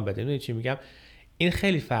انجام بده. میدونی چی میگم؟ این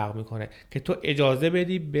خیلی فرق میکنه که تو اجازه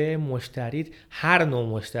بدی به مشتریت، هر نوع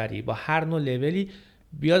مشتری با هر نوع لولی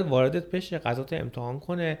بیاد واردت بشه، غذات امتحان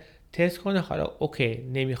کنه، تست کنه. حالا اوکی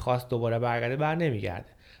نمیخواست دوباره برگرده، بر نمیگرده،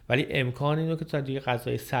 ولی امکان اینو که تو دیگه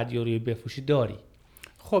غذای 100 یورویی بفروشی داری.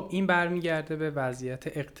 خب این برمیگرده به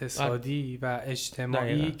وضعیت اقتصادی و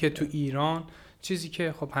اجتماعی که تو ایران، چیزی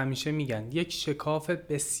که خب همیشه میگن یک شکاف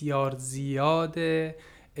بسیار زیاد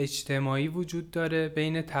اجتماعی وجود داره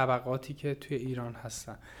بین طبقاتی که توی ایران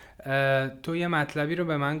هستن. تو یه مطلبی رو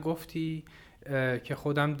به من گفتی که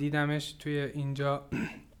خودم دیدمش توی اینجا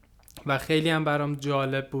و خیلی هم برام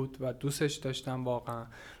جالب بود و دوستش داشتم واقعا.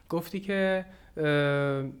 گفتی که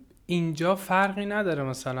اینجا فرقی نداره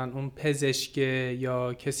مثلا اون پزشک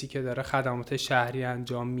یا کسی که داره خدمات شهری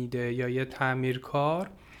انجام میده یا یه تعمیرکار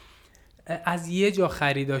از یه جا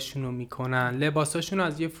خریداشونو میکنن، لباساشونو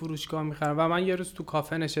از یه فروشگاه میخرن. و من یه روز تو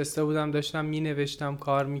کافه نشسته بودم داشتم مینوشتم،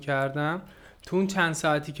 کار میکردم. تو اون چند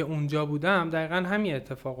ساعتی که اونجا بودم دقیقا همین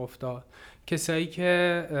اتفاق افتاد. کسایی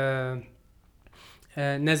که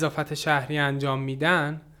نظافت شهری انجام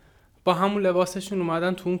میدن با همون لباسشون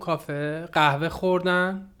اومدن تو اون کافه، قهوه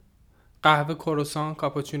خوردن، قهوه کروسان،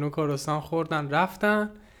 کاپوچینو کروسان خوردن، رفتن.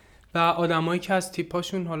 و آدمایی که از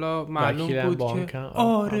تیپاشون حالا معلوم بود که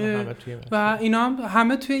آره و اینا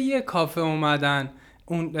همه توی یه کافه اومدن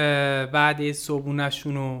اون وعده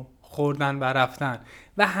صبحونه‌شونو خوردن و رفتن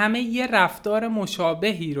و همه یه رفتار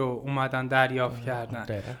مشابهی رو اومدن دریافت کردن.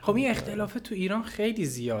 خب این اختلاف تو ایران خیلی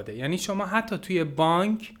زیاده. یعنی شما حتی توی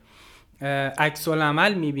بانک عکس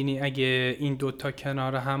العمل میبینی اگه این دوتا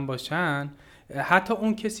کنار هم باشن. حتی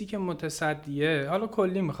اون کسی که متصدیه، حالا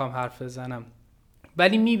کلی میخوام حرف بزنم،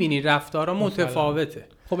 ولی میبینی رفتارا متفاوته.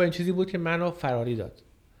 خب این چیزی بود که منو فراری داد.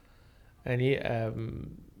 یعنی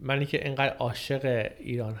منی که انقدر عاشق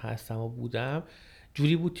ایران هستم و بودم،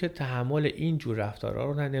 جوری بود که تحمل این جور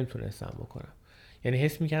رفتارا رو نمیتونستم بکنم. یعنی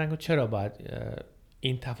حس میکردم که چرا باید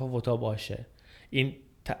این تفاوتا باشه. این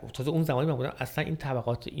تازه اون زمانی من بودم اصلا این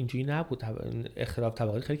طبقات اینجوری نبود، اختلاف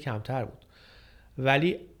طبقاتی خیلی کمتر بود.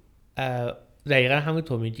 ولی دقیقا همون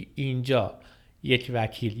تو میگی، اینجا یک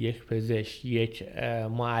وکیل، یک پزشک، یک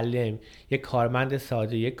معلم، یک کارمند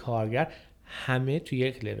ساده، یک کارگر، همه تو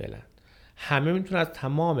یک لولن. همه میتونن از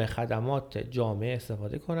تمام خدمات جامعه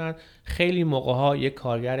استفاده کنن. خیلی موقع‌ها یک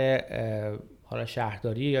کارگر حالا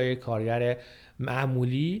شهرداری یا یک کارگر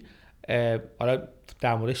معمولی، حالا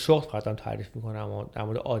در مورد شغل فقط تعریف میکنم و در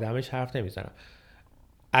مورد آدمش حرف نمیزنم،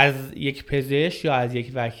 از یک پزشک یا از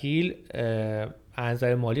یک وکیل از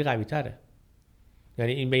نظر مالی قوی تره.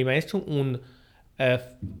 یعنی این به این معنی است چون اون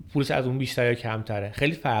پولش از اون بیشتر یا کمتره،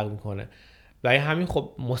 خیلی فرق میکنه. برای همین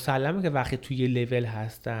خب مسلمه که وقتی توی یه لول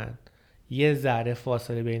هستن، یه ذره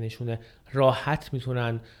فاصله بینشونه، راحت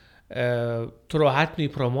میتونن تو راحت میتونی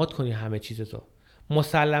پروموت کنی همه چیزتو.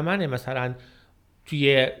 مسلماً مثلا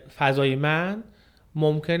توی فضای من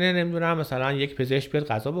ممکنه نمیدونم مثلا یک پزشک بیاد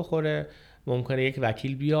غذا بخوره، ممکنه یک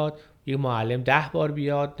وکیل بیاد، یک معلم 10 بار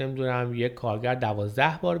بیاد، نمیدونم یک کارگر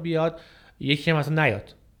 12 بار بیاد، یکی مثلا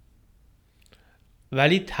نیاد،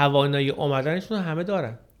 ولی توانایی اومدنشون همه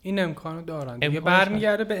دارن، این امکانو دارن دیگه.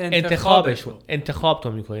 برمیگرده به انتخابشون. انتخاب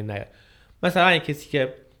تو میکنی نیاد. مثلا یک کسی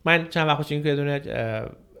که من چند وقت پیش یه دونه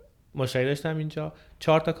مشتری داشتم اینجا،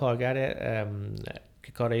 4 تا کارگر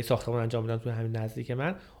که کارهای ساختمان انجام میدن تو همین نزدیک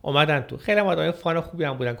من اومدن تو، خیلی آدمای فان خوبی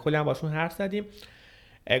هم بودن، کلی هم باشون حرف زدیم.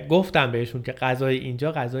 گفتم بهشون که غذای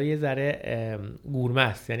اینجا غذای یه ذره گورمه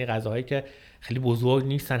است، یعنی غذاهایی که خیلی بزرگ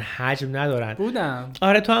نیستن، حجم ندارن. بودم.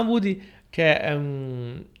 آره تو هم بودی که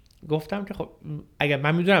گفتم که خب اگر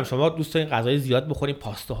من میدونم شما دوست دارین غذای زیاد بخورین،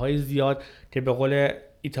 پاستاهای زیاد که به قول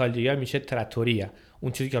ایتالیا میشه تراتوریا،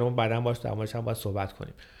 اون چیزی که الان بعداً باش در موردش هم باید صحبت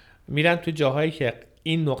کنیم. میرن تو جاهایی که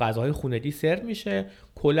این نوع غذاهای خونگی سرو میشه،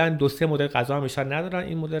 کلا 2-3 مدل غذا هم بیشتر ندارن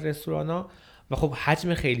این مدل رستورانا و خب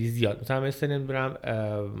حجم خیلی زیاد، مثلا مثل نمیدونم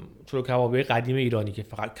چلو کبابی قدیم ایرانی که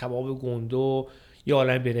فقط کباب گندو یا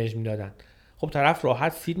عالم برنج میدادن. خب طرف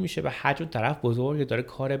راحت سیر میشه و حجم طرف بزرگه، داره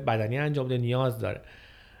کار بدنی انجام بده، نیاز داره.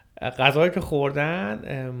 غذایی که خوردن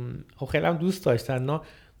خب خیلی هم دوست داشتن نا.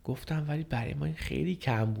 گفتم ولی برای ما این خیلی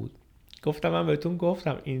کم بود. گفتم من بهتون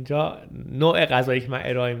گفتم اینجا نوع غذایی که من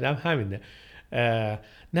ارائه میدم همینه.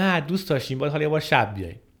 نه دوست داشتیم باید حالا یه بار شب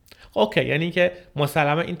بیاییم. اوکی، یعنی اینکه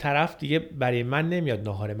مسلما این طرف دیگه برای من نمیاد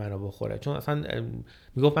ناهار منو بخوره، چون اصلا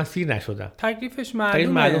میگفت من سیر نشدم. تکلیفش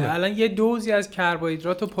معلومه. الان یه دوزی از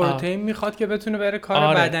کربوهیدرات و پروتئین میخواد که بتونه بره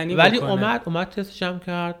کار بدنی ولی بکنه. ولی اومد تستش هم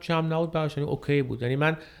کرد، چم نبود براش، اوکی بود. یعنی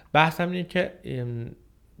من بحثم اینه که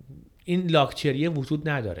این لاکچری وجود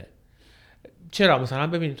نداره. چرا؟ مثلا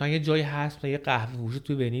ببینید تا یه جایی هست، مثلا یه قهوه وجود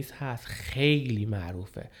تو ونیز هست، خیلی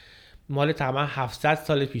معروفه، مال تقریبا 700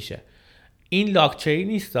 سال پیشه. این لاکچری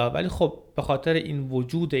نیستا، ولی خب به خاطر این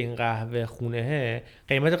وجود این قهوه خونهه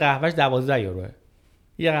قیمت قهوهش 12 یوروه.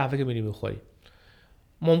 یه قهوه که میری میخوری.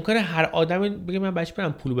 ممکنه هر آدمی بگه من بهش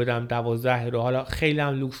برم پول بدم 12 یورو، حالا خیلی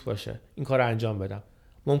هم لوکس باشه، این کارو انجام بدم.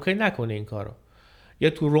 ممکنه نکنه این کارو. یا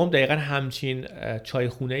تو روم دقیقاً همچین چای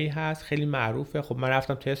خونه‌ای هست، خیلی معروفه. خب من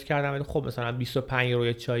رفتم تست کردم، ولی خب مثلا 25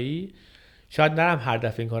 یورو چایی، شاید نرم هر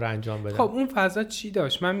دفعه این کارو انجام بدم. خب اون فضا چی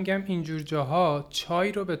داشت؟ من میگم اینجور جاها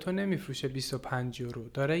چای رو به تو نمیفروشه 25 یورو،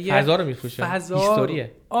 داره یه فضا رو میفروشه.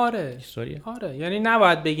 هیستوریه. آره یعنی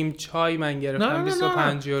نباید بگیم چای من گرفتم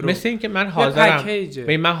 25 یورو. مثل این که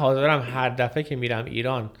من حاضرم هر دفعه که میرم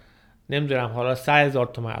ایران، نمیدونم حالا 100,000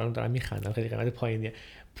 تومان، الان دارم میخندم خیلی قیمت پایینیه،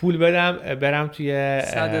 پول بدم برم توی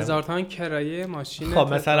 100,000 تومان کرایه ماشین.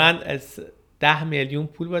 خب مثلا 10 میلیون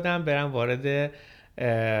پول بدم برم وارد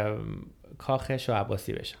کاخ شاه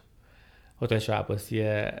عباسی بشم، هتل شاه عباسی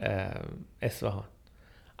اصفهان.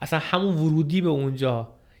 اصلا همون ورودی به اونجا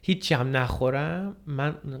هیچی هم نخورم،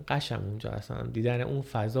 من قشم اونجا اصلا دیدن اون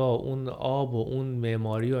فضا، اون آب و اون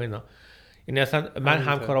معماری و اینا. یعنی اصلا من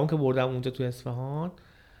همکارام که بردم اونجا تو اصفهان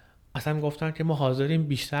اصلا گفتن که ما حاضریم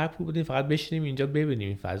بیشتر پول بدیم فقط بشینیم اینجا ببینیم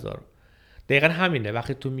این فضا رو. دقیقاً همینه،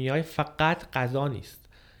 وقتی تو میای فقط غذا نیست،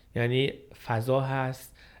 یعنی فضا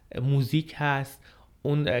هست، موزیک هست،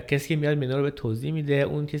 اون کسی که میاد منو رو به توضیح میده،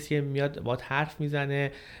 اون کسی که میاد باهات حرف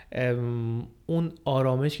میزنه، اون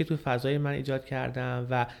آرامش که تو فضای من ایجاد کردم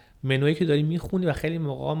و منویی که داری میخونی. و خیلی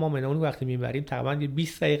موقع ما منو رو وقتی میبریم تقریبا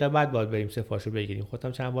 20 دقیقه بعد باید بریم سفارش رو بگیریم.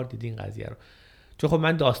 خودم چند بار دیدین قضیه رو، چون خب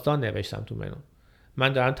من داستان نوشتم تو منو.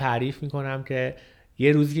 من دارم تعریف میکنم که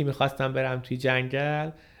یه روزی که میخواستم برم توی جنگل،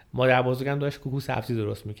 مادر بزرگم داشت کوکو سبزی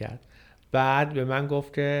درست میکرد، بعد به من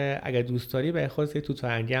گفت که اگه دوست داری به خودت تو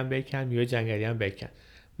فرهنگی هم بکن، میوه جنگلی هم بکن.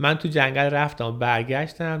 من تو جنگل رفتم،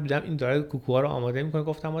 برگشتم دیدم این داره کوکوها رو آماده میکنه.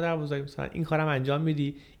 گفتم مادر بزرگ مثلا این کارم انجام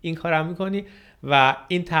میدی، این کارم میکنی، و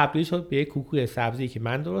این تبدیل شد به یک کوکوی سبزی که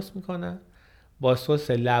من درست میکنم با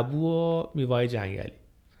سس لبو و میوه جنگلی.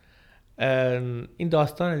 این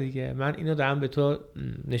داستانه دیگه، من اینو دارم به تو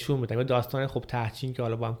نشون میدم. این داستان خب تحچین که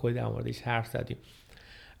حالا با هم کلی در موردش حرف زدیم.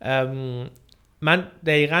 من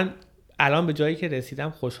دقیقاً الان به جایی که رسیدم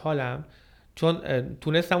خوشحالم، چون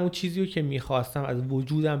تونستم اون چیزی رو که میخواستم از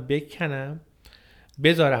وجودم بکنم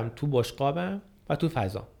بذارم تو بشقابم و تو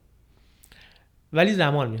فضا. ولی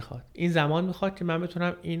زمان میخواد. این زمان میخواد که من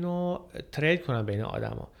بتونم اینو ترید کنم بین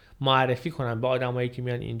آدما، معرفی کنم به آدمایی که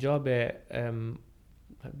میان اینجا، به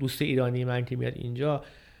دوست ایرانی من که میاد اینجا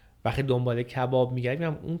وقتی دنبال کباب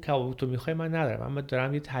میگردم، اون کباب تو میخوای من ندارم، من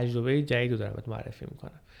دارم یه تجربه جدید رو دارم بهت معرفی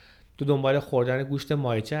میکنم. تو دنبال خوردن گوشت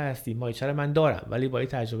ماهیچه هستی، ماهیچه رو من دارم ولی با یه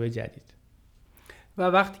تجربه جدید. و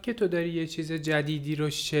وقتی که تو داری یه چیز جدیدی رو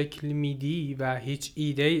شکل میدی و هیچ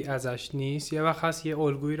ایده ای ازش نیست، یه وقت هست یه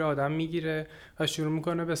الگویی رو آدم میگیره و شروع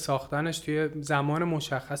میکنه به ساختنش، توی زمان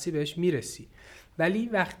مشخصی بهش میرسی. ولی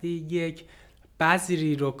وقتی یک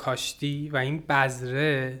بذری رو کاشتی و این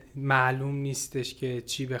بذره معلوم نیستش که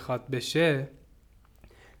چی بخواد بشه،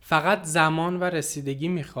 فقط زمان و رسیدگی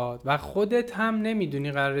میخواد و خودت هم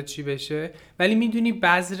نمیدونی قراره چی بشه، ولی میدونی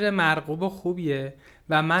بذر مرغوب و خوبیه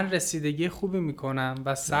و من رسیدگی خوبی میکنم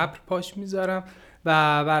و صبر پاش میذارم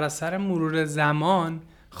و بر اثر مرور زمان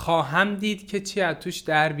خواهم دید که چی از توش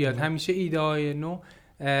در بیاد. همیشه ایده های نو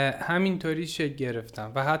همینطوری شکل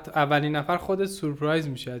گرفتم و حتی اولین نفر خودت سورپرایز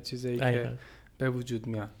میشه از چیزایی که به وجود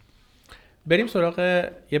میاد. بریم سراغ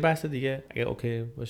یه بحث دیگه اگه اوکی باشه.